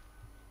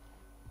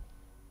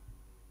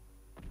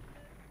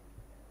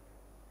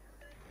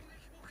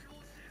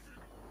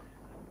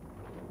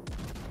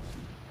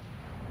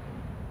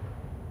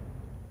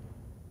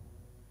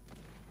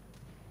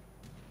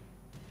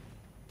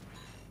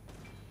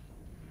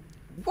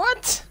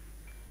 What?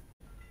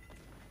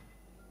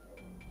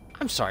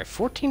 I'm sorry,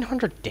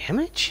 1400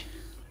 damage?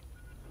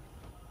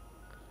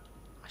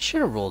 I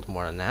should have rolled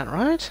more than that,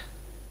 right?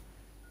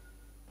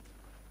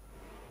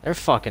 They're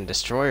fucking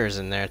destroyers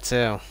in there,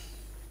 too.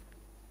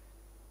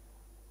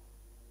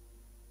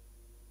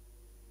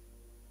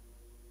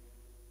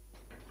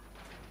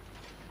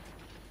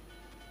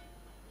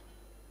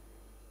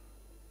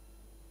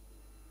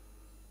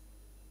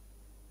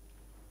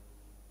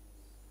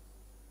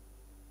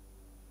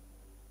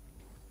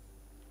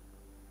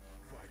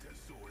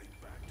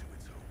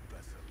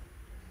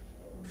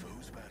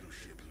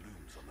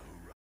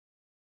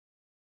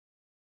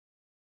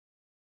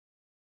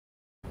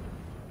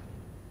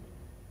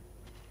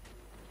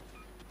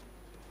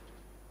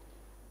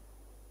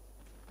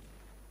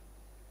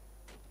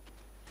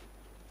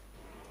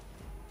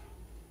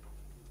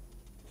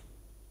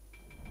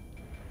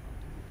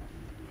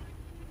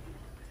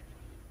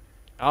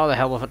 Oh, the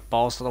hell with it.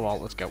 Balls to the wall.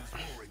 Let's go.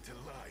 Roaring to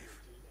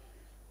life.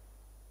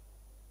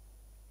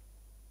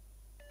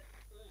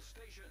 All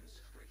stations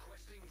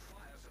requesting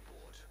fire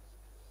support.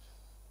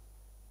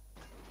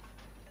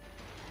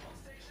 All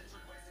stations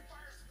requesting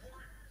fire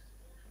support.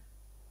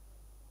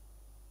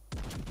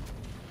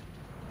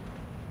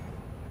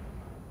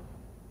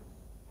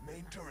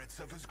 Main turret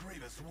suffers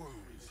grievous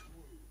wounds.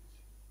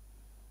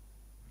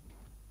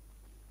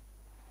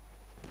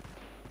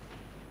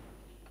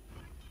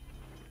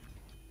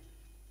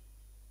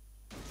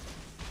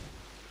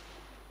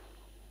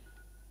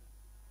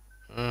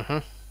 Mm-hmm.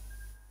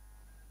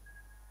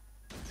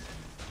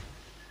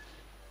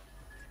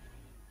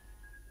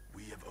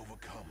 We have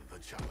overcome the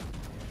challenge.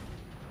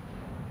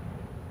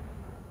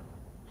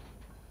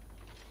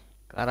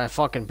 Glad I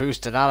fucking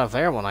boosted out of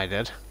there when I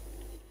did.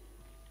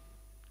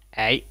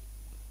 Hey.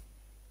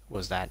 What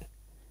was that?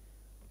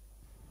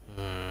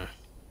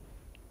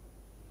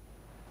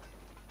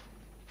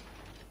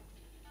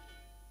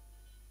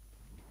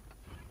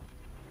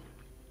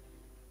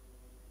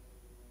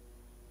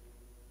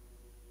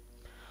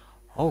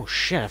 Oh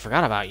shit, I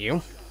forgot about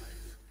you.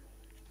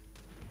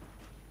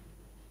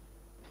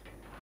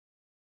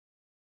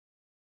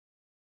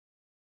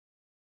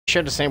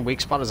 Share the same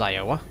weak spot as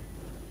Iowa.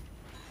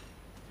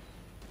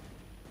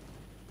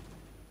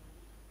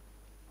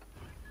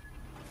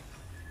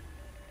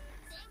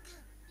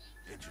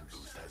 Engine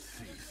boost has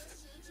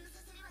ceased.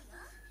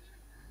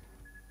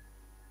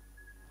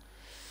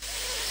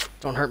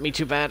 Don't hurt me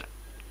too bad.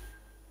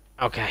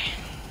 Okay.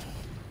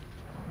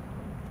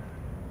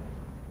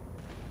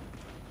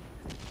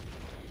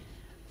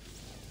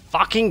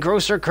 Fucking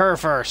Grosser Kerr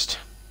first.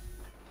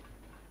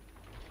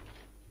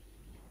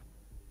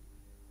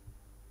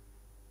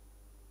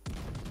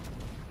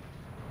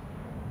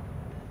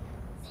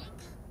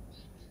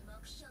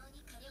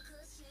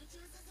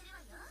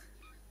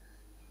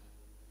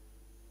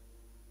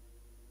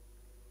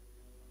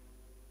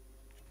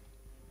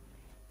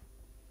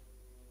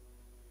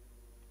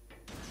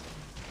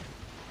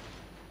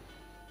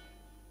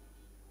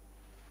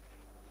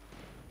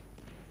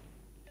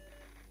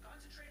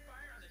 Concentrate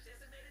fire on the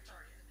designated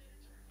target.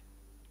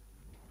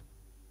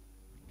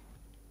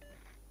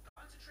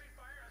 Concentrate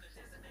fire on the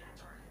designated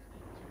target.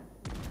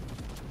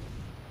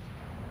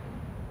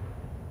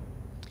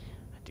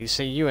 I do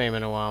see you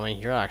aiming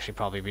Awami. You'll actually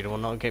probably be the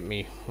one that'll get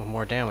me with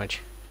more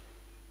damage.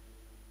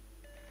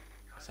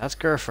 So that's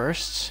Gur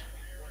first.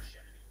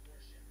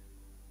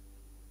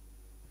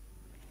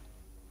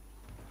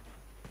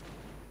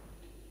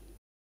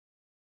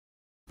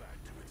 Back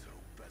to its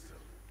home vessel.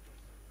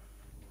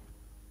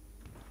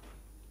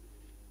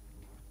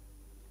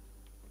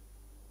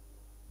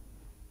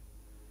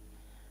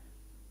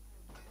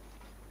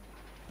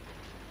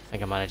 I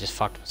think I might have just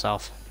fucked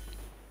myself.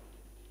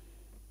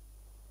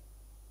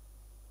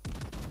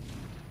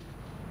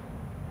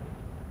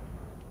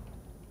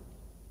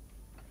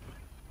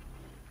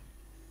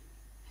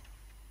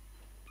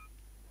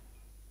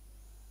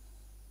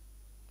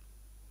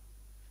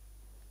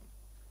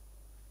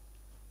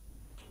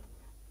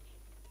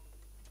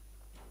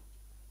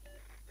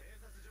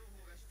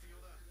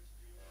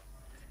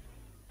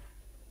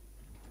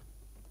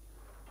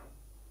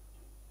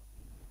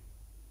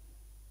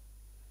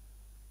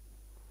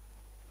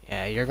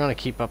 Yeah, you're gonna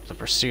keep up the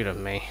pursuit of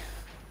me.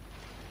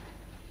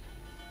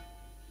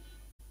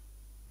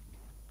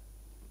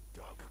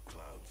 Dark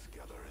clouds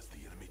gather as the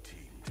enemy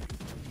team takes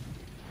the lead.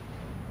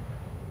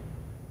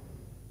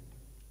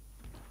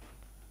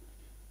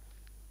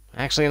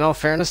 Actually, in all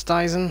fairness,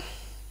 Dyson,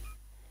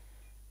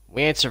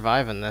 we ain't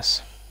surviving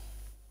this.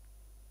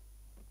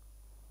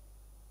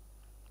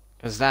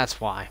 Because that's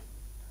why.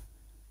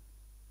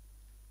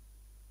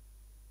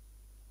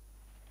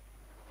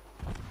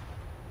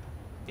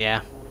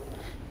 Yeah.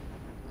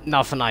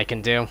 Nothing I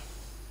can do.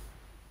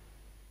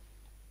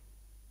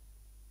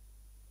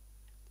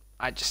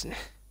 I just...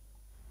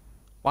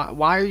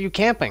 Why are you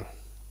camping?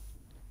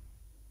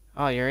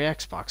 Oh, you're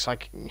Xbox.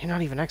 Like, you're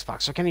not even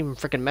Xbox, so I can't even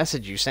freaking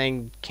message you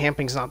saying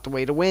camping's not the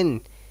way to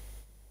win.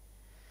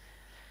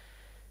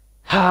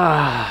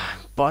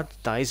 But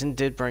Dyson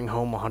did bring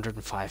home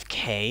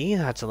 105k.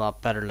 That's a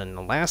lot better than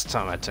the last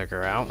time I took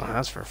her out.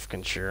 That's for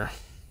freaking sure.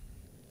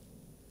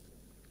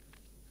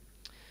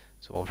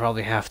 So we'll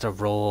probably have to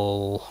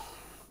roll...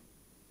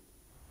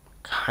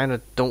 Kind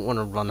of don't want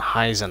to run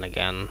Heisen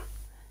again.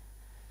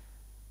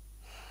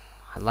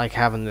 I like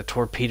having the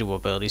torpedo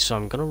ability, so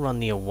I'm going to run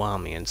the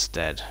Awami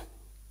instead.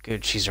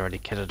 Good, she's already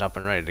kitted up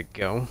and ready to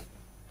go.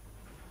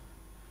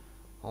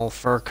 All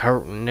fur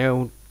coat and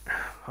no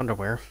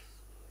underwear,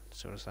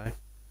 so to say.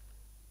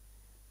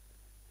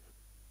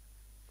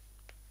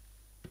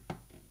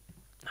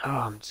 Oh,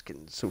 I'm just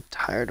getting so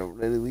tired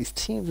already of these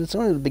teams. It's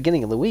only the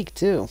beginning of the week,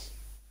 too.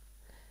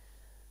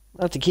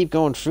 I'll have to keep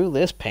going through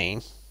this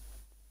pain.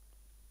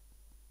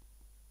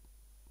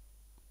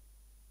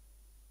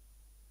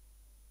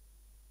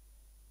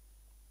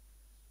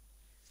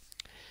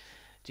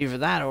 It's either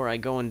that or I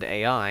go into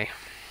AI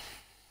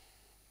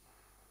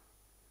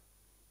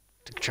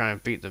to try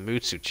and beat the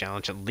Mutsu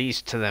challenge, at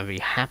least to then be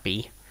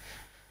happy.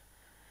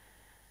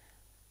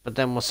 But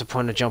then what's the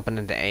point of jumping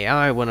into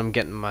AI when I'm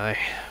getting my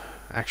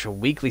actual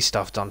weekly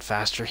stuff done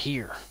faster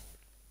here?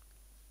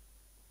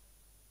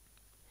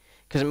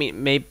 Because, I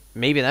mean,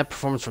 maybe that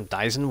performance from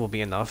Dyson will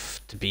be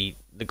enough to beat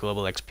the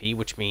global XP,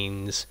 which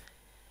means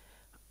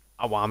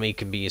Awami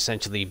could be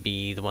essentially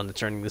be the one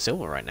that's earning the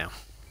silver right now.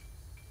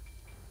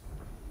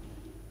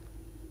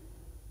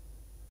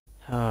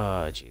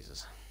 Oh,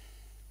 Jesus.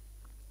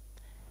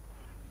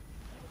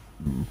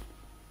 Brace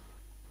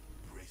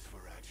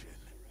for action.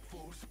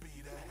 Full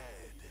speed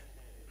ahead.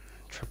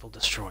 Triple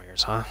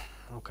destroyers, huh?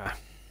 Okay.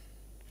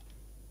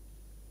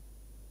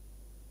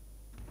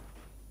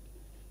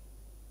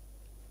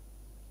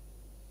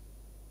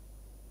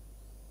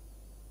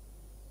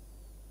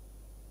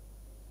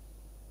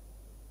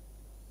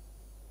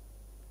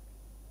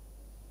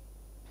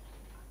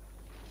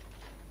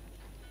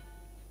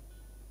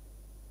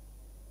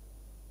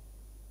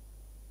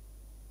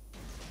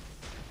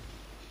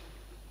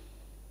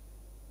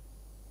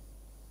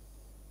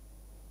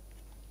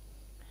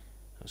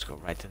 Let's go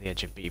right to the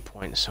edge of B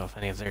point, so if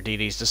any of their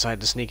DDs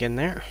decide to sneak in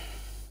there.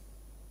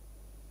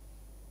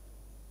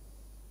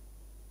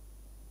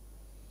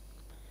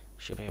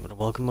 Should be able to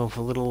welcome them with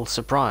a little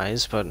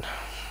surprise, but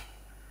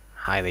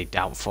highly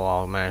doubtful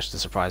I'll manage to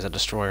surprise a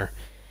destroyer.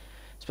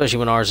 Especially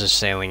when ours is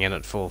sailing in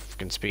at full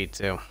fucking speed,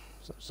 too.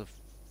 So it's a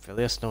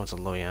Phileas? No, it's a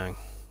Loyang.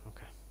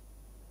 Okay.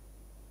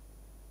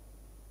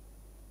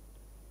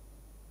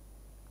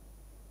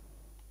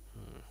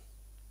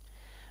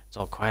 It's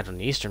all quiet on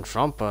the Eastern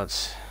Front,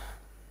 but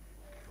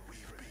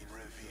We've been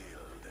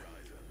revealed.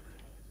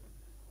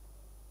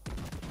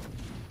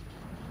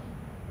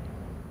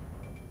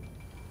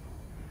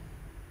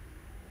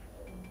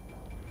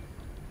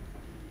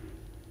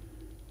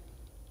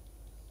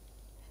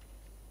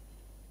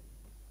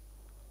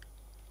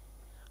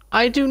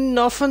 I do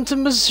nothing to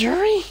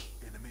Missouri?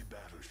 Enemy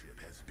battleship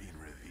has been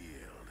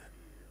revealed.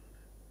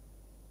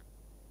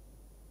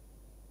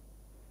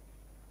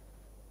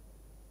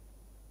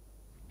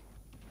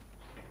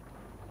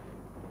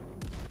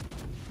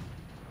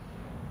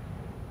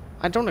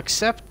 I don't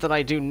accept that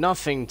I do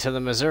nothing to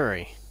the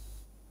Missouri.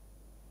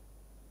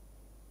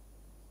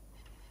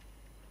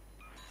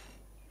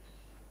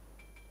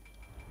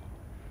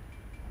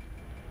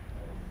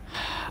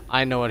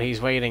 I know what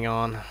he's waiting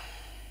on.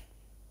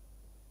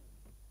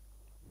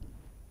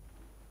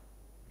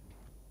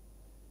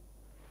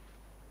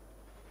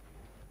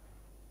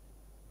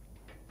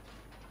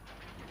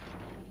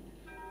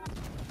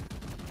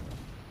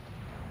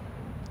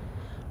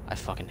 I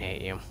fucking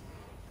hate you.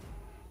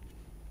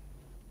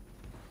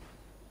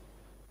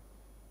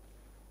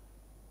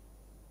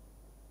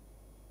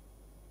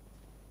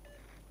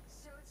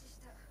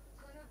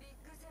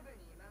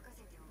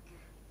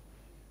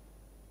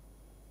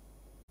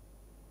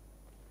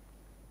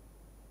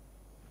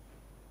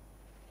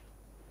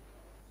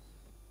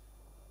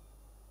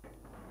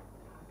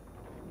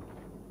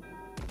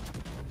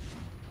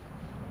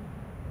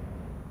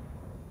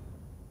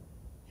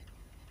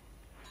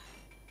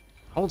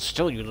 Hold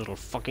still, you little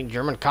fucking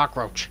German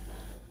cockroach.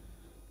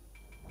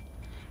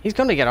 He's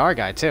gonna get our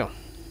guy, too.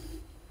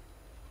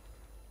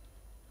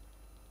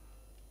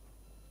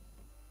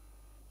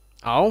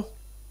 Oh?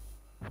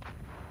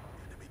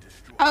 Enemy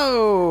destroyed.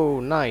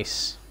 Oh,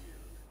 nice.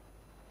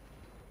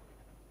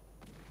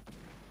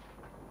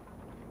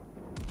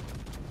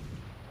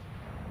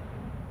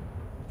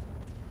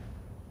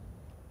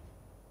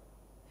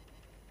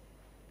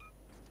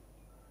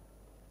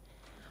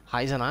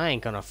 Heisen, I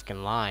ain't gonna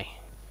fucking lie.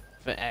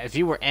 If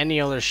you were any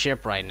other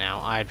ship right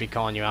now, I'd be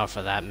calling you out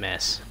for that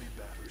miss. Enemy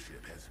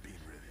battleship has been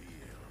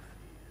revealed.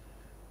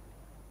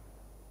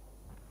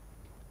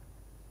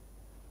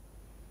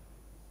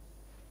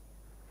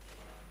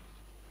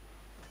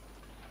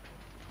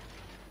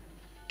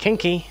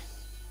 Kinky.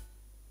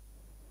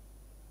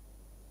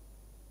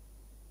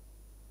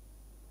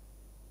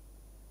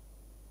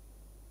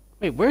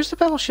 Wait, where's the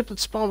battleship that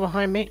spawned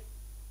behind me?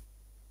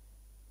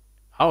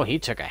 Oh, he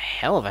took a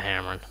hell of a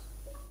hammering.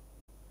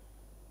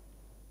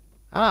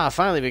 Ah,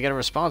 finally we get a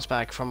response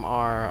back from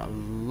our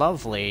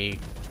lovely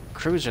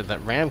cruiser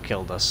that ram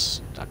killed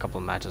us a couple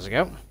of matches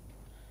ago.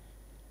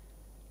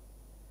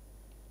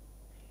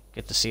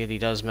 Get to see if he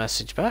does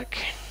message back.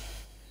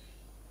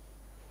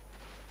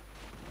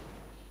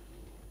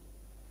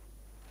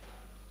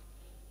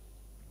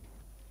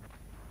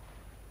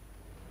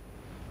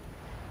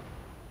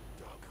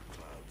 Dark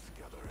clouds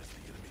gather as the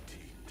enemy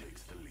team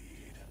takes the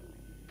lead.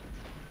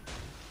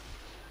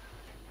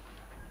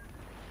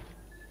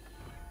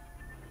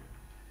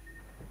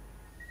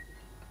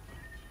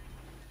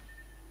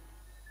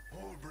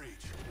 All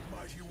breach.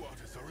 Mighty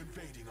waters are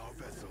invading our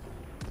vessel.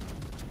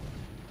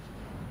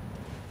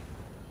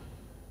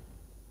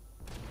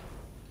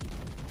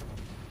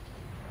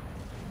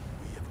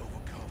 We have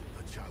overcome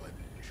the challenge.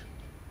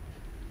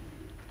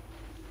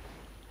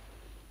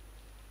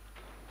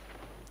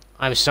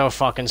 I'm so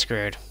fucking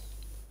screwed.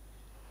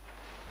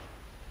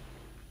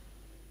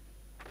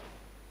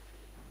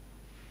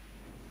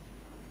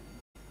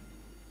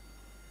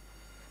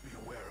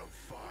 Beware of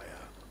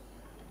fire.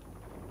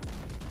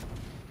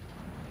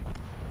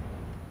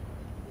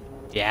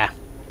 Yeah.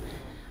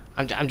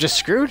 I'm just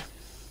screwed.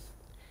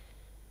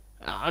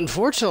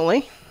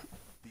 Unfortunately,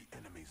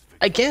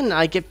 again,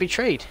 I get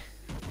betrayed.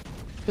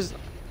 Because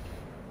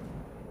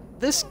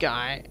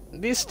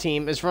this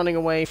team is running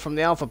away from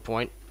the Alpha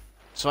Point,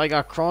 so I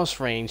got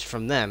cross-ranged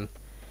from them.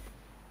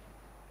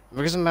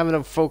 Because I'm having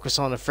to focus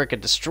on a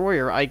frickin'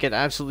 destroyer, I get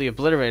absolutely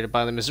obliterated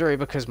by the Missouri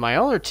because my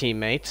other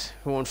teammate,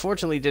 who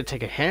unfortunately did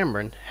take a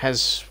hammering,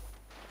 has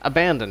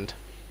abandoned.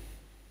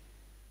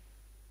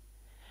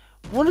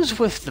 What is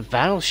with the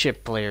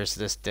battleship players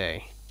this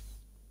day?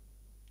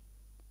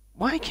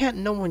 Why can't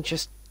no one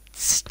just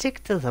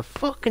stick to the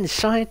fucking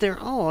side they're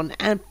on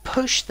and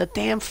push the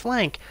damn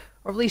flank?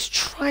 Or at least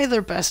try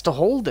their best to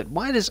hold it?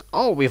 Why does...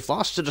 Oh, we've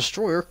lost a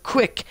destroyer.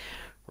 Quick!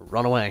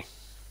 Run away.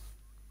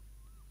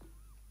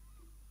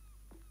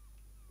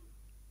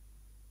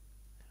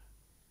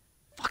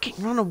 Fucking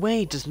run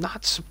away does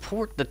not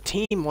support the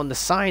team on the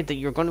side that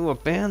you're going to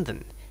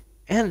abandon.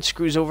 And it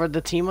screws over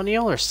the team on the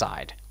other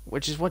side.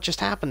 Which is what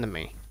just happened to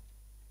me.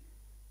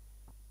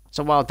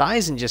 So while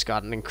Dyson just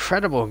got an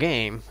incredible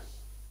game...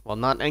 Well,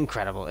 not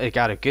incredible. It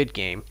got a good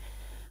game.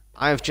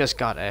 I've just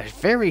got a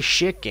very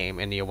shit game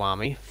in the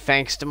Iwami,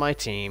 thanks to my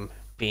team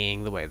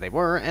being the way they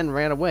were, and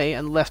ran away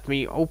and left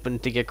me open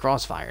to get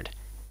crossfired.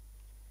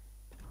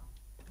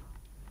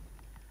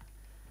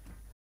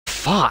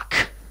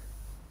 Fuck!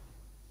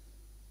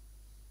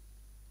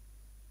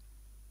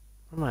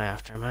 What am I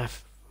after? Am I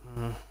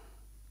do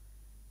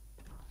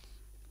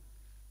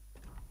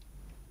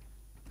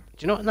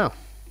you know what? No.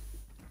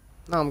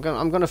 No,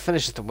 I'm gonna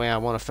finish it the way I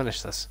want to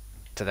finish this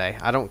today.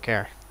 I don't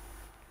care.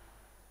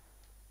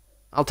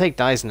 I'll take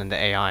Dyson into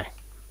AI. If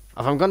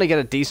I'm gonna get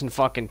a decent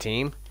fucking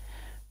team,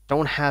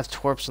 don't have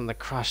twerps on the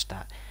crush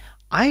that.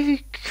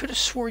 I could have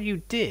swore you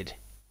did.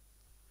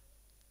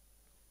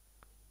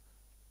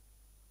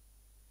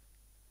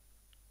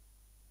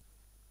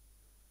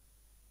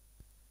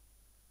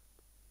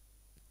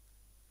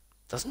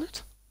 Doesn't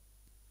it?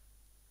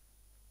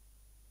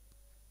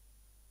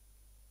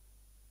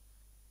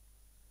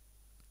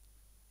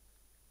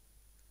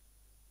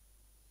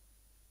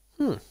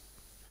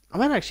 I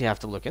might actually have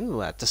to look into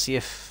that to see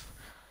if...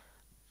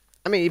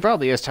 I mean, he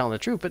probably is telling the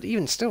truth, but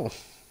even still,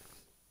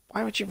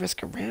 why would you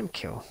risk a ram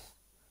kill?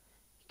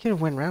 You could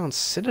have went round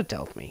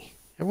Citadel me.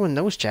 Everyone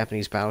knows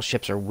Japanese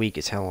battleships are weak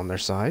as hell on their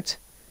sides.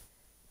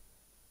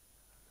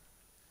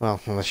 Well,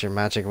 unless you're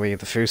matching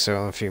with the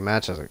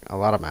Fuso a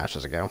lot of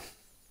matches ago.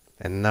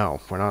 And no,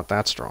 we're not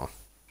that strong.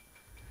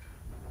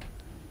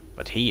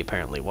 But he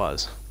apparently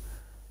was.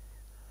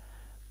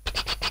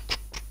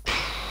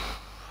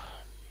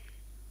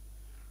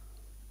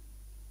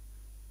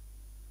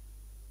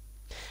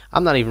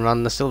 I'm not even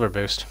running the silver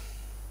boost.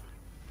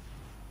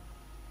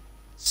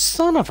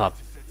 Son of a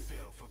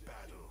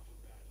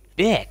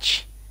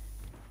bitch.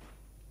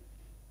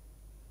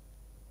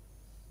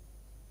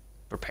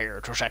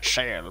 Prepare to set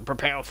sail and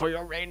prepare for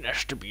your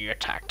Uranus to be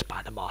attacked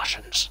by the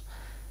Martians.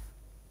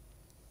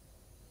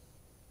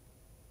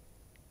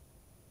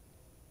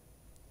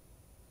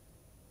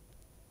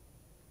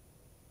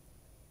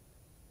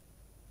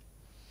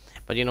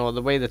 But you know,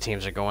 the way the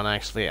teams are going,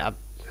 actually,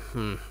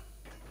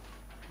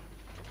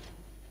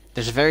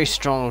 there's a very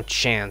strong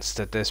chance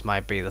that this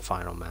might be the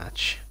final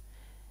match.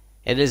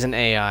 It is an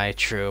AI,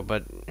 true,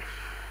 but...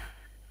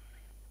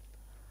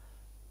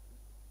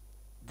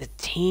 the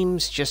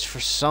teams, just for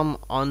some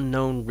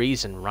unknown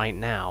reason right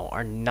now,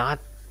 are not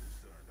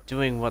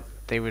doing what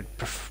they would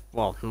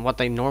what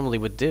they normally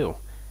would do.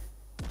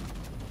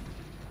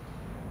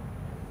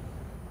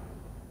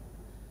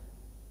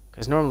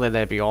 Because normally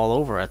they'd be all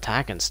over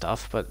attacking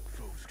stuff, but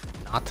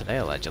not today,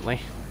 allegedly.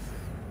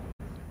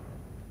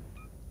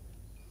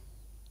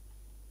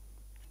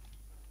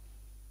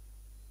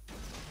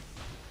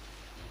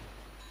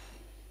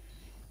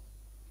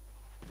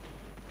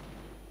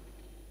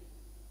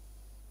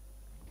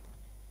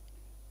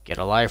 Get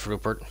a life,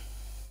 Rupert.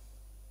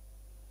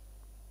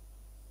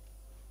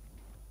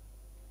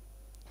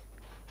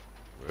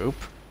 Roop.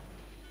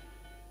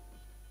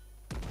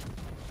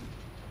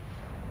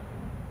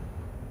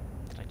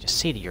 Did I just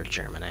say to your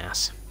German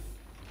ass?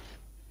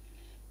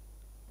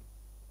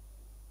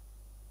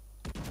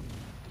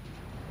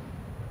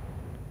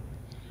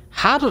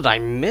 How did I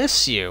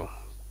miss you?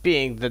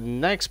 Being the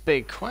next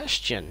big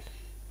question.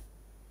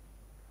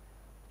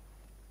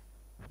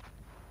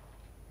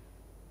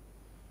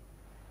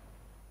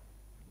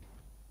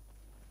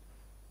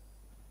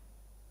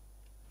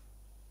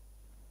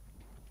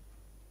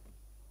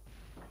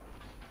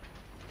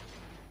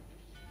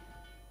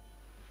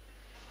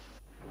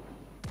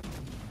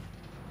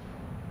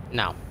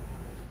 No.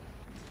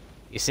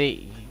 You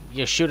see,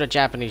 you shoot a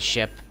Japanese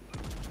ship,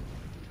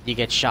 you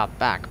get shot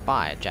back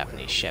by a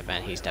Japanese ship,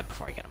 and he's dead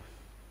before you get him.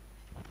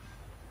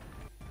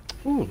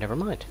 Ooh, never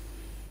mind.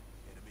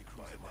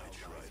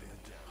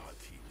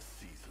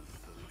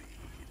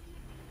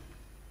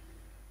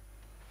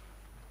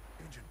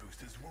 Engine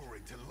boosters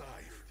roaring to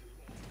life.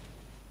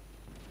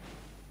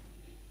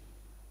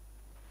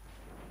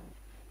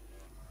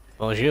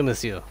 Bonjour,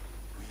 monsieur.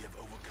 We have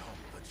overcome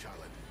the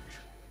challenge.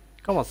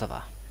 Comment ça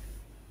va?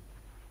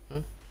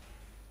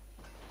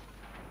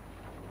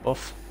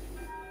 Poof.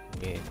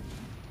 Yeah.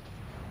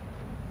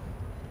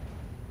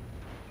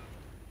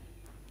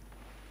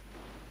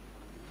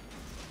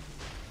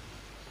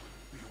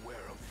 Beware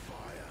of fire.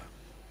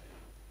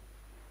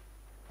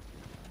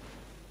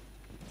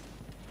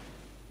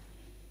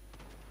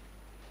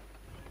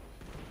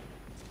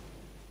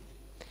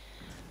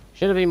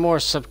 Should have been more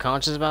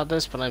subconscious about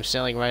this, but I'm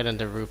sailing right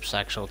into Roop's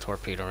actual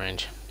torpedo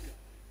range.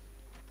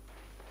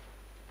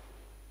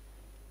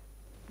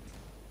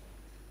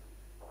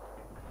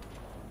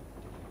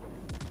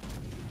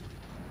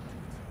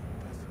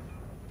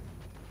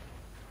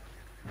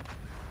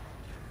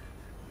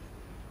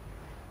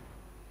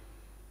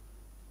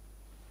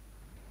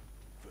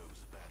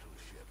 Foe's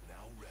battleship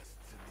now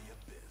rests in the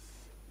abyss.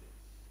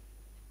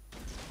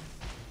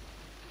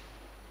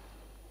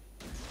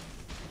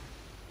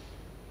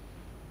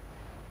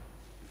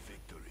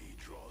 Victory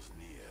draws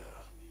near.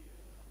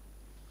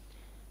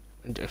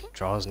 It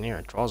draws near.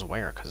 It draws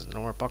where? Because it's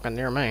nowhere fucking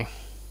near me.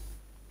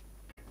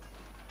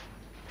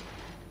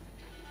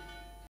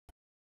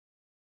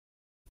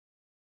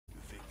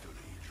 Victory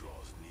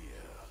draws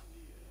near.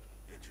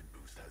 Engine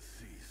boost has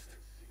ceased.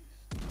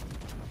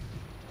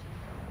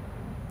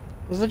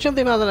 I was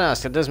legitimately about to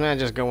ask, did this man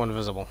just go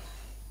invisible?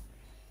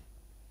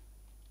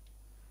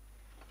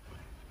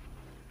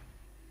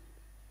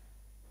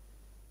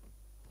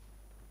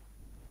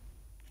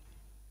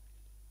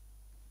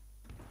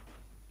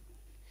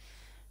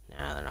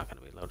 Nah, they're not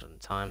going to be loaded in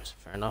time, so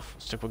fair enough.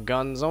 We'll stick with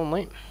guns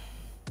only.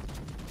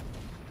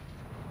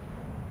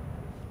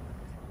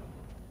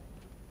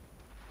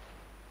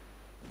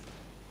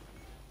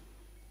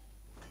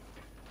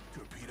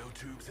 Torpedo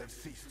tubes have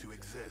ceased to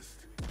exist.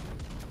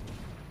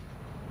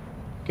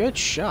 Good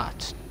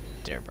shot,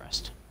 dear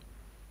breast.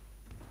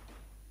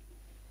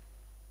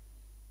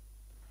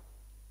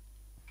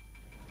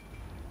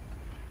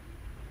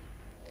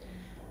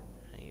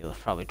 You'll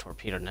probably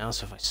torpedoed now,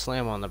 so if I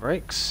slam on the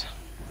brakes,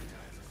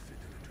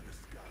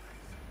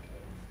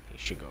 he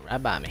should go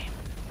right by me.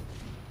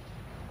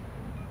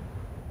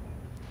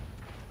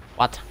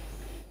 What?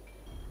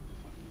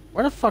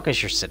 Where the fuck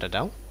is your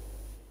citadel?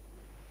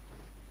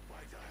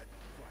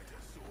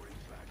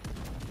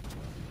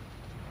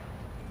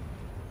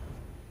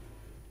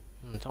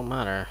 It don't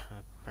matter. I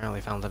apparently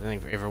found it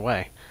either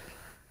way.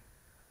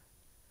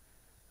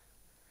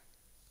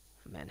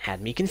 The man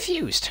had me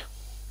confused.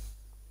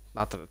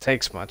 Not that it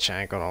takes much,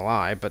 I ain't gonna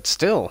lie, but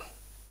still.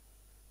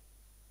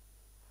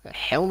 The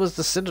hell was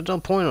the citadel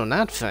point on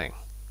that thing?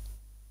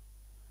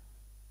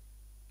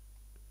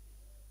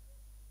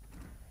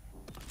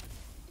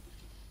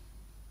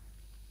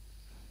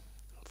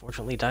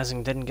 Unfortunately,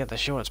 Dicing didn't get to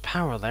show its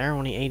power there,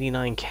 only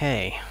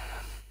 89k.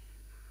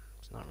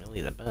 It's not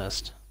really the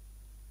best.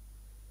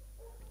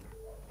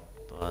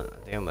 But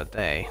at the end of the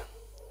day,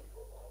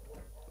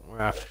 we're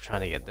after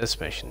trying to get this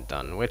mission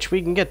done, which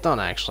we can get done,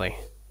 actually.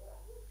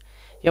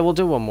 Yeah, we'll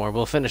do one more.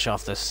 We'll finish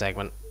off this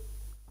segment.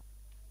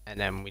 And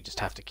then we just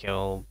have to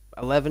kill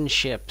 11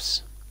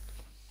 ships.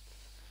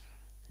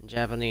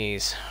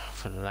 Japanese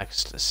for the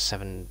next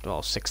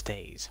 6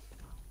 days.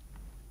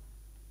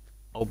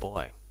 Oh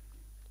boy.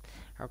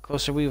 How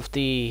close are we with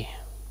the...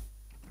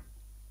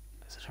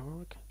 Is it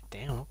heroic?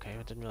 Damn, okay.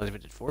 I didn't realize we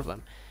did 4 of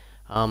them.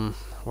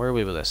 Where are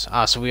we with this?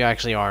 Ah, so we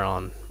actually are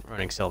on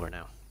earning silver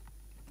now.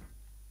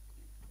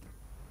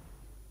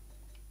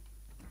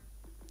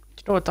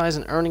 Do you know what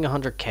Dyson earning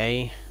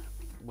 100k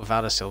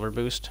without a silver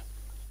boost?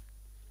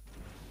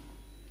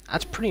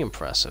 That's pretty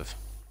impressive.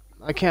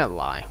 I can't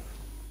lie.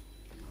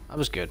 That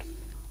was good.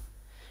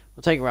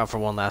 We'll take her out for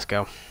one last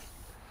go.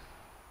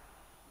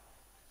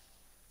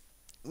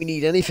 We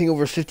need anything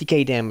over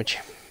 50k damage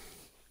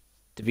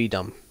to be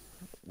done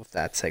with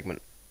that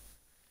segment.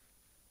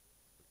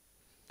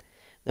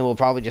 Then we'll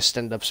probably just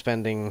end up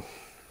spending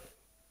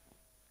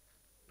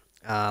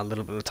a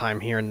little bit of time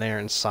here and there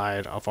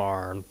inside of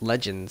our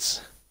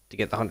legends to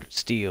get the 100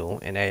 steel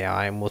in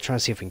AI, and we'll try to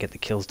see if we can get the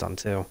kills done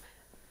too.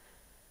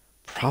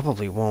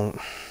 Probably won't.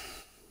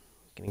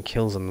 Getting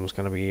kills on them is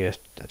going to be a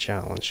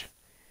challenge.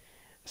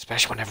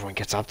 Especially when everyone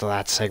gets up to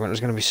that segment. There's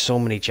going to be so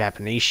many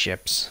Japanese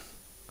ships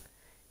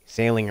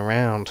sailing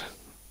around.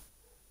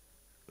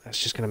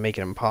 That's just going to make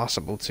it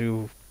impossible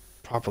to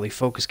properly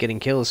focus getting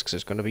kills, because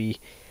there's going to be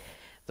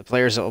the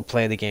players that will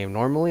play the game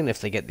normally, and if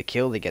they get the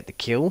kill, they get the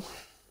kill.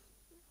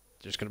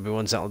 There's going to be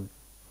ones that will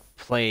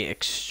play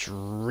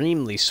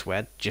extremely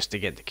sweat just to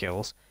get the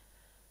kills.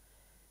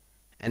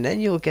 And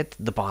then you'll get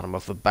to the bottom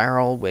of the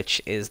barrel,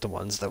 which is the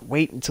ones that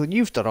wait until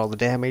you've done all the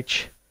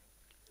damage,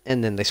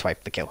 and then they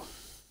swipe the kill.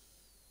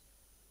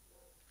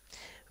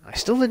 I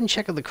still didn't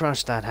check if the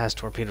Kronstadt has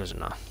torpedoes or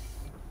not.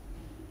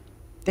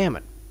 Damn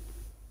it.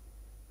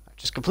 I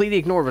just completely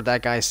ignored what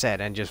that guy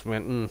said and just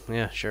went,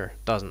 yeah, sure,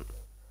 doesn't.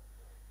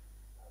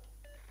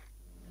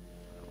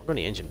 We're going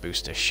to engine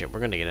boost this shit. We're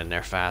going to get in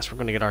there fast. We're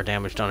going to get our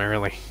damage done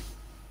early.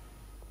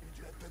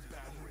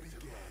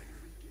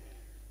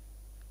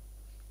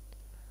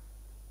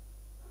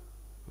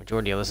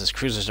 Majority of this is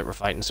cruisers that we're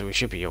fighting, so we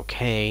should be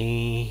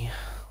okay.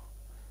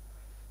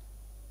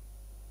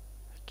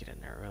 Get in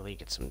there early,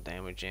 get some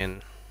damage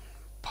in.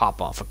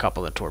 pop off a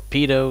couple of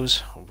torpedoes.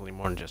 Hopefully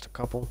more than just a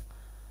couple.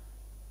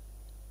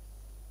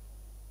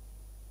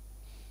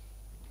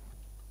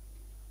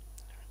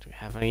 Do we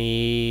have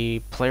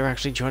any player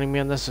actually joining me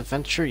on this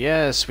adventure?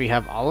 Yes, we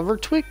have Oliver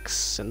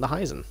Twix in the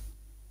Heisen.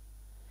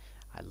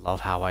 I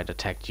love how I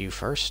detect you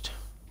first.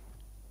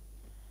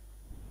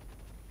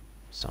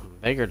 Something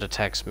bigger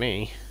detects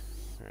me.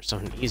 Or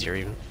something easier,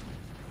 even.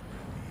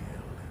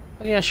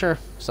 But yeah, sure.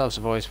 Stops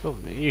the voice. Well,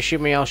 you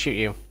shoot me, I'll shoot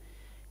you.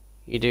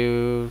 You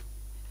do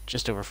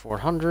just over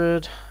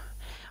 400.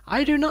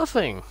 I do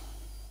nothing.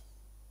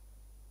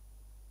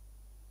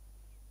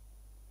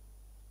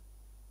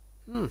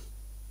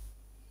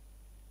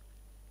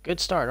 Good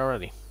start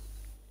already.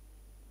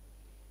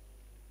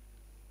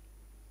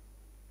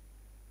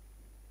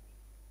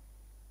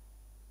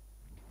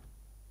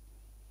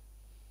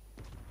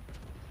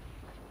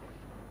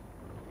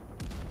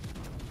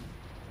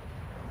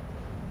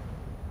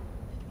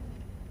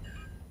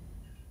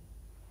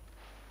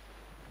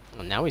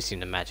 Well, now we seem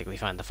to magically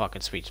find the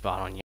fucking sweet spot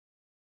on you.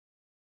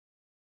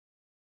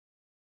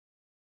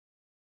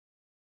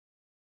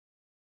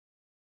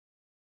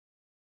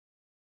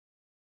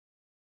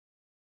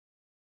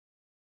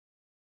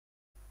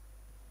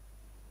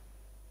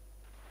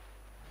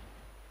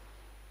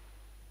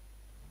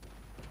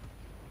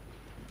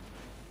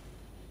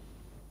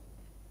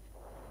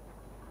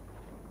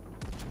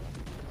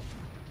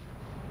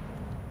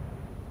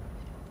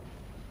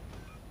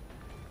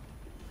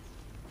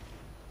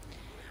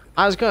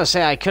 I was gonna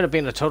say I could have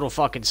been a total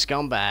fucking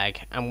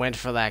scumbag and went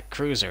for that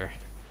cruiser.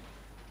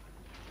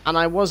 And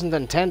I wasn't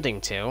intending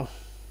to.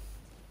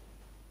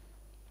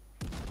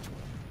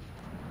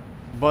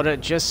 But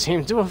it just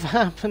seemed to have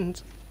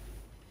happened.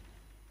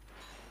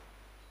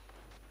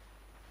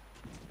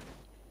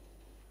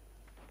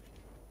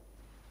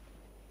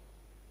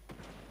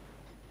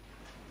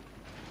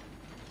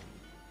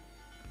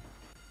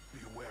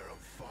 Beware of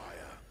fire.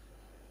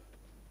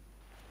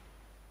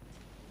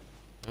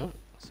 Oh,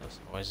 so this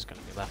boys is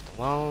gonna be left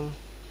alone.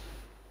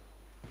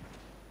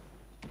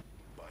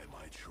 By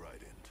my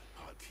trident,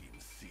 our team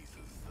seizes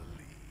the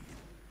lead.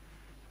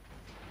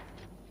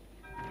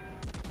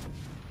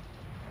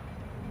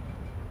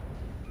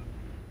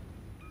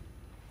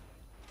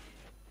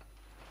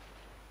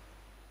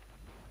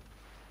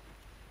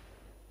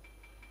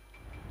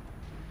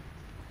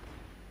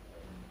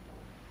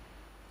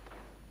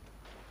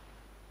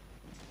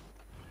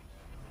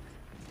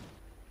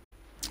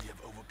 We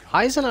have overcome.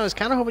 Heisen, I was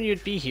kind of hoping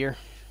you'd be here.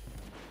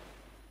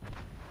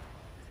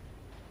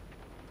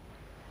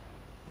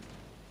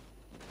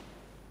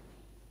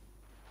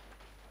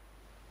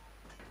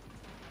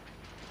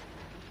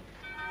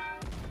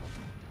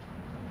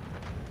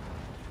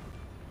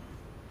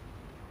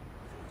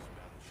 Foe's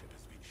battleship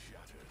has been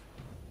shattered.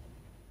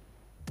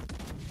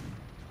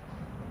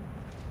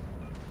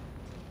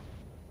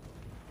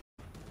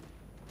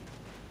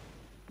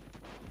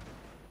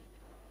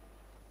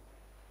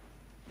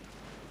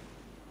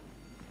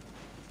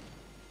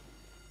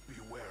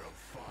 Beware of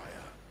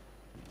fire.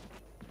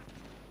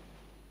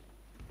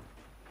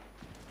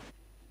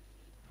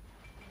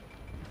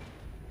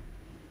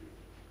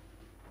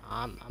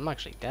 I'm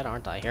actually dead,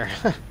 aren't I, here?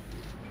 By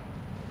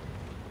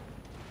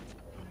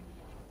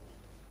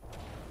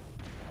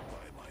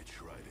my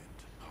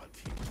trident, our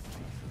team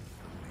seizes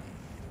the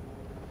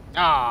lead.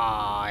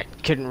 Ah, I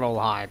couldn't roll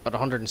high, but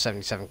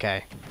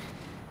 177k.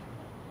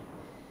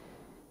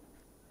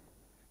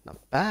 Not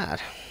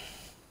bad.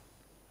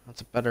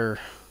 That's a better...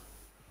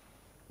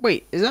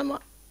 Wait, is that my...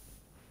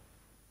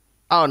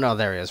 Oh, no,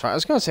 there he is. Right, I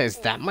was going to say, is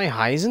that my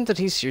Heisen? Did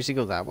he seriously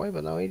go that way?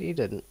 But no, he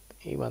didn't.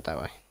 He went that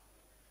way.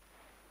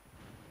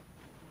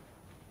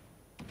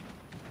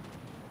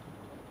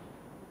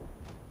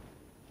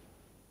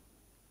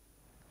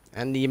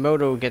 And the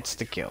Yamoto gets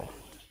the kill.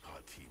 Our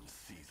team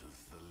seizes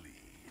the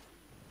lead.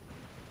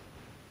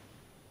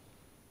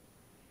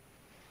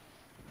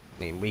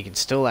 I mean, we could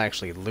still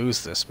actually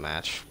lose this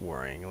match,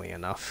 worryingly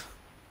enough.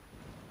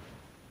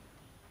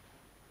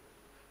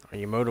 Our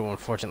Yamoto,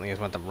 unfortunately, has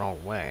went the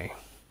wrong way.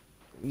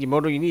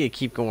 Yamoto, you need to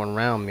keep going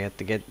around me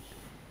to get...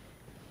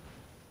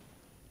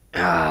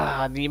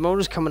 Ah, the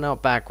Yamoto's coming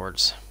out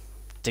backwards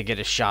to get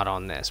a shot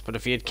on this. But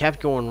if he had kept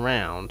going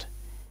around,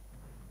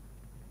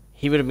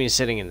 he would have been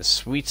sitting in the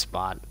sweet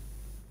spot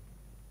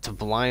to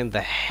blind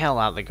the hell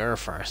out of the Gur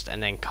first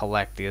and then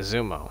collect the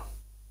Azumo.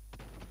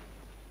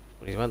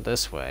 But he went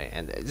this way.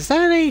 And is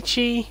that an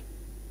HE?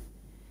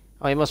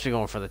 Oh, he must be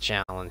going for the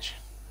challenge.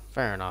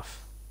 Fair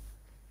enough.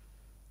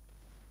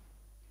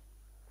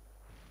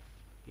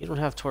 You don't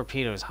have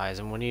torpedoes,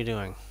 Heisen. What are you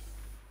doing?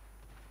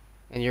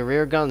 And your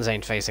rear guns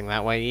ain't facing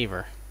that way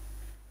either.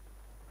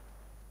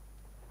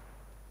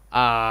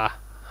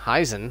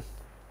 Heisen?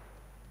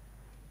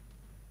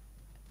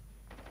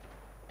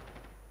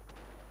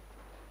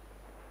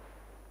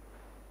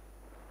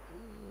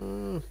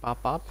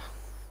 Bop bop.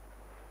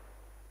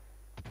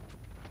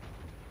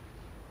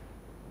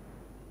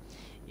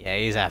 Yeah,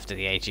 he's after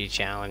the HE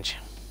challenge.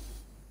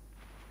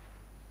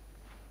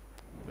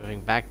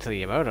 Moving back to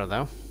the Yamoto,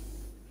 though.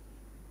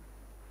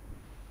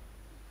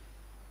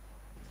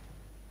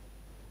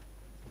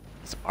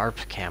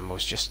 ARP camo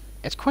is just...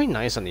 It's quite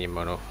nice on the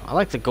Yamato. I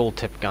like the gold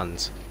tip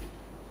guns.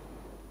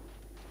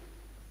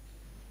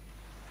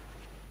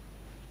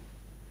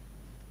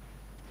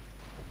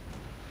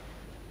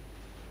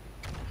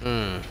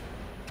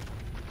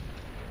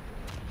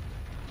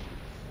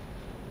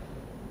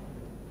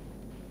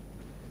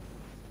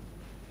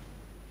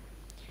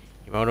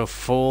 Yamato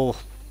full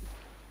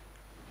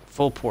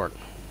port.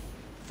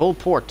 Full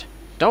port.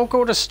 Don't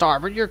go to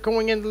starboard, you're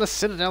going into the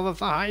Citadel of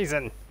the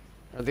Heisen.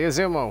 Or the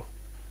Azumo.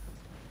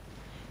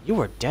 You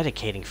are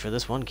dedicating for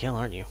this one kill,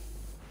 aren't you?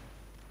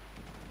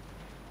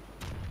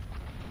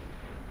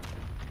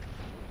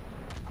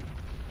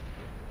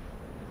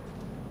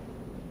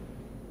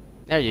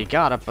 There, you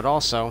got it, but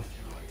also...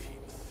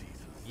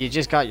 You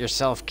just got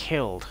yourself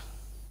killed.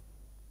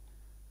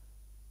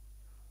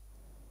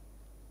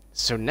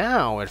 So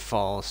now it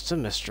falls to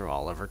Mr.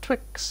 Oliver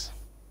Twix.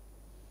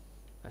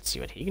 Let's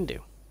see what he can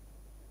do.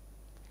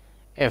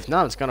 If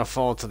not, it's gonna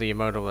fall to the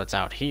Yamato that's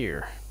out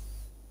here.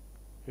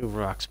 Who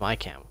rocks my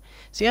camo?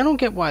 See, I don't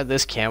get why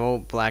this camo,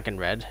 black and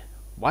red.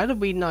 Why did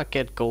we not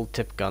get gold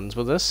tip guns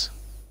with this?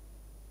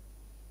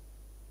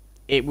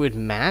 It would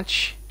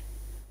match.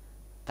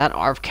 That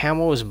ARP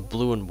camo is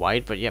blue and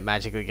white, but yet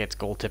magically gets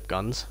gold tip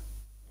guns.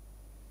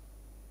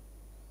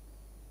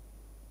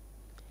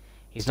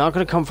 He's not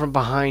gonna come from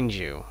behind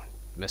you,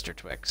 Mr.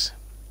 Twix.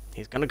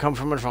 He's gonna come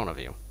from in front of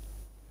you.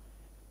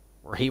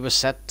 Where he was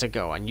set to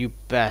go, and you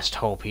best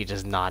hope he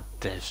does not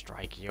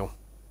strike you.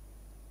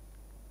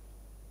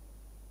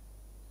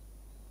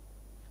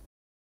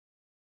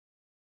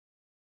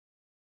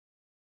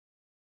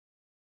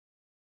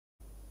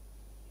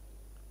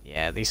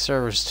 Yeah, these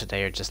servers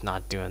today are just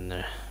not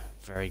doing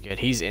very good.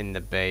 He's in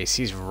the base.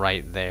 He's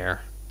right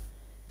there.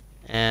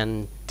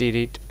 And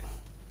delete.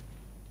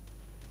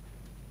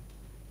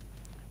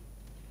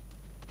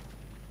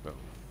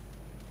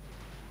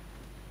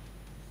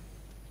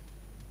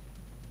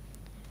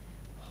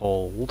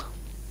 Hold.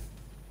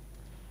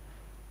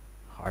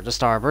 Hard to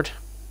starboard.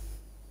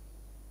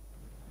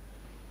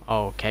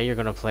 Okay, you're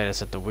gonna play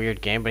this at the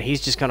weird game, but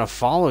he's just gonna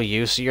follow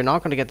you, so you're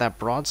not gonna get that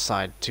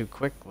broadside too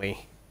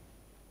quickly.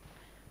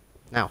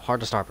 Now, hard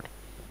to starboard.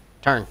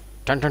 Turn.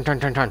 Turn, turn, turn,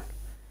 turn, turn.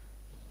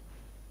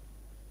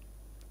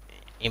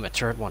 Aim at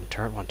turret one,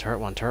 turret one, turret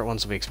one, turret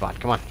one's the weak spot.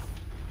 Come on.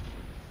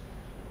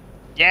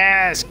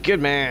 Yes! Good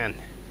man!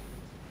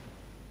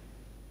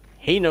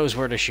 He knows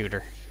where to shoot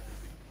her.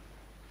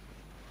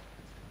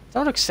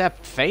 Don't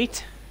accept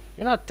fate.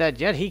 You're not dead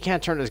yet. He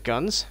can't turn his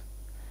guns.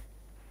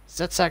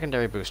 Set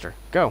secondary booster.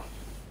 Go.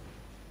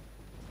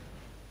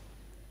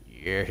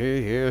 Yeah,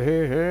 yeah,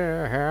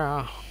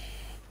 yeah.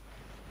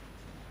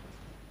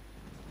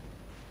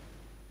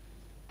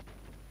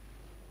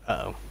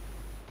 Uh-oh.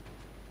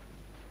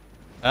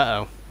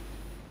 Uh-oh.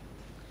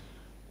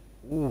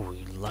 Ooh,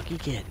 you lucky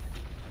kid.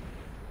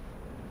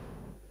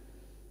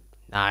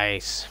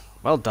 Nice.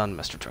 Well done,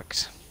 Mr.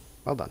 Twix.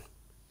 Well done.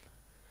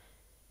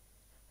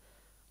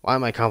 Why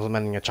am I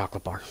complimenting a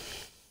chocolate bar?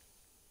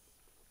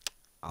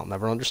 I'll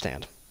never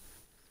understand.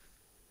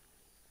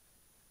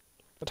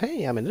 But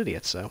hey, I'm an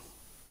idiot, so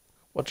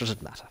what does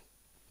it matter?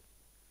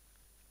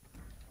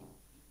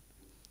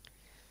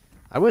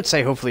 I would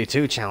say hopefully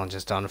 2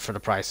 challenges done for the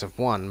price of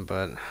 1,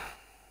 but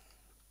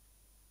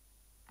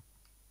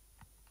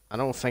I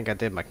don't think I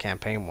did my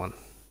campaign one.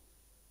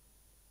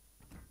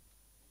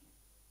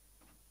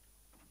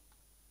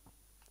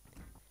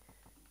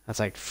 That's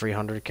like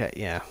 300k,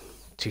 yeah,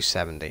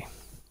 270.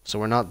 So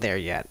we're not there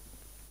yet.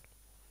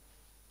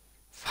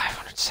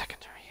 500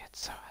 secondary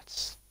hits, so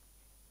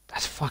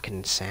that's fucking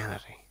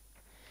insanity.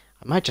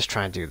 I might just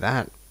try and do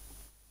that.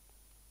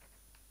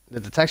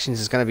 The detections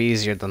is going to be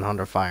easier than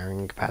under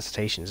firing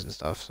incapacitations and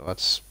stuff, so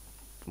that's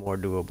more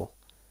doable.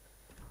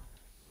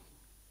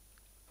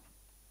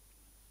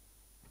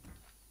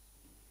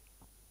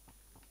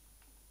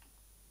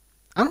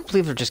 I don't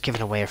believe they're just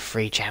giving away a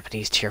free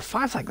Japanese tier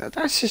 5 like that.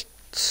 That's just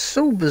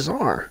so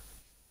bizarre.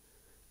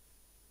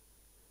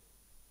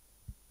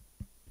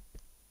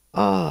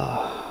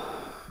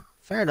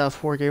 Fair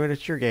enough, Wargaming,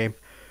 it's your game.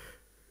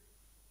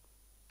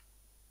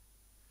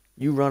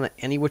 You run it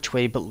any which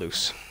way but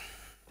loose.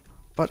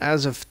 But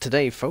as of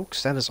today,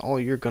 folks, that is all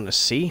you're going to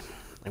see.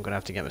 I'm going to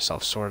have to get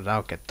myself sorted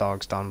out, get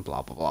dogs done,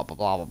 blah, blah, blah, blah,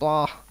 blah, blah,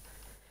 blah.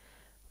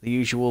 The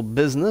usual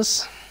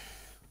business.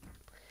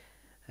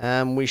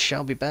 We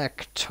shall be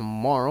back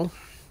tomorrow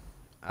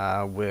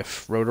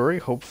with Rotary,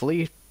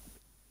 hopefully.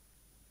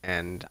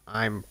 And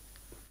I'm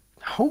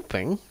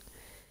hoping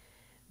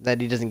that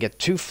he doesn't get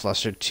too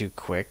flustered too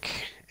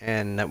quick,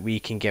 and that we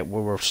can get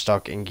where we're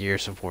stuck in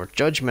Gears of War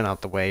Judgment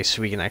out the way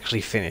so we can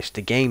actually finish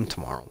the game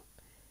tomorrow.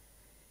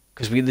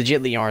 Because we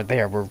legitimately are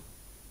there. We're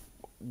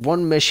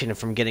one mission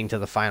from getting to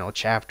the final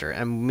chapter,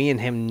 and me and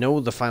him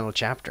know the final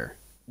chapter.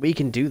 We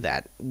can do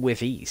that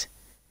with ease.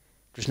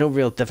 There's no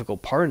real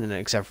difficult part in it,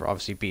 except for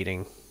obviously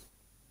beating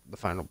the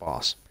final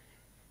boss.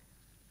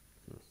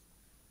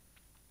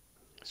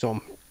 So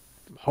I'm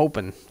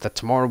hoping that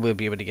tomorrow we'll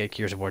be able to get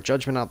Gears of War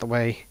Judgment out the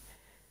way.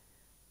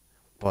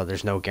 But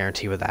there's no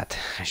guarantee with that,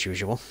 as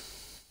usual.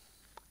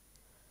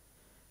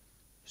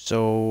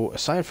 So,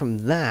 aside from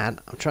that,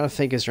 I'm trying to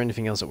think, is there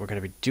anything else that we're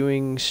going to be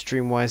doing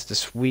stream-wise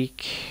this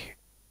week?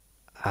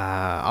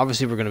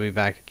 Obviously, we're going to be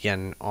back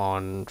again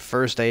on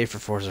Thursday for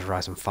Forza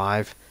Horizon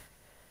 5.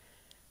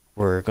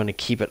 We're going to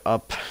keep it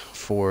up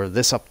for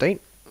this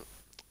update,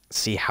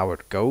 see how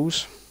it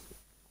goes.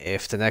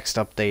 If the next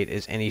update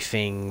is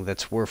anything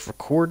that's worth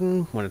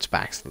recording when it's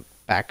back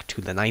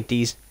to the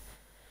 90s,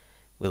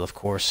 we'll of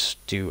course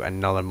do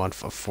another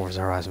month of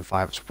Forza Horizon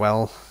 5 as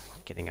well,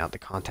 getting out the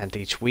content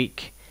each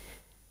week.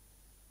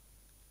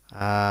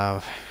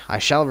 I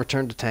shall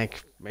return to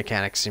Tank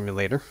Mechanic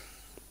Simulator.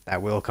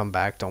 That will come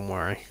back, don't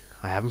worry.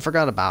 I haven't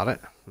forgot about it.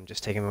 I'm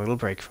just taking a little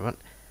break from it.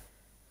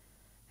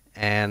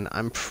 And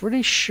I'm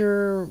pretty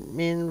sure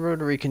me and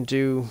Rotary can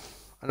do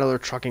another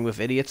Trucking with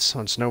Idiots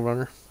on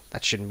SnowRunner.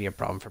 That shouldn't be a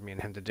problem for me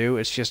and him to do.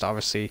 It's just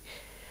obviously,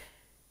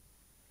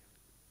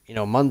 you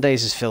know,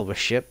 Mondays is filled with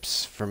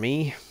ships for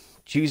me.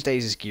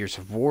 Tuesdays is Gears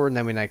of War, and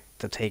then we like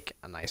to take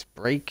a nice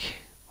break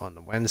on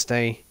the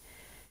Wednesday.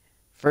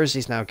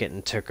 Thursday's now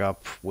getting took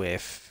up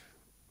with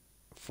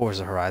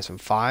Forza Horizon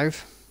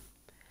 5.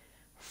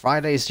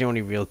 Friday is the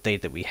only real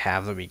date that we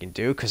have that we can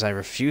do, because I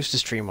refuse to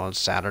stream on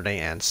Saturday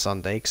and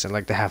Sunday, because I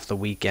like to have the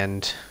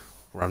weekend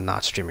where I'm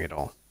not streaming at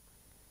all.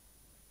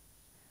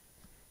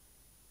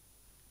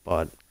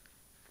 But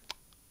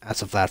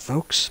as of that,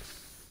 folks,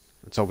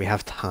 that's all we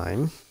have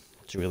time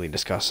to really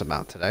discuss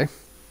about today.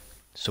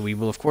 So we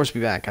will, of course,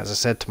 be back, as I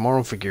said,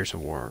 tomorrow for Gears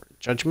of War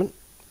Judgment.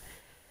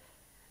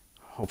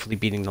 Hopefully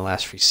beating the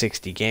last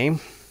 360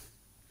 game.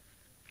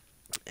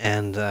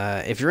 And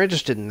if you're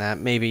interested in that,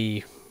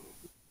 maybe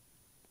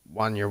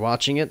when you're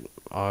watching it,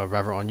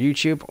 rather on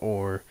YouTube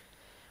or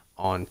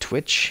on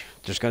Twitch,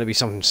 there's going to be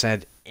something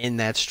said in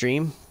that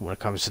stream when it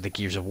comes to the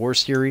Gears of War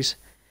series.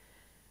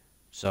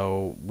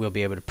 So we'll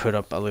be able to put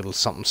up a little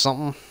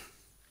something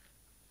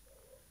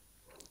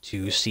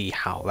to see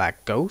how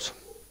that goes.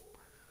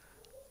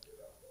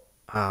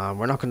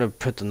 We're not going to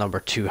put the number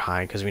too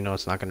high because we know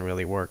it's not going to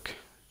really work.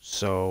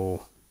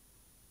 So,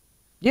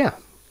 yeah.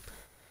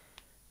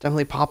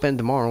 Definitely pop in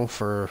tomorrow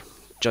for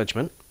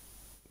Judgment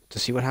to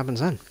see what happens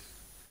then.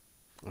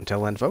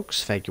 Until then,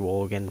 folks, thank you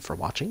all again for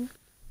watching.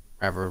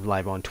 Either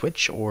live on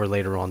Twitch or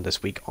later on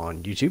this week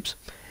on YouTube.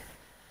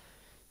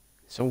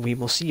 So we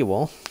will see you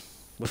all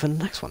within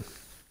the next one.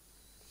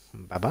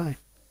 Bye-bye.